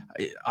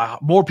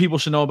more people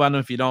should know about him.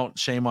 If you don't,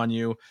 shame on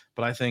you.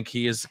 But I think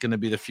he is going to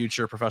be the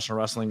future of professional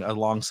wrestling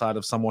alongside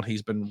of someone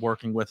he's been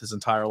working with his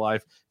entire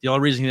life. The only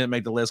reason he didn't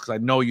make the list because I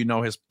know you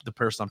know the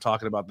person I'm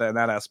talking about in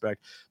that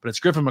aspect. But it's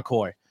Griffin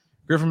McCoy.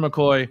 Griffin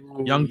McCoy,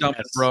 Young, Dumb,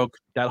 and Broke.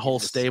 That whole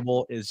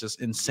stable is just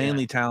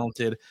insanely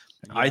talented.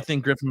 Yeah. I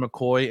think Griffin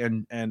McCoy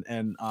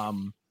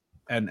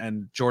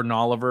and Jordan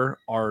Oliver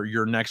are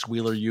your next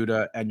Wheeler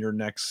Yuta and your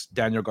next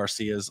Daniel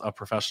Garcias of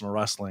professional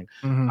wrestling.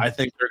 I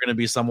think they're going to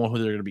be someone who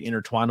they're going to be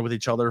intertwined with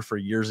each other for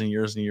years and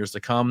years and years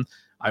to come.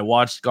 I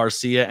watched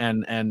Garcia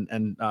and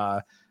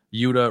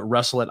Yuta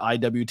wrestle at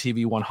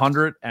IWTV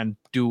 100 and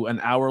do an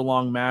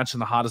hour-long match in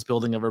the hottest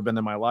building I've ever been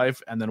in my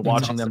life, and then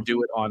watching them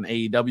do it on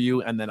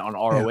AEW and then on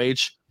ROH. Yeah.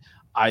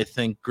 I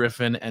think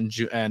Griffin and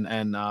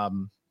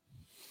Jordan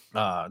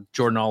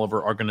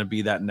Oliver are going to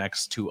be that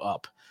next two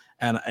up.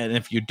 And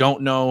if you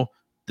don't know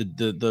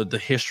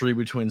the history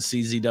between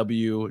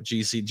CZW,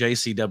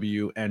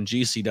 JCW, and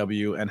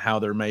GCW, and how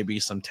there may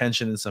be some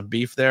tension and some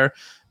beef there,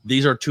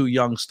 these are two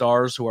young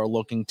stars who are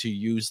looking to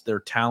use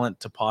their talent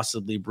to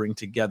possibly bring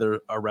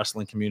together a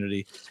wrestling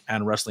community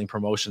and wrestling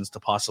promotions to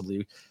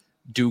possibly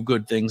do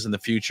good things in the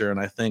future. And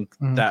I think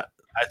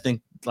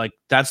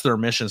that's their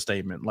mission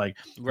statement. Like,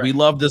 we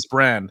love this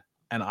brand,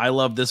 and I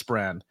love this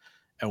brand,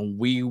 and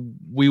we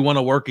want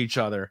to work each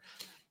other.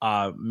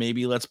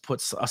 Maybe let's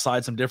put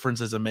aside some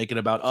differences and make it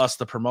about us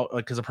to promote,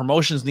 because the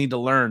promotions need to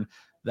learn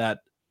that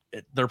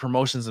their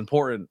promotion is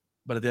important,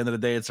 but at the end of the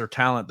day, it's their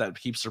talent that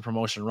keeps their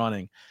promotion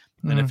running.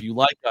 And if you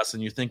like us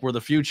and you think we're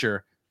the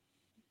future,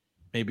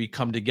 maybe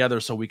come together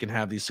so we can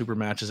have these super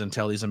matches and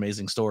tell these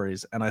amazing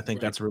stories. And I think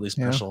that's really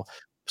special. Yeah.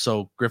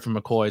 So Griffin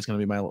McCoy is going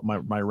to be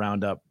my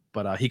roundup,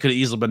 but he could have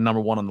easily been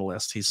number one on the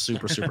list. He's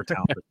super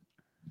talented.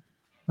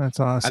 That's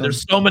awesome. And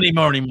there's so many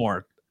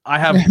more. I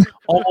have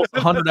almost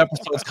 100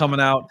 episodes coming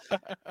out.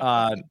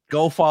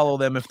 Go follow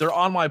them. If they're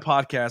on my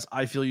podcast,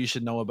 I feel you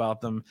should know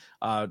about them.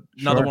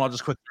 Another one I'll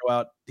just quick throw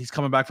out. He's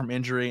coming back from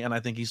injury, and I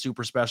think he's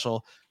super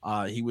special.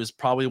 He was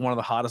probably one of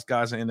the hottest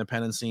guys in the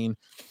independent scene.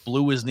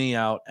 Blew his knee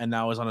out, and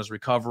now is on his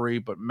recovery.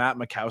 But Matt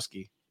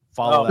Makowski,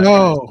 follow that.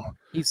 Oh,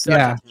 he's such a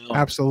talent.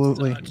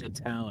 absolutely. Such a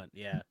talent,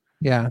 yeah.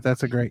 Yeah,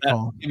 that's a great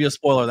call. Give you a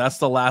spoiler. That's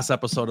the last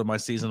episode of my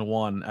season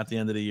 1 at the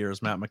end of the year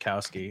is Matt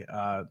Makowski.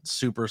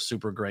 Super,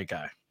 super great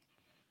guy.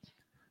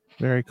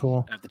 Very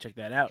cool. I have to check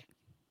that out.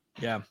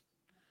 Yeah.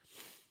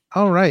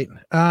 All right.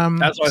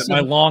 That's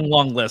my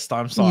long list.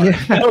 I'm sorry.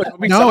 Yeah,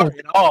 Sorry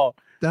at all.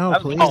 No,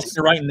 please.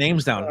 You're writing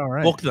names down. All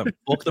right. Book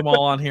them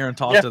all on here and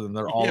talk to them.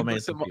 They're all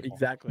amazing.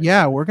 Exactly.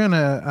 Yeah, we're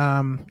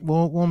gonna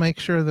we'll make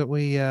sure that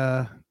we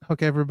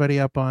hook everybody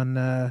up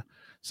on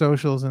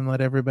socials and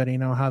let everybody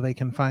know how they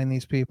can find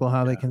these people,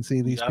 how they can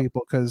see these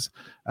people, because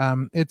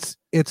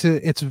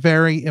it's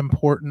very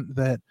important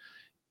that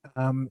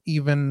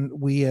even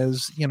we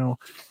as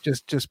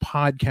just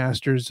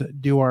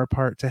podcasters do our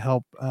part to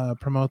help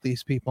promote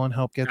these people and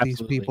help get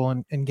these people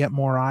and get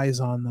more eyes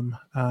on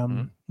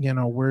them.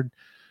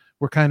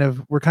 We're kind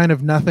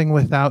of nothing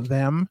without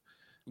them,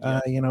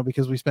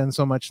 because we spend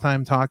so much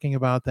time talking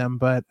about them,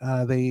 but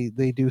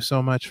they do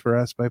so much for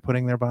us by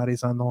putting their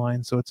bodies on the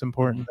line. So it's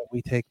important that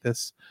we take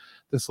this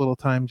little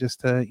time just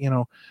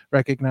to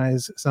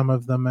recognize some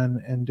of them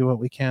and do what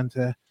we can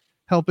to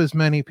help as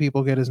many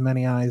people get as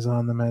many eyes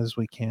on them as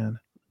we can.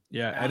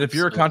 Yeah, and if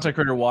you're a content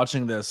creator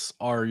watching this,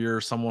 or you're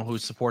someone who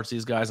supports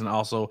these guys, and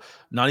also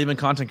not even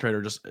content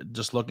creator,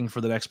 just looking for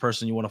the next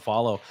person you want to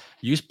follow,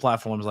 use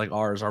platforms like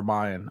ours or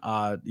mine.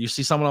 You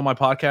see someone on my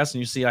podcast and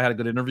you see I had a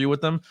good interview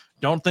with them,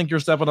 don't think you're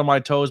stepping on my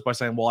toes by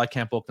saying, well, I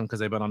can't book them because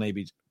they've been on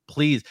ABJ.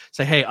 Please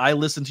say, hey, I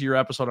listened to your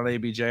episode on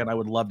ABJ and I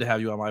would love to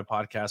have you on my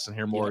podcast and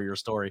hear more of your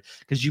story,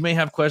 because you may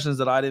have questions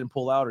that I didn't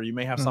pull out, or you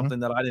may have something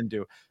that I didn't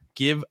do.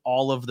 Give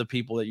all of the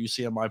people that you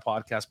see on my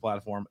podcast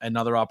platform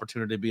another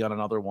opportunity to be on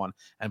another one.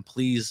 And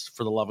please,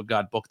 for the love of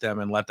God, book them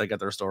and let them get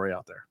their story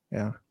out there.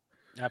 Yeah,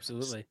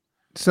 absolutely.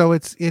 So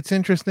it's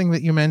interesting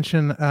that you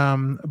mention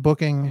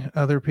booking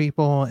other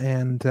people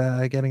and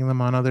getting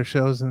them on other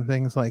shows and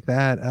things like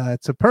that.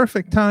 It's a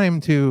perfect time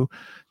to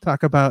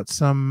talk about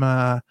some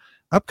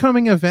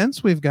upcoming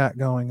events we've got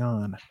going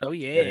on. Oh,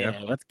 yeah.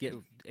 Let's get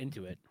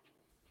into it.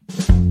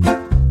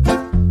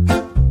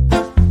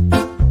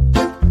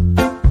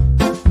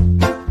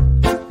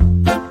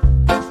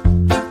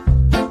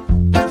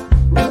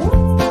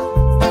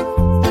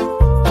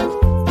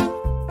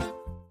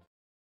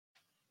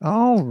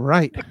 All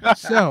right,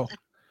 so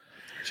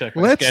check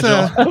my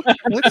schedule.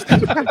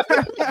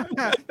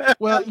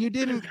 Well, you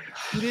didn't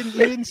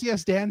see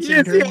us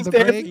dancing during the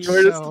break.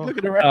 We're just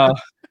looking around.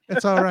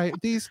 It's all right.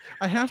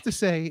 I have to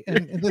say,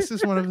 and this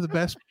is one of the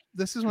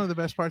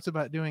best parts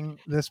about doing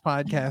this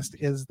podcast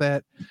is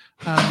that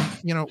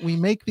we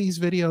make these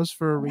videos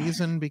for a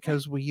reason,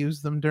 because we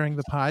use them during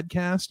the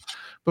podcast,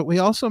 but we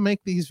also make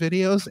these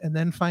videos and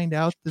then find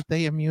out that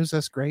they amuse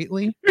us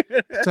greatly.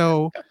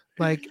 So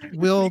like,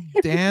 we'll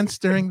dance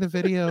during the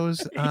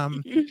videos.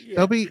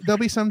 There'll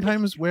be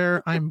sometimes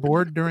where I'm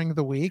bored during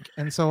the week,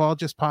 and so I'll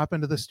just pop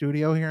into the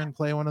studio here and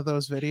play one of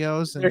those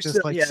videos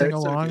and sing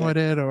along with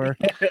it. Or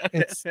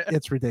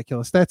it's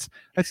ridiculous. That's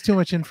too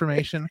much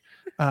information.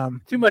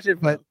 Too much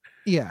info. But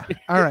yeah.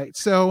 All right.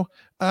 So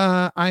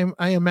I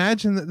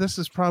imagine that this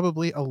is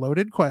probably a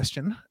loaded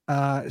question.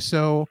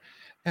 So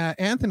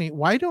Anthony,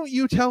 why don't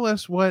you tell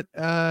us what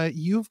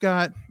you've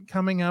got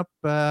coming up,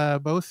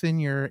 both in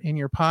your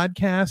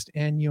podcast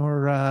and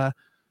your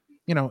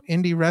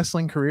indie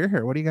wrestling career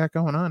here? What do you got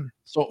going on?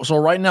 So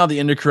right now the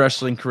indie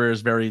wrestling career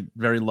is very,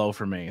 very low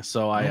for me.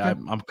 So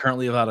I'm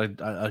currently without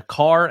a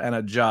car and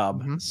a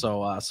job.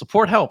 So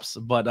support helps,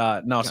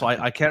 but no. So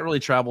I can't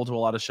really travel to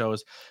a lot of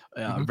shows.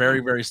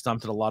 Very, very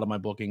stumped at a lot of my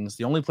bookings.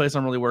 The only place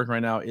I'm really working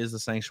right now is the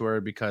Sanctuary,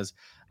 because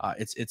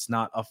it's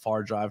not a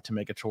far drive to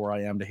make it to where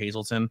I am to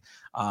Hazleton.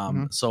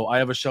 So I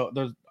have a show.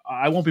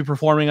 I won't be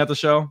performing at the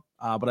show,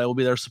 but I will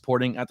be there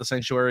supporting at the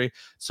Sanctuary.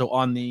 So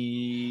on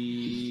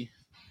the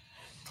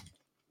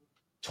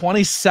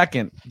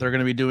 22nd, they're going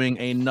to be doing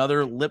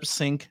another lip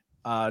sync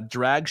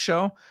drag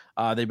show.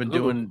 They've been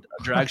doing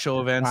drag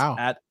show events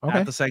at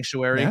the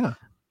Sanctuary. Yeah.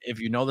 If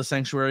you know the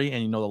Sanctuary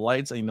and you know the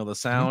lights and you know the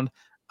sound,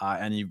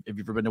 and if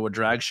you've ever been to a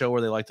drag show where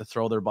they like to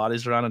throw their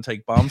bodies around and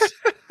take bumps,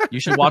 you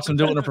should watch them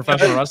do it in a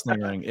professional wrestling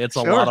ring. It's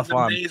a lot of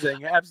fun.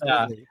 Amazing,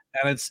 absolutely.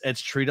 And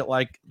it's treated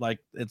like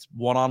it's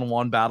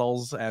one-on-one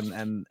battles,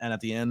 and at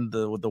the end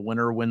the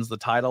winner wins the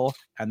title,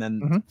 and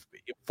then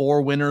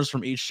 4 winners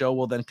from each show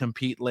will then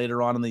compete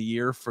later on in the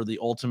year for the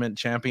ultimate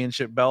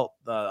championship belt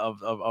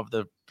of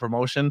the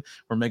promotion.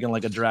 We're making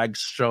like a drag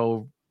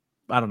show.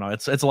 I don't know.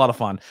 It's a lot of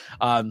fun.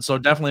 So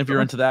definitely, if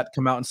you're into that,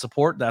 come out and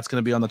support. That's going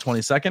to be on the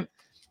 22nd.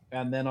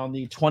 And then on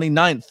the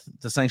 29th,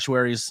 the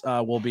Sanctuaries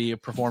will be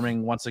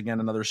performing once again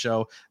another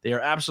show. They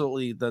are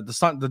absolutely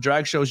the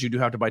drag shows. You do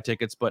have to buy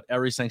tickets, but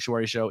every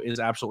Sanctuary show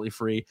is absolutely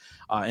free.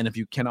 And if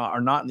you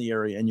are not in the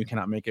area and you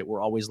cannot make it,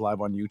 we're always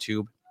live on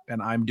YouTube.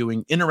 And I'm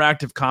doing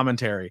interactive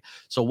commentary.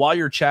 So while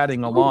you're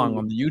chatting along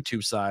on the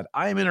YouTube side,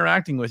 I am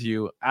interacting with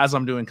you as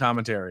I'm doing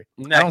commentary.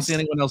 Nice. I don't see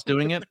anyone else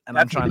doing it, and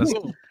I'm trying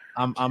to.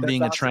 I'm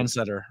being a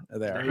trendsetter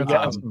there.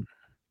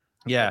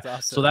 Yeah, That's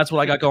awesome. so that's what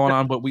I got going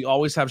on. But we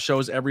always have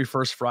shows every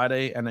first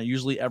Friday, and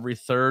usually every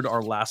third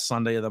or last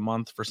Sunday of the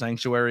month for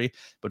Sanctuary.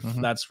 But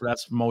that's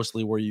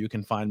mostly where you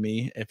can find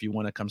me if you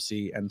want to come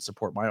see and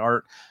support my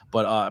art.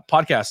 But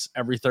podcasts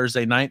every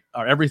Thursday night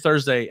or every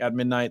Thursday at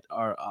midnight,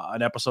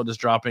 an episode is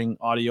dropping,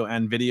 audio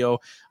and video.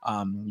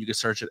 You can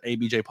search at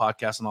ABJ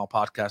Podcast on all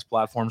podcast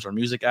platforms or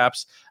music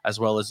apps, as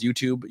well as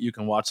YouTube. You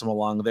can watch them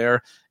along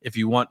there. If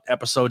you want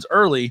episodes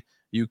early,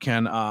 you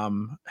can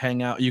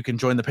hang out. You can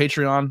join the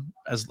Patreon.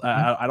 As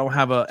I don't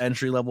have an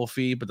entry level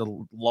fee, but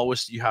the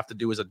lowest you have to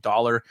do is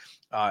 $1,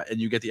 and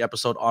you get the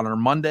episode on a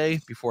Monday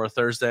before a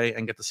Thursday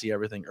and get to see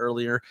everything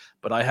earlier.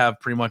 But I have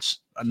pretty much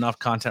enough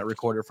content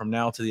recorded from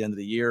now to the end of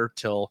the year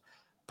till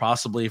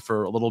possibly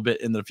for a little bit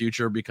in the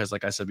future, because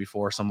like I said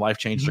before, some life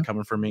changes are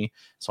coming for me.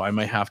 So I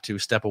may have to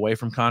step away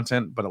from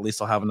content, but at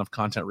least I'll have enough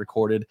content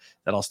recorded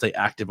that I'll stay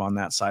active on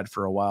that side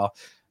for a while.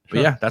 But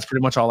yeah, that's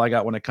pretty much all I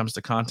got when it comes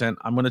to content.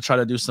 I'm going to try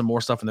to do some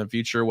more stuff in the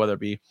future, whether it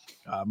be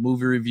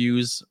movie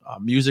reviews,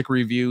 music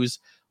reviews,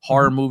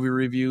 horror movie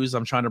reviews.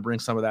 I'm trying to bring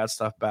some of that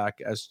stuff back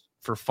as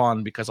for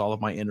fun, because all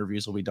of my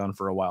interviews will be done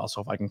for a while.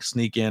 So if I can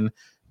sneak in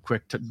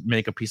quick to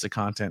make a piece of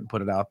content and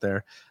put it out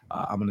there,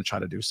 I'm going to try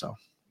to do so.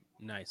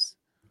 Nice.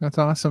 That's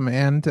awesome.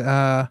 And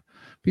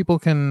people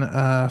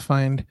can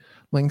find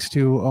links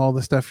to all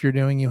the stuff you're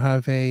doing. You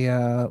have a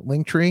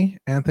Linktree,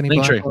 Anthony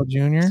Blackwell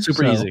Jr.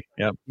 Super easy.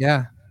 Yep.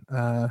 Yeah.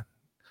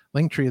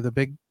 Linktree, the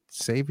big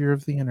savior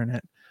of the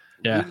internet.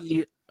 Yeah.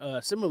 We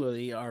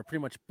similarly are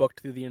pretty much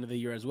booked through the end of the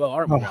year as well,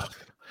 aren't we?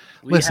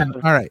 Listen,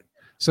 all right.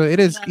 So it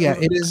is,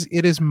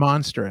 it is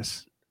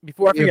monstrous.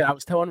 Before I forget, I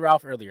was telling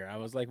Ralph earlier, I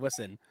was like,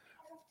 listen,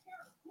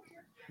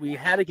 we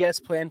had a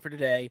guest plan for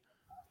today.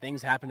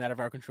 Things happened out of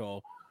our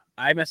control.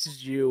 I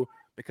messaged you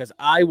because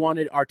I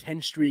wanted our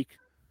 10 streak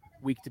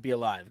week to be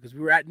alive, because we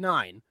were at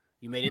 9.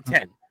 You made it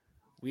 10.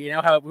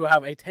 We'll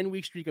have a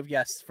 10-week streak of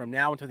guests from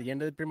now until the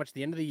end of pretty much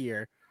the end of the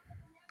year.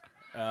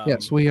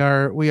 Yes, we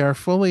are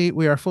fully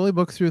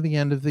booked through the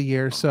end of the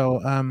year.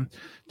 So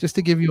just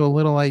to give you a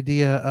little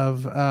idea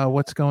of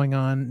what's going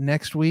on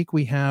next week,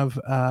 we have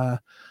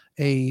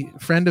a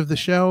friend of the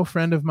show,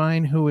 friend of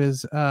mine, who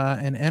is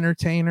an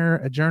entertainer,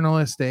 a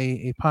journalist,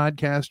 a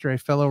podcaster, a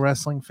fellow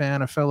wrestling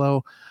fan, a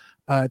fellow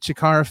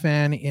Chikara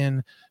fan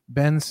in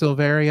Ben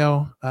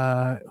Silverio,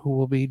 who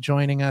will be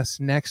joining us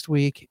next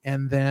week.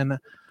 And then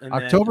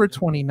October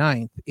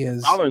 29th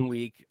is following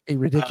week, a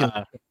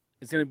ridiculous.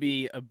 It's going to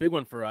be a big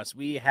one for us.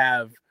 We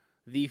have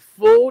the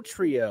full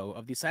trio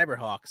of the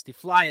Cyberhawks, the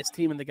flyest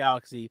team in the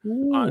galaxy,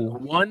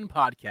 on one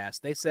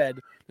podcast. They said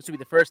this will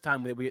be the first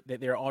time that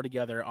they're all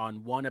together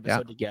on one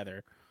episode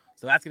together.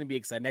 So that's going to be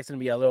exciting. Next, going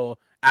to be a little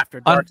after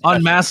dark.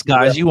 Unmasked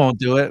guys, you won't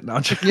do it.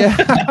 No, yeah,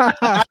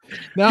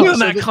 no,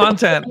 that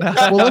content.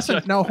 Well,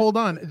 listen, no, hold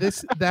on.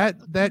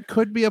 That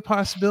could be a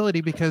possibility,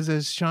 because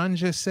as Sean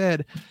just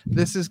said,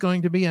 this is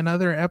going to be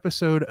another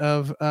episode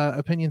of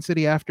Opinion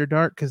City After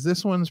Dark, because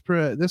this one's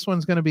going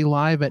to be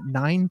live at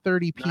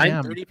 9:30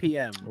 p.m. 9:30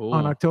 p.m.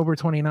 on October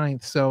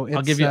 29th. So I'm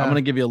going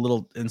to give you a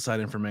little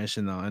inside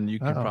information though, and you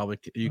can probably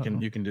you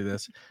can do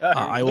this.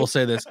 I will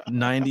say this: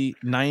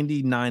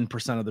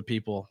 99% of the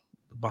people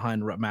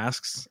behind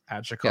masks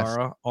at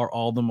Chikara are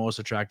all the most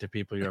attractive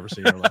people you ever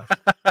see in your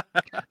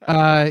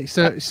life.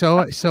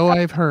 So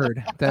I've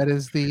heard. That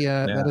is the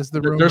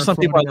rumor. There's some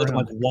people that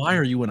like, why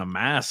are you in a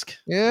mask?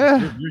 Yeah,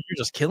 you're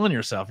just killing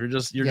yourself. You're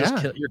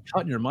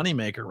cutting your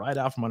moneymaker right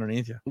out from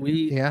underneath you.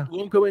 We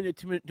won't go into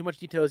too much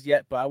details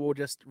yet, but I will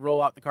just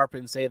roll out the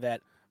carpet and say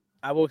that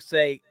I will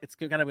say it's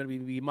kind of going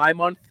to be my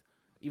month,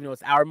 even though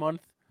it's our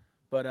month.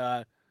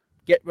 But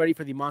get ready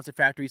for the Monster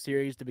Factory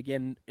series to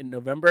begin in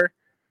November.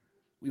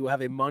 We will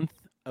have a month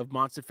of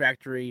Monster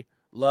Factory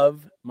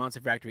love, Monster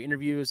Factory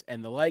interviews,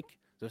 and the like.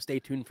 So stay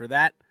tuned for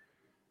that.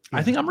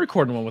 I think I'm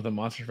recording one with the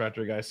Monster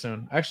Factory guys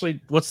soon. Actually,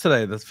 what's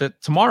today?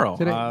 Tomorrow.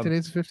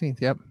 Today's the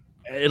 15th. Yep.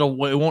 It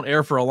won't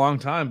air for a long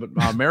time, but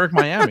Merrick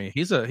Miami,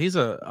 he's a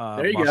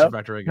Monster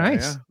Factory guy.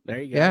 Nice. Yeah.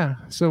 There you go. Yeah.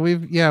 So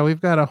we've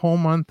got a whole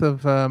month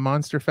of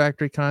Monster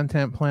Factory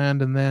content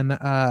planned, and then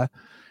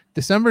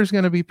December is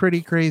going to be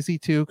pretty crazy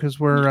too, because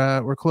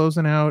we're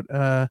closing out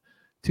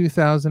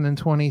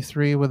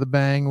 2023 with a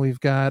bang. We've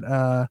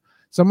got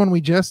someone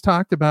we just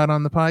talked about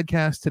on the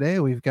podcast today.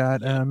 We've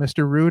got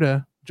Mr.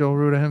 Ruda. Joel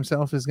Ruda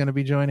himself is going to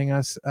be joining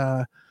us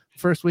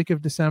first week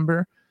of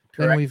December.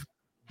 Correct.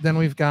 Then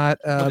we've got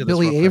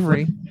Billy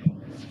Avery.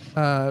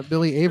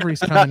 Billy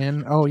Avery's coming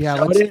in. Oh yeah,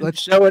 let's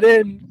show it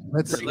in.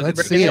 Let's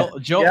see it.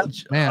 Joel,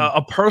 man,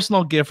 a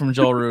personal gift from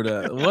Joel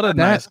Ruda. What a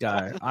nice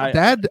guy.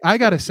 I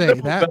gotta say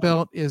that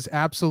belt is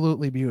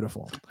absolutely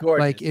beautiful. Gorgeous.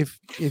 Like if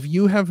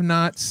you have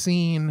not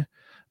seen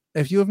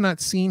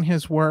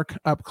his work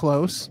up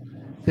close,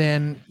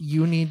 then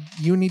you need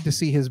to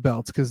see his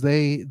belts, because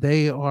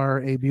they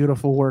are a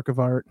beautiful work of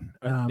art.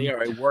 They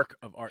are a work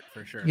of art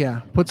for sure. Yeah,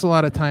 puts a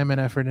lot of time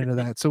and effort into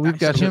that. So we've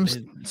got him.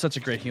 Such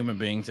a great human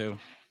being too.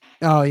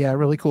 Oh yeah,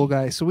 really cool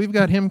guy. So we've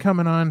got him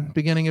coming on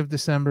beginning of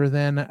December.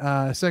 Then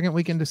second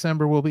week in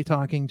December, we'll be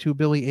talking to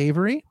Billy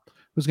Avery,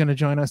 who's going to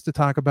join us to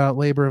talk about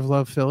Labor of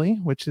Love Philly,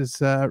 which is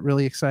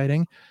really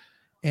exciting.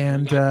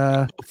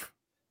 And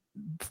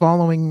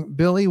following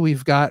Billy,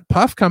 we've got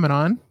Puff coming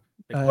on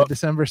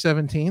December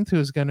 17th,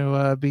 who's going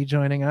to be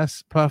joining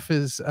us. Puff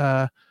is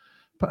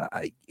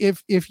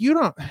if you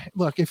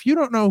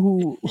don't know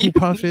who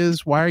Puff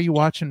is, why are you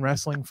watching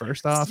wrestling?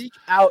 First off, seek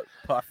out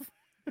Puff.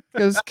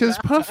 Because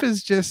Puff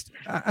is just,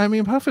 I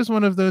mean, Puff is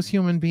one of those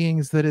human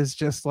beings that is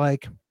just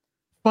like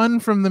fun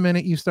from the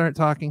minute you start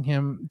talking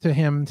to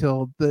him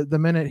till the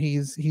minute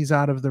he's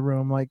out of the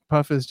room. Like,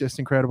 Puff is just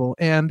incredible.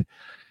 And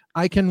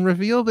I can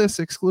reveal this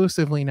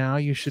exclusively now.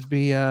 You should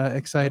be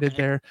excited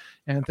there,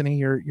 Anthony.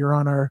 You're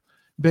on our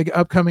big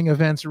upcoming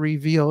events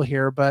reveal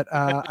here, but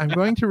I'm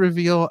going to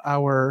reveal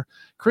our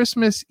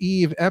Christmas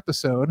Eve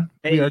episode.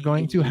 We are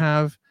going to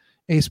have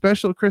a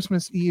special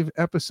Christmas Eve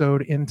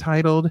episode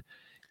entitled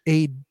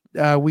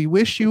we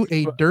wish you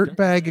a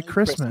dirtbag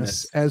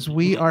Christmas, as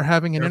we are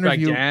having an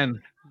interview.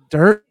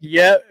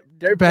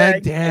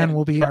 Dirtbag Dan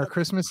will be our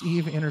Christmas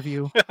Eve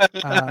interview.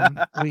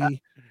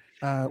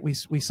 We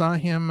saw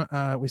him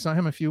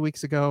a few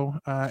weeks ago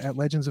at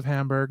Legends of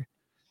Hamburg,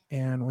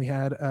 and we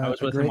had I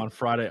was with him on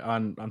Friday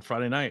on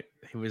Friday night.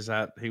 He was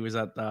at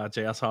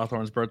JS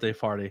Hawthorne's birthday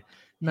party.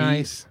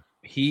 Nice.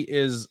 He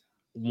is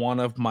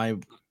one of my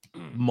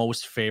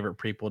most favorite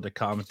people to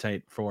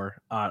commentate for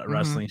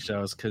wrestling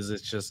shows, because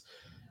it's just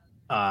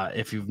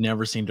if you've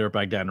never seen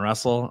Dirtbag Dan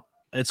wrestle,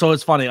 it's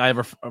funny. I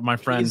have my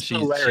friend.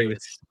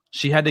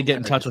 She had to get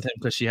in touch with him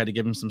because she had to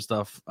give him some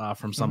stuff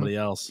from somebody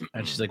else,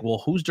 and she's like,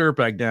 "Well, who's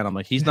Dirtbag Dan?" I'm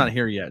like, "He's not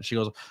here yet." She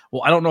goes,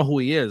 "Well, I don't know who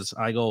he is."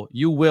 I go,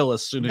 "You will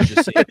as soon as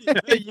you see him."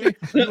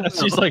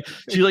 she's like,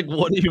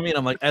 "What do you mean?"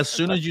 I'm like, "As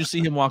soon as you see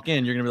him walk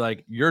in, you're gonna be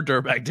like, you're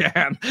Dirtbag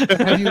Dan."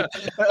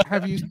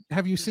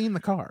 Have you seen the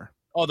car?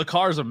 Oh, the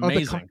car is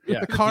amazing.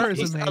 The car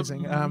is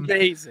amazing.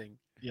 Amazing.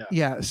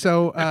 Yeah.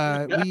 So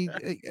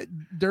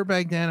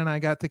Dirtbag Dan and I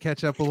got to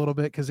catch up a little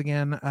bit because,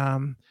 again,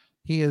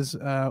 he is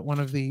one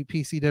of the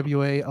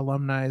PCWA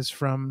alumni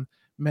from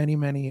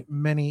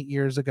many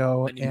years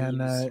ago,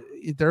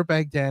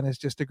 Dirtbag Dan is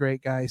just a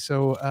great guy.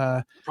 So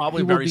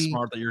probably very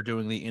smart that you're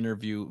doing the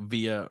interview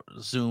via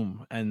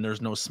Zoom and there's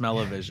no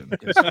smell-o-vision.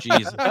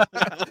 Jesus.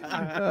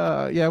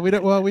 Yeah, we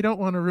don't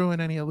want to ruin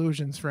any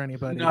illusions for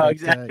anybody. No,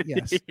 exactly.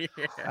 Yes.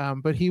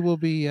 But we will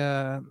be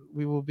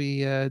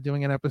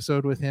doing an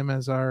episode with him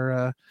as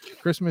our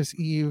Christmas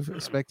Eve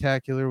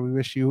spectacular. We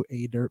wish you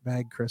a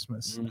dirtbag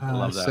Christmas. I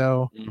love that.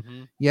 So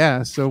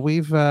yeah, so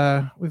we've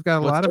got a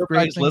lot of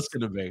great things. List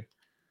gonna be?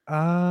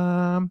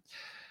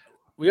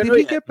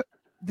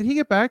 Did he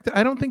get back to?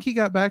 I don't think he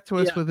got back to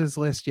us with his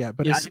list yet.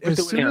 But as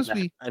soon as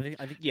we,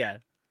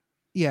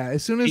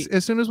 as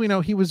soon as we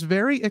know, he was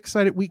very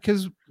excited.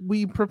 Because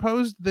we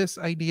proposed this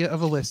idea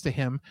of a list to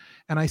him,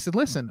 and I said,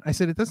 "Listen," I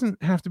said, "it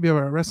doesn't have to be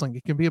about wrestling.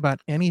 It can be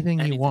about anything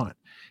you want."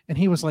 And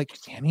he was like,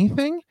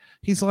 "Anything?"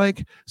 He's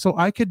like, "So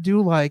I could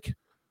do like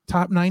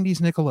top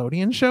 90s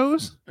Nickelodeon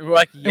shows?" And we're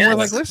like, yes, and we're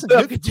like, "Listen,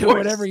 you could do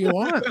whatever you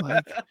want."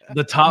 Like,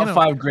 the top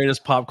 5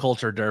 greatest pop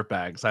culture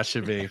dirtbags. That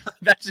should be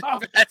that's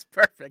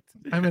perfect.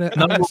 I'm gonna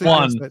number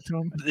 1.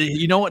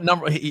 You know what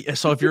number?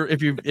 So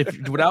if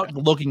without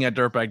looking at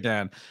Dirtbag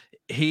Dan,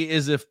 he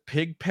is if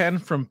Pigpen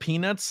from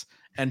Peanuts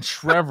and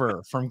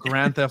Trevor from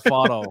Grand Theft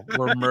Auto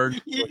were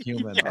merged with a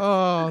human.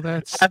 Oh,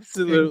 that's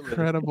absolutely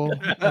incredible.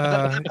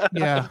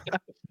 Yeah,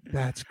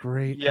 that's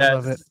great. Yes. I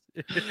love it.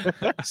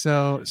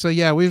 So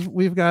yeah,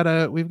 we've got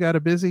a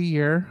busy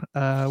year.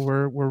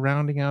 We're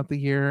rounding out the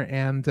year,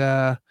 and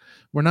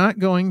we're not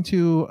going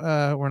to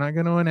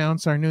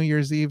announce our New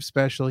Year's Eve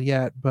special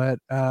yet, but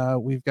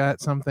we've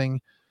got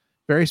something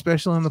very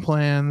special in the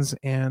plans,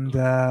 and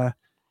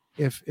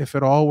if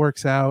it all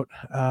works out,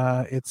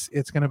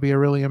 it's going to be a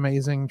really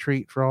amazing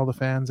treat for all the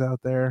fans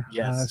out there.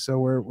 Yes. So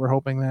we're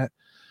hoping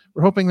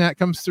that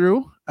comes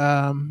through.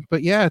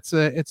 But yeah, it's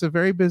a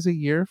very busy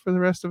year for the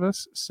rest of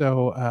us.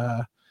 So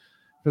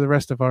for the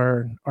rest of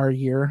our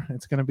year,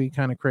 it's going to be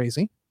kind of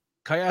crazy.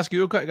 Can I ask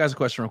you guys a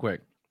question real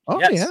quick? Oh,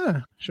 yes.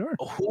 Yeah, sure.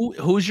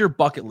 Who's your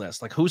bucket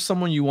list? Like, who's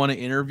someone you want to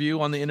interview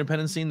on the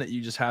independent scene that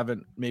you just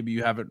haven't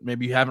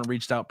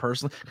reached out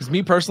personally? Because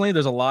me personally,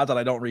 there's a lot that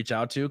I don't reach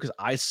out to because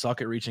I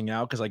suck at reaching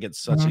out because I get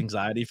such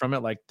anxiety from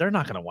it. Like, they're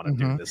not going to want to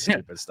do this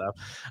stupid stuff.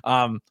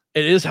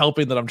 It is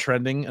helping that I'm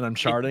trending and I'm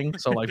charting.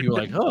 So like people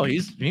are like, oh,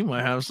 he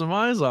might have some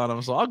eyes on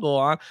him. So I'll go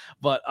on.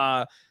 But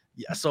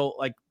yeah, so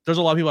like there's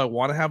a lot of people I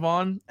want to have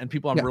on and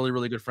people I'm really,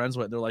 really good friends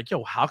with. They're like,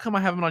 yo, how come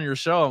I have him on your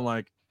show? I'm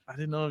like, I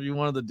didn't know if you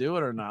wanted to do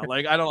it or not.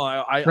 Like, I don't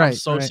know. I'm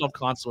so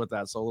self-conscious with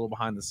that. So a little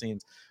behind the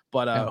scenes,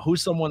 but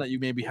who's someone that you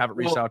maybe haven't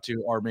reached out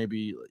to, or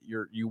maybe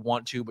you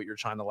want to, but you're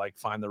trying to like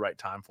find the right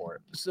time for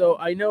it. So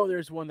I know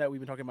there's one that we've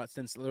been talking about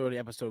since literally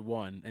episode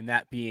 1, and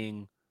that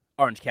being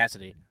Orange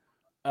Cassidy.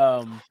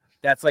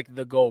 That's like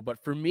the goal. But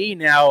for me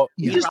now,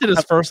 he just did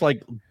his first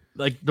like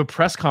the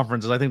press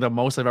conferences. I think the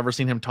most I've ever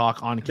seen him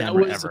talk on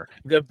camera ever.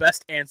 The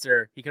best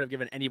answer he could have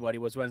given anybody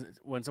was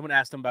when someone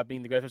asked him about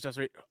being the greatest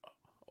accessory.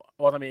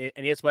 Well, I mean,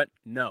 and he just went,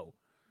 no.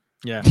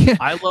 Yeah,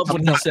 I love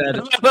when he said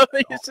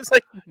it's just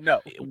like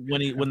no.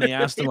 When they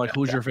asked him like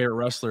who's your favorite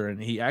wrestler,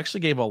 and he actually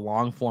gave a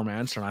long form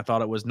answer, and I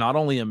thought it was not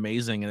only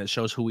amazing and it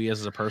shows who he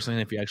is as a person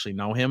if you actually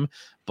know him,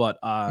 but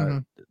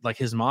like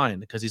his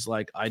mind, because he's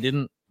like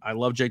I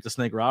love Jake the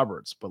Snake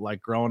Roberts, but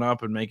like growing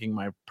up and making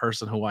my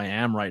person who I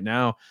am right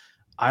now,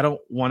 I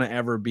don't want to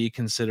ever be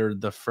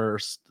considered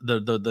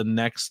the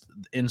next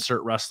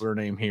insert wrestler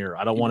name here.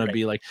 I don't want to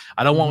be like,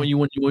 I don't want you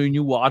when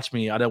you watch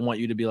me, I don't want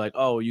you to be like,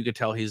 oh, you could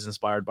tell he's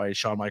inspired by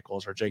Shawn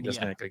Michaels or Jake the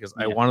Snake, because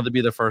I wanted to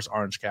be the first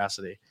Orange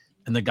Cassidy,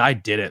 and the guy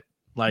did it.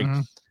 Like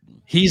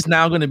he's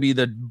now going to be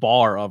the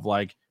bar of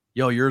like,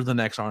 yo, you're the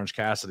next Orange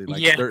Cassidy.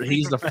 Like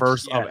he's the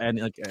first of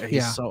any. Like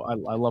he's so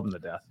I love him to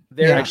death.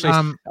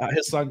 Actually,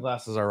 his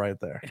sunglasses are right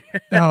there.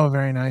 Oh,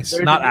 very nice.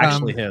 Not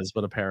actually his,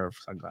 but a pair of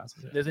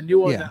sunglasses. There's a new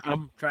one that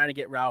I'm trying to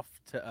get Ralph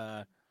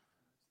to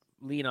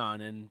lean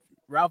on, and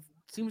Ralph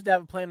seems to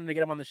have a plan to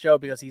get him on the show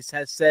because he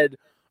has said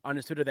on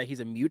his Twitter that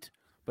he's a mute,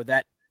 but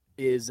that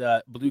is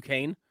Blue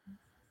Cane.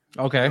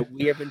 Okay, so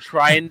we have been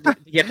trying to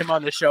get him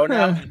on the show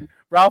now. And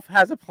Ralph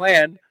has a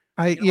plan.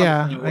 I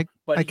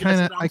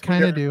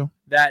kind of do.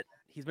 That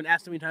he's been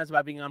asked so many times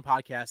about being on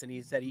podcasts, and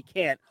he said he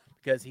can't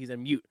because he's a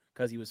mute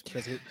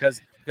because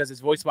his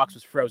voice box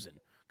was frozen.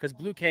 Because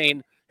Blue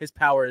Cane, his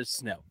power is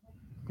snow.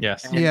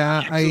 Yes. And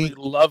I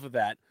love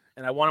that,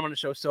 and I want him on the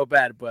show so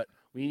bad, but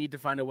we need to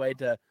find a way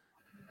to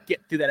get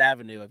through that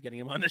avenue of getting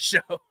him on the show.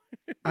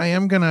 I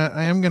am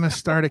gonna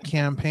start a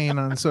campaign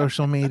on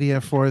social media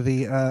for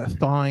the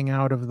thawing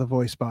out of the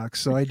voice box.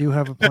 So I do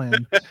have a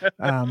plan.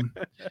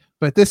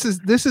 But this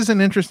is an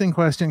interesting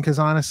question because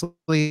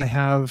honestly, I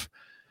have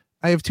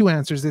two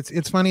answers.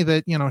 It's funny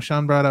that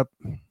Sean brought up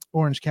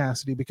Orange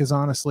Cassidy because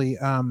honestly,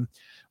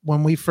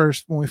 when we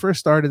first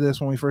started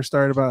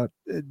about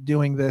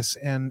doing this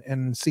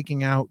and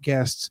seeking out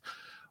guests,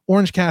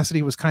 Orange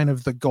Cassidy was kind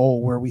of the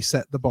goal where we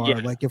set the bar.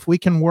 Yeah. Like if we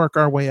can work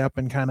our way up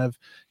and kind of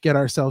get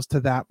ourselves to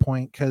that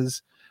point,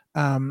 because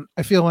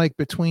I feel like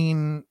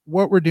between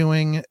what we're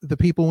doing, the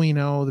people we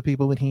know, the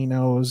people that he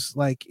knows,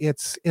 like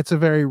it's a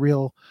very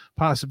real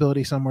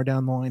possibility somewhere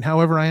down the line.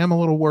 However, I am a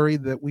little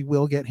worried that we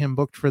will get him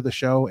booked for the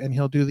show and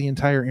he'll do the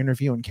entire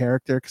interview in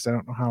character because I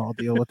don't know how I'll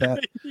deal with that.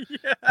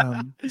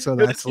 So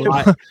that's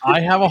I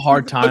have a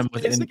hard time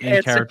with in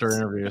character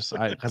interviews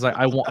because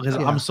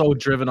I'm so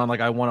driven on like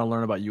I want to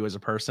learn about you as a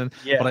person,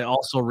 but I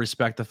also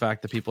respect the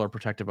fact that people are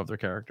protective of their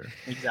character.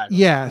 Exactly.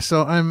 Yeah,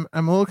 so I'm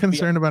a little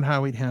concerned about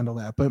how we'd handle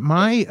that, but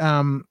my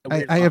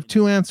I have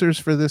two answers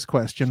for this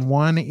question.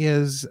 One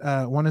is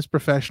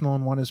professional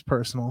and one is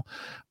personal.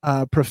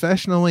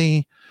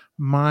 Professionally,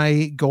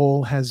 my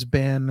goal has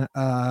been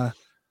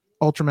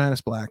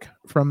Ultramanus Black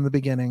from the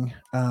beginning.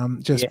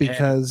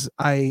 Because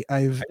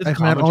I've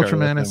met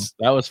Ultramanus.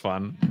 That was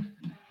fun.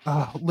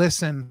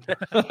 Listen,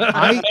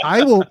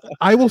 I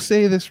will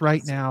say this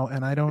right now,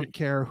 and I don't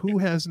care who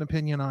has an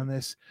opinion on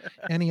this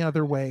any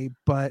other way,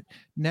 but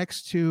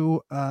next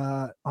to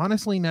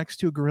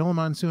Gorilla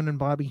Monsoon and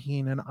Bobby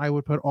Heenan, I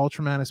would put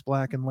Ultramanus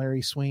Black and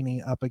Larry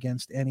Sweeney up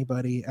against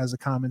anybody as a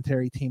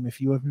commentary team.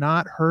 If you have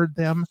not heard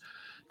them,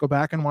 go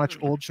back and watch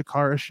old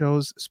Shikara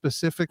shows,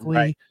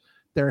 specifically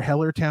their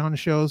Hellertown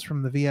shows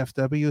from the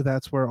VFW.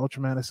 That's where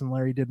Ultramanus and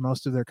Larry did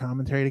most of their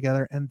commentary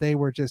together. And they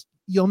were just,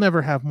 you'll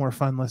never have more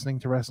fun listening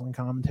to wrestling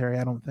commentary,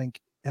 I don't think,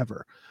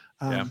 ever.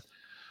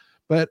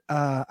 But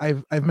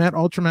I've met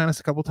Ultramanus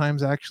a couple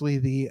times, actually.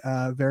 The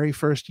very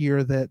first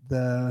year that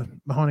the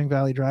Mahoning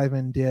Valley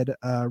Drive-In did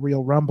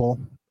Real Rumble,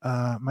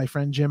 my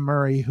friend Jim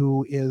Murray,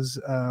 who is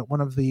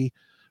one of the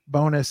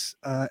bonus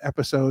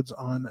episodes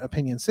on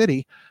Opinion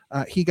City,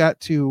 he got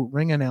to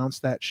ring announce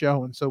that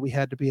show. And so we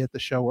had to be at the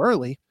show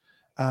early.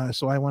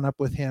 So I went up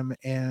with him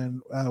and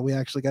we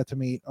actually got to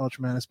meet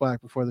Ultramanus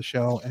Black before the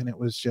show. And it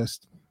was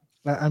just,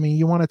 I mean,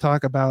 you want to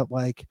talk about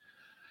like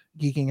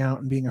geeking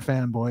out and being a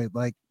fanboy.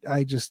 Like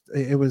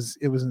it was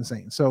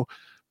insane. So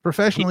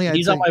professionally,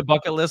 he's on my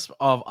bucket list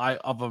of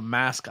a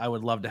mask I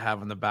would love to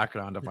have in the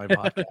background of my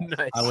podcast.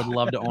 Nice. I would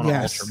love to own an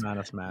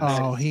Ultramanus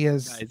mask. Oh, he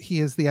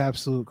is the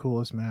absolute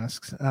coolest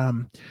masks.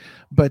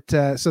 But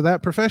so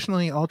that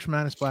professionally,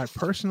 Ultramanus Black.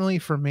 Personally,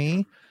 for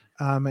me,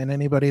 and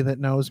anybody that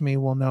knows me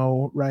will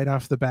know right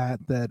off the bat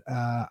that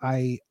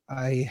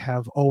I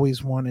have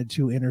always wanted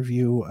to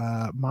interview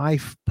my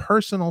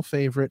personal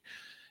favorite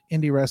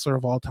indie wrestler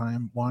of all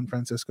time, Juan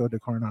Francisco de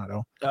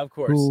Coronado. Of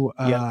course. Who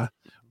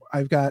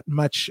I've got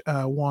much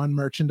Juan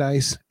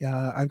merchandise.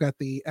 I've got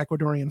the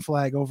Ecuadorian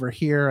flag over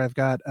here. I've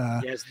got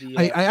I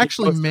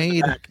actually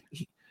made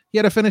he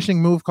had a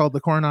finishing move called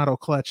the Coronado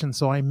Clutch, and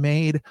so I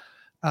made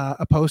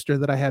a poster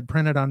that I had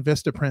printed on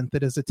Vistaprint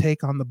that is a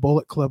take on the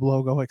Bullet Club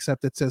logo,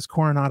 except it says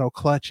Coronado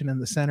Clutch, and in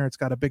the center it's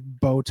got a big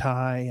bow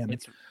tie, and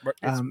it's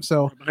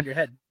so behind your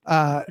head.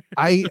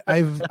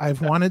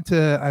 I've wanted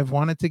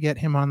to get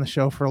him on the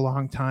show for a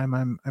long time.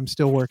 I'm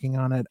still working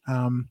on it.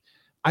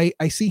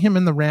 I see him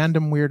in the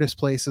random weirdest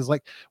places.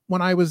 Like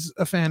when I was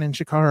a fan in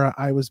Shikara,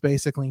 I was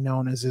basically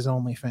known as his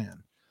only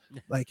fan.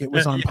 Like it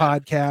was on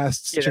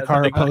podcasts.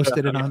 Chikara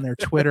posted it on their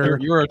Twitter.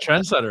 You were a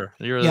trendsetter.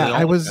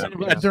 I was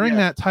during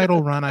that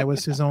title run. I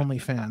was his only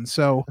fan.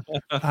 So,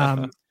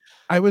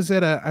 I was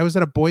at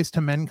a Boys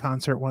to Men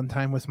concert one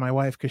time with my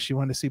wife because she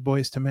wanted to see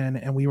Boys to Men,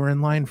 and we were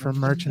in line for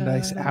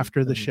merchandise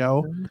after the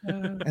show,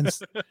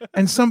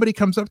 and somebody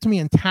comes up to me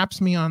and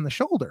taps me on the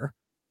shoulder,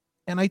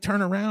 and I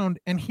turn around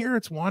and here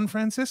it's Juan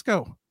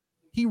Francisco.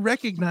 He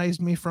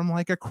recognized me from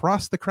like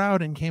across the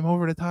crowd and came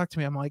over to talk to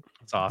me. I'm like,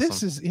 that's awesome.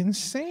 This is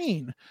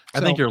insane.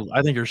 I think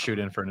you're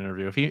shooting for an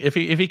interview. If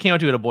he came out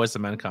to you at a Boys to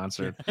Men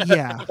concert,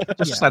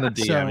 just send a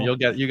DM.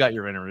 So, you got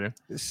your interview.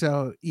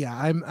 So yeah,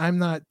 I'm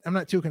not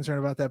too concerned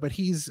about that, but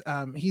he's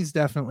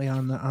definitely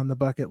on the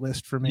bucket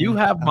list for me. You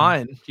have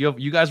mine.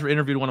 You guys were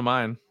interviewed one of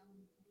mine.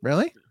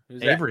 Really?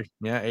 Avery.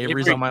 Yeah,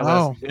 Avery's on my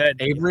list.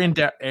 Avery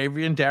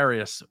and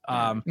Darius.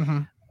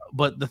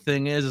 But the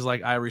thing is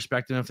like I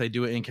respect them if they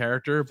do it in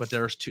character. But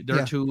there are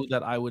two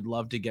that I would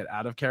love to get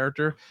out of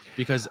character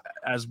because,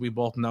 as we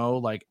both know,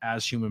 like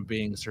as human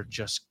beings, they're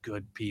just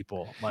good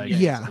people. Like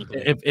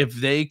if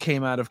they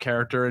came out of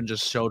character and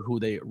just showed who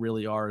they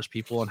really are as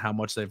people and how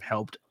much they've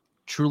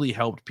truly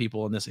helped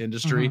people in this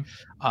industry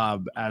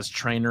as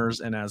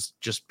trainers and as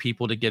just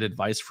people to get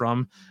advice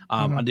from.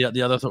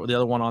 The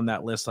other one on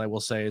that list I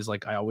will say is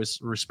like I always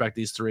respect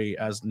these three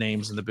as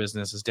names in the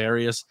business is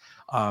Darius,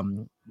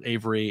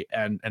 Avery,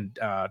 and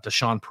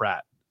Deshaun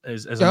Pratt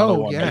is another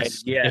one.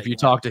 Yes. If you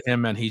talk to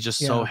him, and he's just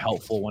so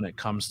helpful when it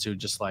comes to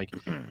just like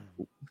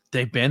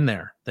they've been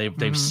there,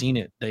 they've seen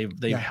it, they've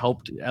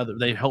helped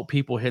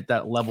people hit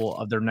that level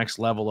of their next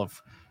level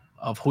of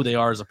who they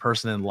are as a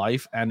person in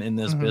life and in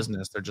this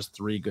business. They're just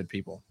three good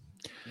people.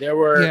 There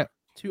were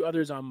two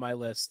others on my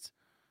list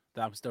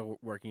that I'm still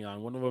working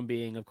on. One of them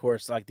being, of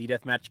course, like the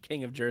Deathmatch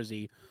King of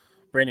Jersey,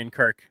 Brandon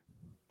Kirk.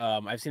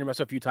 I've seen him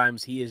wrestle a few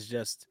times. He is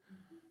just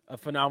a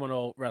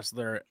phenomenal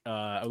wrestler.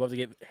 I'd love to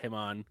get him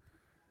on.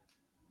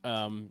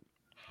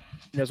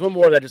 There's one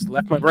more that just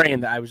left my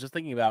brain that I was just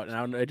thinking about, and I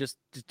don't know, it just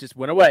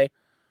went away.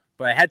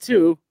 But I had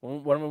two.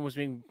 One of them was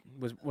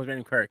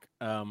Brandon Kirk.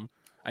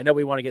 I know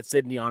we want to get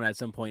Sydney on at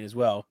some point as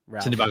well.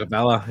 Ralph. Sydney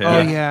Bacabella.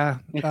 Yeah.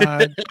 Oh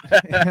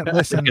yeah.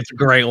 Listen, it's a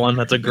great one.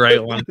 That's a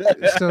great one.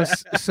 So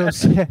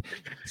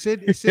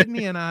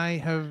Sydney and I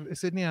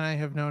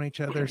have known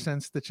each other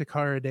since the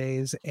Chikara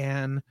days,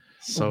 and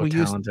so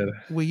talented.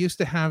 We used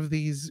to have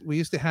these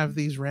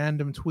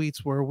random tweets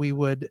where we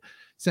would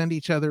send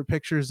each other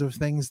pictures of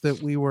things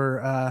that we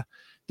were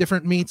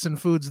different meats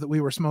and foods that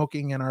we were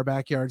smoking in our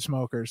backyard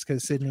smokers,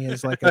 because Sydney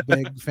is like a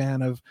big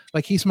fan of,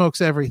 like, he smokes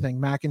everything,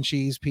 mac and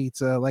cheese,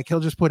 pizza, like he'll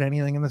just put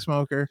anything in the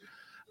smoker.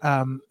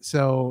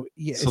 So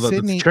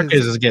the trick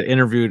is get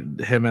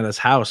interviewed him at his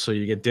house so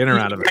you get dinner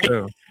out of it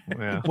too.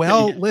 Yeah.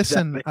 Well,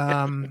 listen,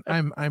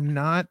 I'm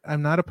not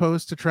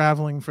opposed to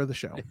traveling for the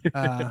show,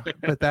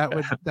 but that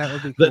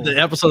would be cool. The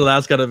episode of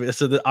that's gotta be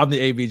on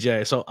the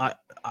ABJ. So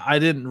I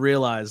didn't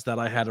realize that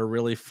I had a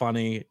really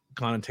funny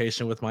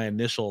connotation with my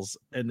initials,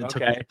 and it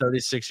took me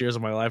 36 years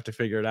of my life to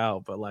figure it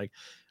out. But like,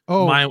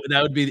 that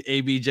would be the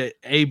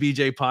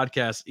ABJ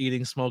podcast,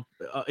 eating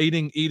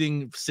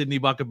Sydney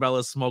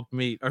Bacabella's smoked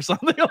meat or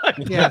something like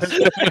that.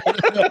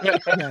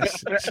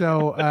 Yes.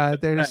 So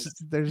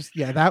there's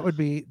that would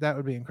be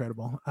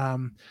incredible.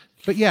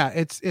 But yeah,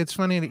 it's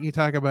funny that you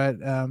talk about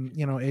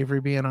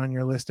Avery being on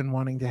your list and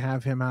wanting to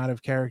have him out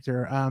of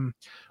character.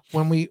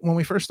 When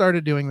we first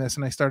started doing this,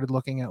 and I started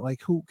looking at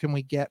like who can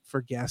we get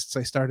for guests,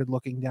 I started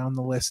looking down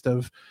the list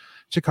of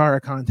Chikara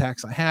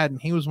contacts I had,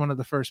 and he was one of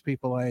the first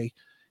people I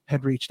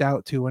had reached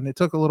out to, and it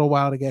took a little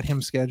while to get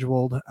him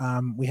scheduled.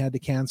 He had to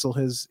cancel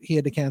his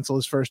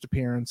first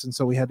appearance, and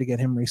so we had to get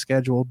him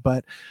rescheduled.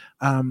 But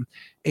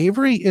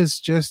Avery,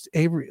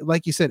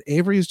 like you said,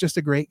 Avery is just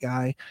a great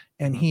guy,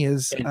 and he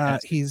is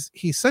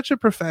he's such a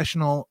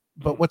professional.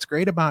 But what's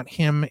great about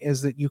him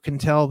is that you can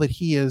tell that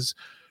he is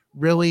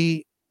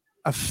really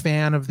a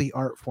fan of the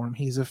art form.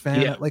 He's a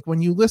fan. Like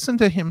when you listen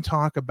to him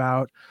talk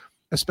about,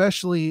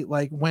 especially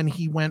like when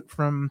he went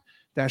from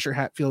Dasher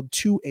Hatfield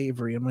to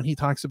Avery, and when he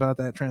talks about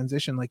that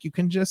transition, like you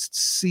can just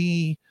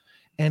see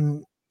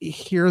and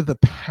hear the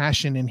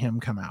passion in him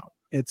come out.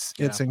 It's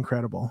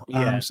incredible.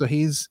 So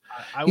he's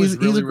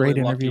a great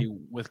interview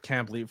with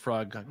Camp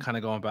Leapfrog, kind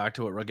of going back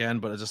to it again,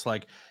 but it's just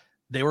like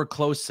they were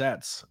close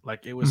sets.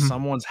 Like it was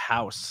someone's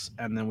house,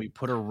 and then we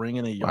put a ring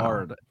in a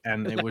yard,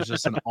 and it was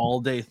just an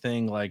all day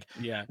thing, like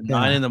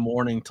 9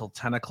 a.m. till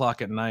 10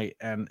 o'clock at night.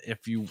 And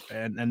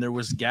and there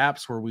was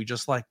gaps where we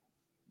just like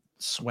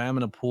swam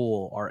in a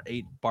pool or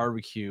ate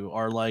barbecue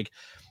or like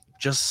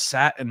just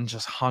sat and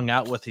just hung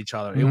out with each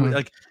other. It was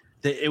like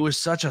it was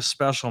such a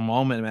special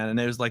moment, man. And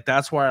it was like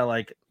that's why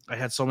I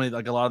had so many,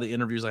 like a lot of the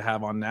interviews I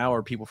have on now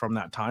are people from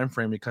that time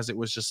frame, because it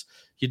was just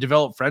you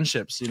develop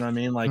friendships, you know what I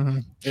mean? Like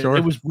it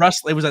was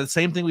wrestling. It was the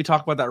same thing we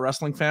talked about, that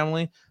wrestling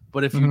family,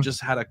 but if you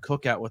just had a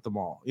cookout with them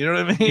all, you know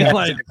what I mean? Yeah,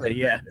 like exactly.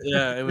 Yeah.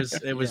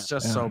 It was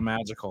just so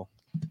magical.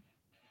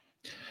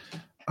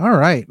 All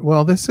right.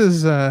 Well, this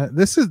has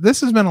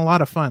been a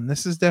lot of fun.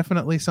 This is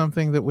definitely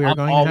something that we are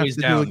going to have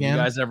to do again.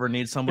 You guys ever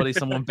need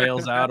someone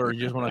bails out, or you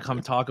just want to come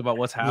talk about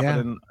what's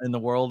happening in the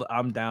world?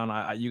 I'm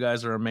down. You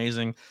guys are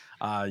amazing.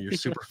 You're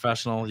super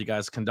professional. You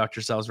guys conduct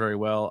yourselves very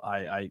well.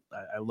 I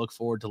look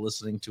forward to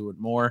listening to it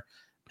more,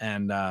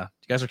 and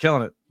you guys are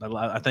killing it.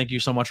 I thank you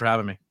so much for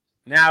having me.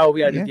 Now we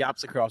gotta do the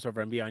opposite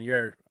crossover and be on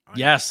your.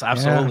 Yes,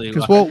 absolutely.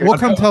 Because we'll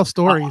come tell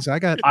stories. I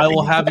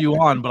will have you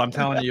on, but I'm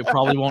telling you, it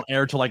probably won't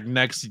air till like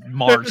next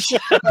March.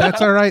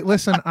 That's all right.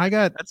 Listen, I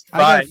got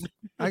I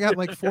got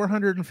like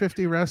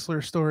 450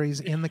 wrestler stories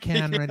in the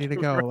can ready to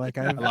go. Like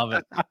I love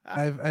it.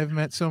 I've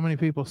met so many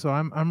people, so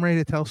I'm ready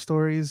to tell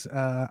stories.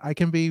 I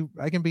can be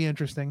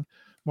interesting.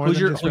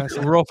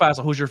 Real fast?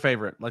 Who's your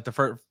favorite? Like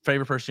the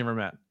favorite person you ever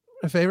met?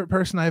 A favorite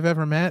person I've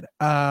ever met?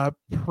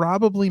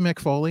 Probably Mick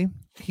Foley.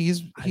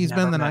 He's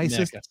been the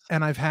nicest,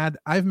 and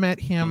I've met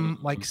him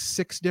like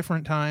 6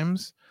 different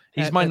times.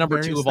 He's my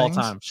number 2 of all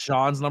time.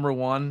 Sean's number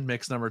 1,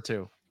 Mick's number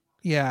 2.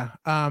 Yeah,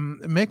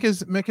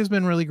 Mick has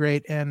been really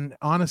great, and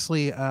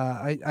honestly,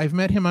 I've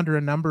met him under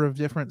a number of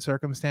different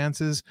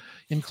circumstances,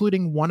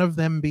 including one of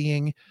them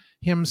being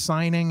him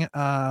signing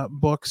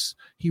books.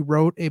 He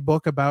wrote a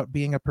book about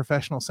being a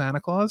professional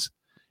Santa Claus.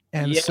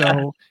 And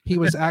so he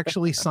was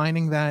actually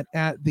signing that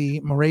at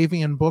the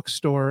Moravian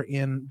bookstore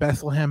in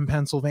Bethlehem,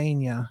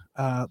 Pennsylvania,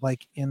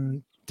 like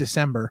in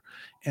December.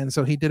 And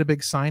so he did a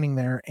big signing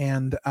there.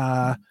 And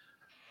to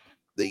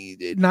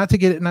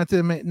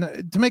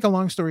make a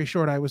long story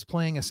short, I was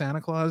playing a Santa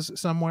Claus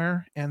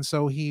somewhere, and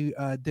so he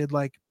did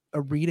like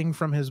a reading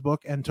from his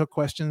book and took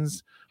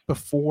questions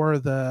before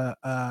the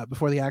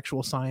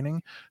actual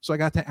signing. So I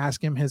got to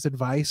ask him his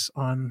advice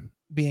on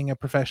being a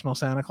professional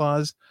Santa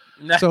Claus.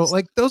 Nice. So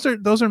like those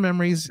are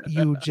memories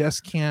you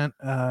just can't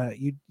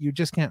you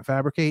just can't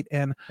fabricate.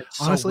 And it's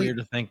honestly, so weird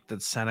to think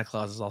that Santa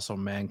Claus is also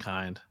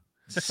mankind.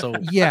 So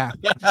yeah.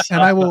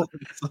 And I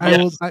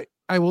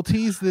will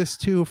tease this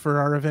too for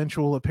our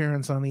eventual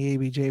appearance on the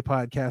ABJ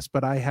podcast,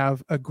 but I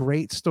have a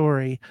great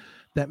story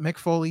that Mick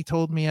Foley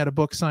told me at a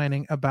book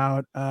signing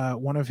about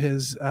one of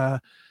his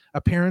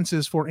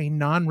appearances for a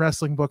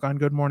non-wrestling book on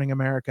Good Morning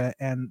America,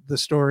 and the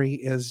story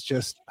is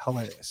just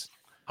hilarious.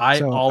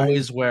 I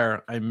always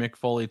wear a Mick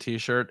Foley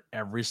t-shirt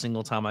every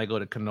single time I go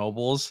to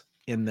Knoebels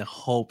in the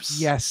hopes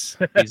he's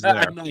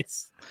there.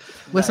 Nice.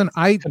 Listen,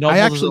 Knoebels I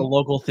actually is a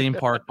local theme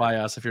park by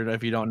us. If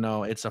you don't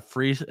know, it's a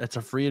free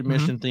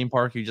admission theme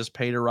park. You just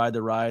pay to ride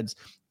the rides.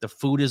 The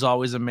food is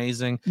always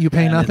amazing. You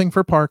pay nothing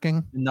for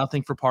parking.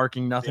 Nothing for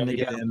parking. Nothing to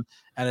get in.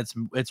 And it's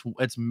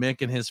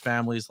Mick and his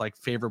family's like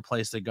favorite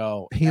place to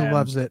go. He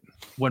loves it.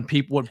 When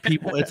people,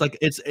 it's like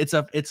it's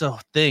a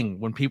thing.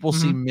 When people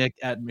see Mick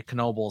at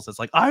Knoebels, it's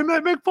like I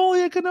met Mick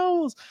Foley at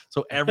Knoebels.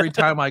 So every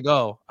time I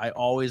go, I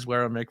always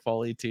wear a Mick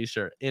Foley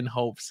t-shirt in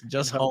hopes,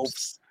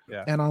 hopes.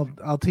 Yeah. And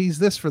I'll tease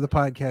this for the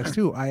podcast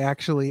too. I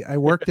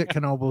worked at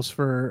Knoebels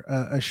for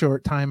a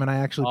short time, and I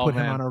actually put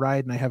him on a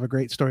ride, and I have a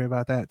great story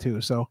about that too.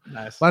 So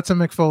nice. Lots of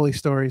Mick Foley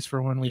stories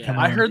for when we come.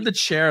 I heard the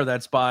chair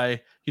that's by,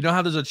 you know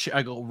how there's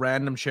a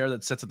random chair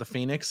that sits at the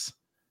Phoenix,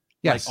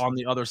 yes, like on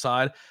the other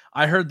side.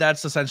 I heard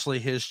that's essentially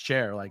his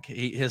chair. Like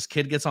his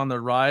kid gets on the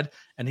ride,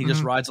 and he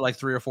just rides it like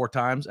 3 or 4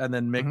 times, and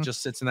then Mick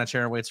just sits in that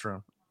chair and waits for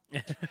him.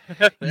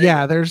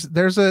 Yeah, there's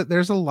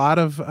a lot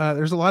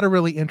of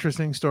really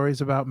interesting stories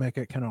about Mick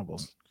at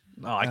Knoebels.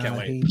 Oh, I can't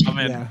wait. I'm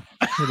in. Yeah,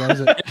 he loves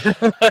it.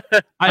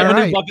 I have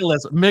a bucket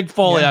list. Mick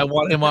Foley, I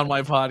want him on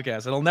my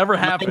podcast. It'll never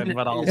happen,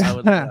 but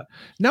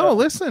no,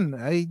 listen.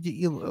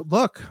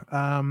 Look,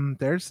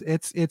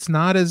 it's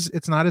not as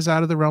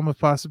out of the realm of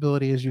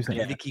possibility as you think.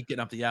 I need to keep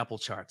getting up the Apple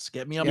charts.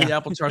 Get me on the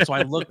Apple charts so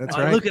I look.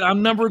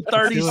 I'm number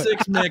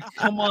 36, Mick.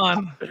 Come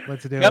on.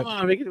 Let's do it. Come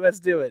on, Mick.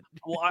 Let's do it.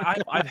 Well,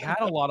 I've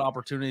had a lot of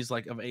opportunities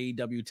like of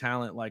AEW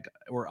talent, like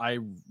where I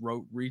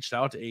reached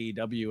out to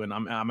AEW, and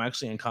I'm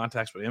actually in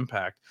contacts with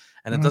Impact.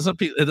 And it's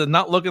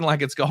not looking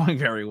like it's going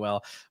very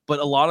well. But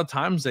a lot of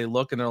times they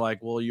look and they're like,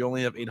 well, you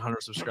only have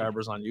 800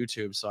 subscribers on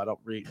YouTube. So I don't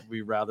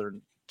we rather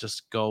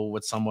just go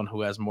with someone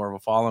who has more of a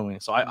following.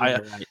 So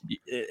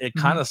it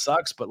kind of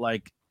sucks. But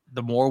like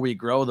the more we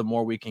grow, the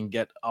more we can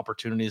get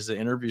opportunities to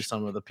interview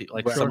some of the people,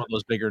 like some of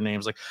those bigger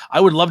names. Like I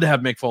would love to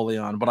have Mick Foley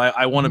on, but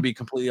I want to be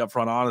completely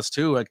upfront honest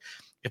too. Like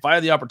if I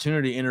had the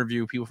opportunity to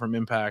interview people from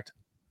Impact,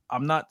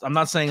 I'm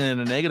not saying it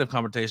in a negative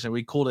connotation. It'd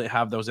be cool to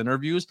have those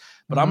interviews,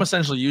 but I'm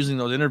essentially using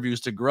those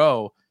interviews to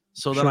grow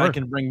so that I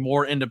can bring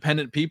more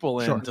independent people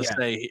in to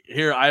say,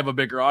 here, I have a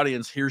bigger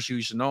audience. Here's who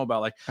you should know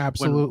about. Like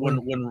absolutely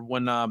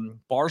when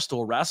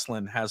Barstool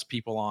Wrestling has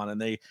people on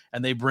and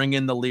they bring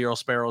in the Leo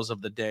Sparrows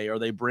of the day, or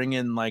they bring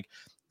in like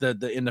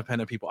the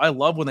independent people. I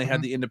love when they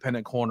had the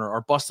independent corner,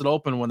 or Busted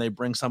Open when they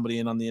bring somebody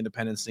in on the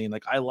independent scene.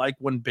 Like I like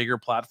when bigger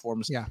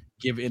platforms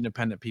give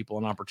independent people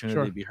an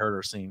opportunity to be heard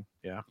or seen.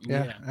 Yeah,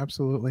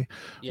 absolutely.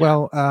 Yeah.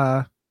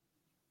 Well,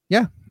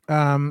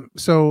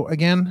 so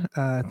again,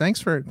 thanks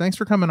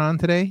for coming on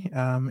today.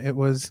 It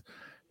was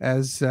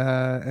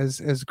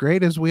as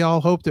great as we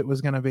all hoped it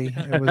was going to be.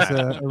 It was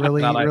a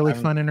really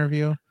fun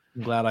interview.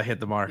 I'm glad I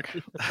hit the mark.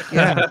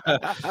 Yeah.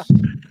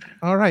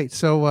 All right.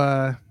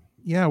 So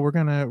yeah, we're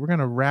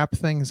gonna wrap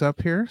things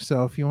up here.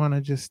 So if you want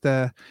to just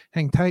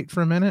hang tight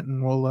for a minute,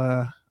 and we'll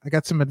I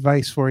got some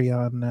advice for you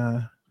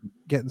on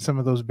getting some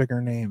of those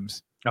bigger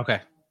names. Okay.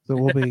 So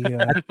we'll be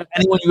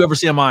anyone you ever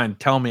see on mine,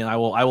 tell me, and I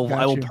will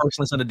you.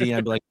 personally send a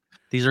DM, be like,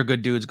 these are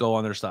good dudes, go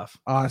on their stuff.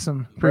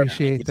 Awesome.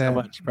 Appreciate that. So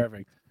much.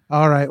 Perfect.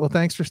 All right. Well,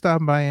 thanks for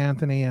stopping by,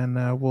 Anthony, and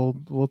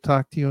we'll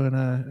talk to you in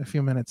a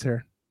few minutes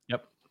here.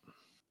 Yep.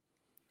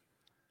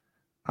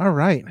 All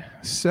right.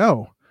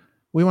 So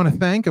we want to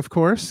thank, of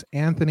course,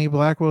 Anthony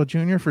Blackwell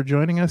Jr. for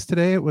joining us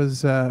today. It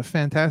was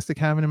fantastic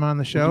having him on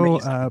the show.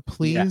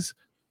 Please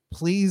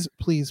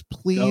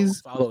go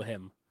follow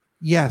him.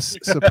 Yes,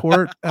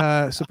 support the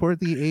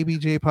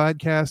ABJ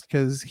podcast,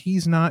 because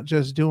he's not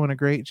just doing a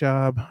great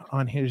job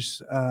on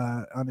his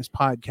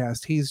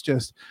podcast.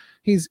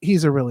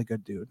 He's a really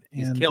good dude.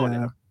 He's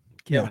killing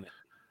it.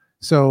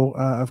 So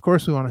of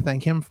course we want to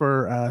thank him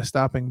for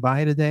stopping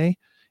by today,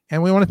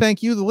 and we want to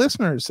thank you, the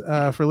listeners,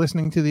 for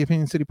listening to the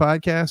Opinion City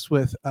podcast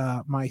with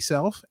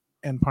myself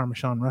and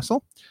Parmesan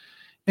Russell.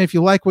 And if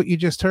you like what you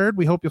just heard,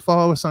 we hope you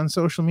follow us on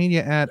social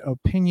media at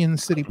Opinion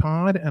City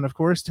Pod. And of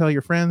course, tell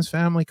your friends,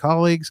 family,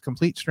 colleagues,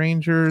 complete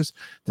strangers,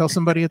 tell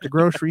somebody at the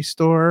grocery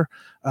store,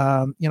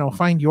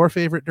 find your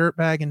favorite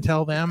dirtbag and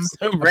tell them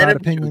about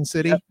Opinion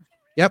City.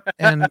 Yep.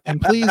 And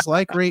please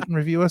like, rate, and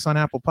review us on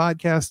Apple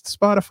Podcasts,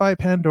 Spotify,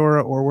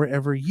 Pandora, or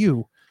wherever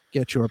you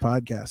get your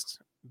podcasts.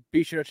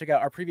 Be sure to check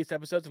out our previous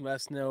episodes and let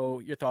us know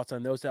your thoughts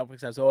on those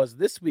topics, as well as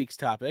this week's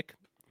topic.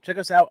 Check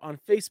us out on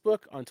Facebook,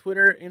 on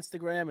Twitter,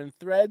 Instagram, and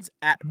Threads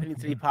at Opinion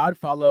City Pod.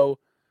 Follow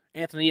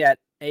Anthony at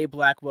A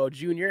Blackwell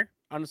Jr.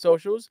 on the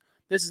socials.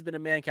 This has been a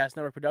Mancast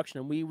Network production,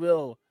 and we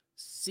will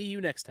see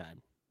you next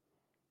time.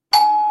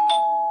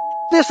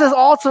 This is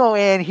also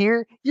Ann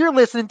here. You're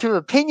listening to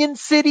Opinion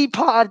City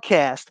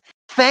Podcast.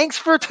 Thanks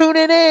for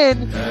tuning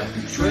in.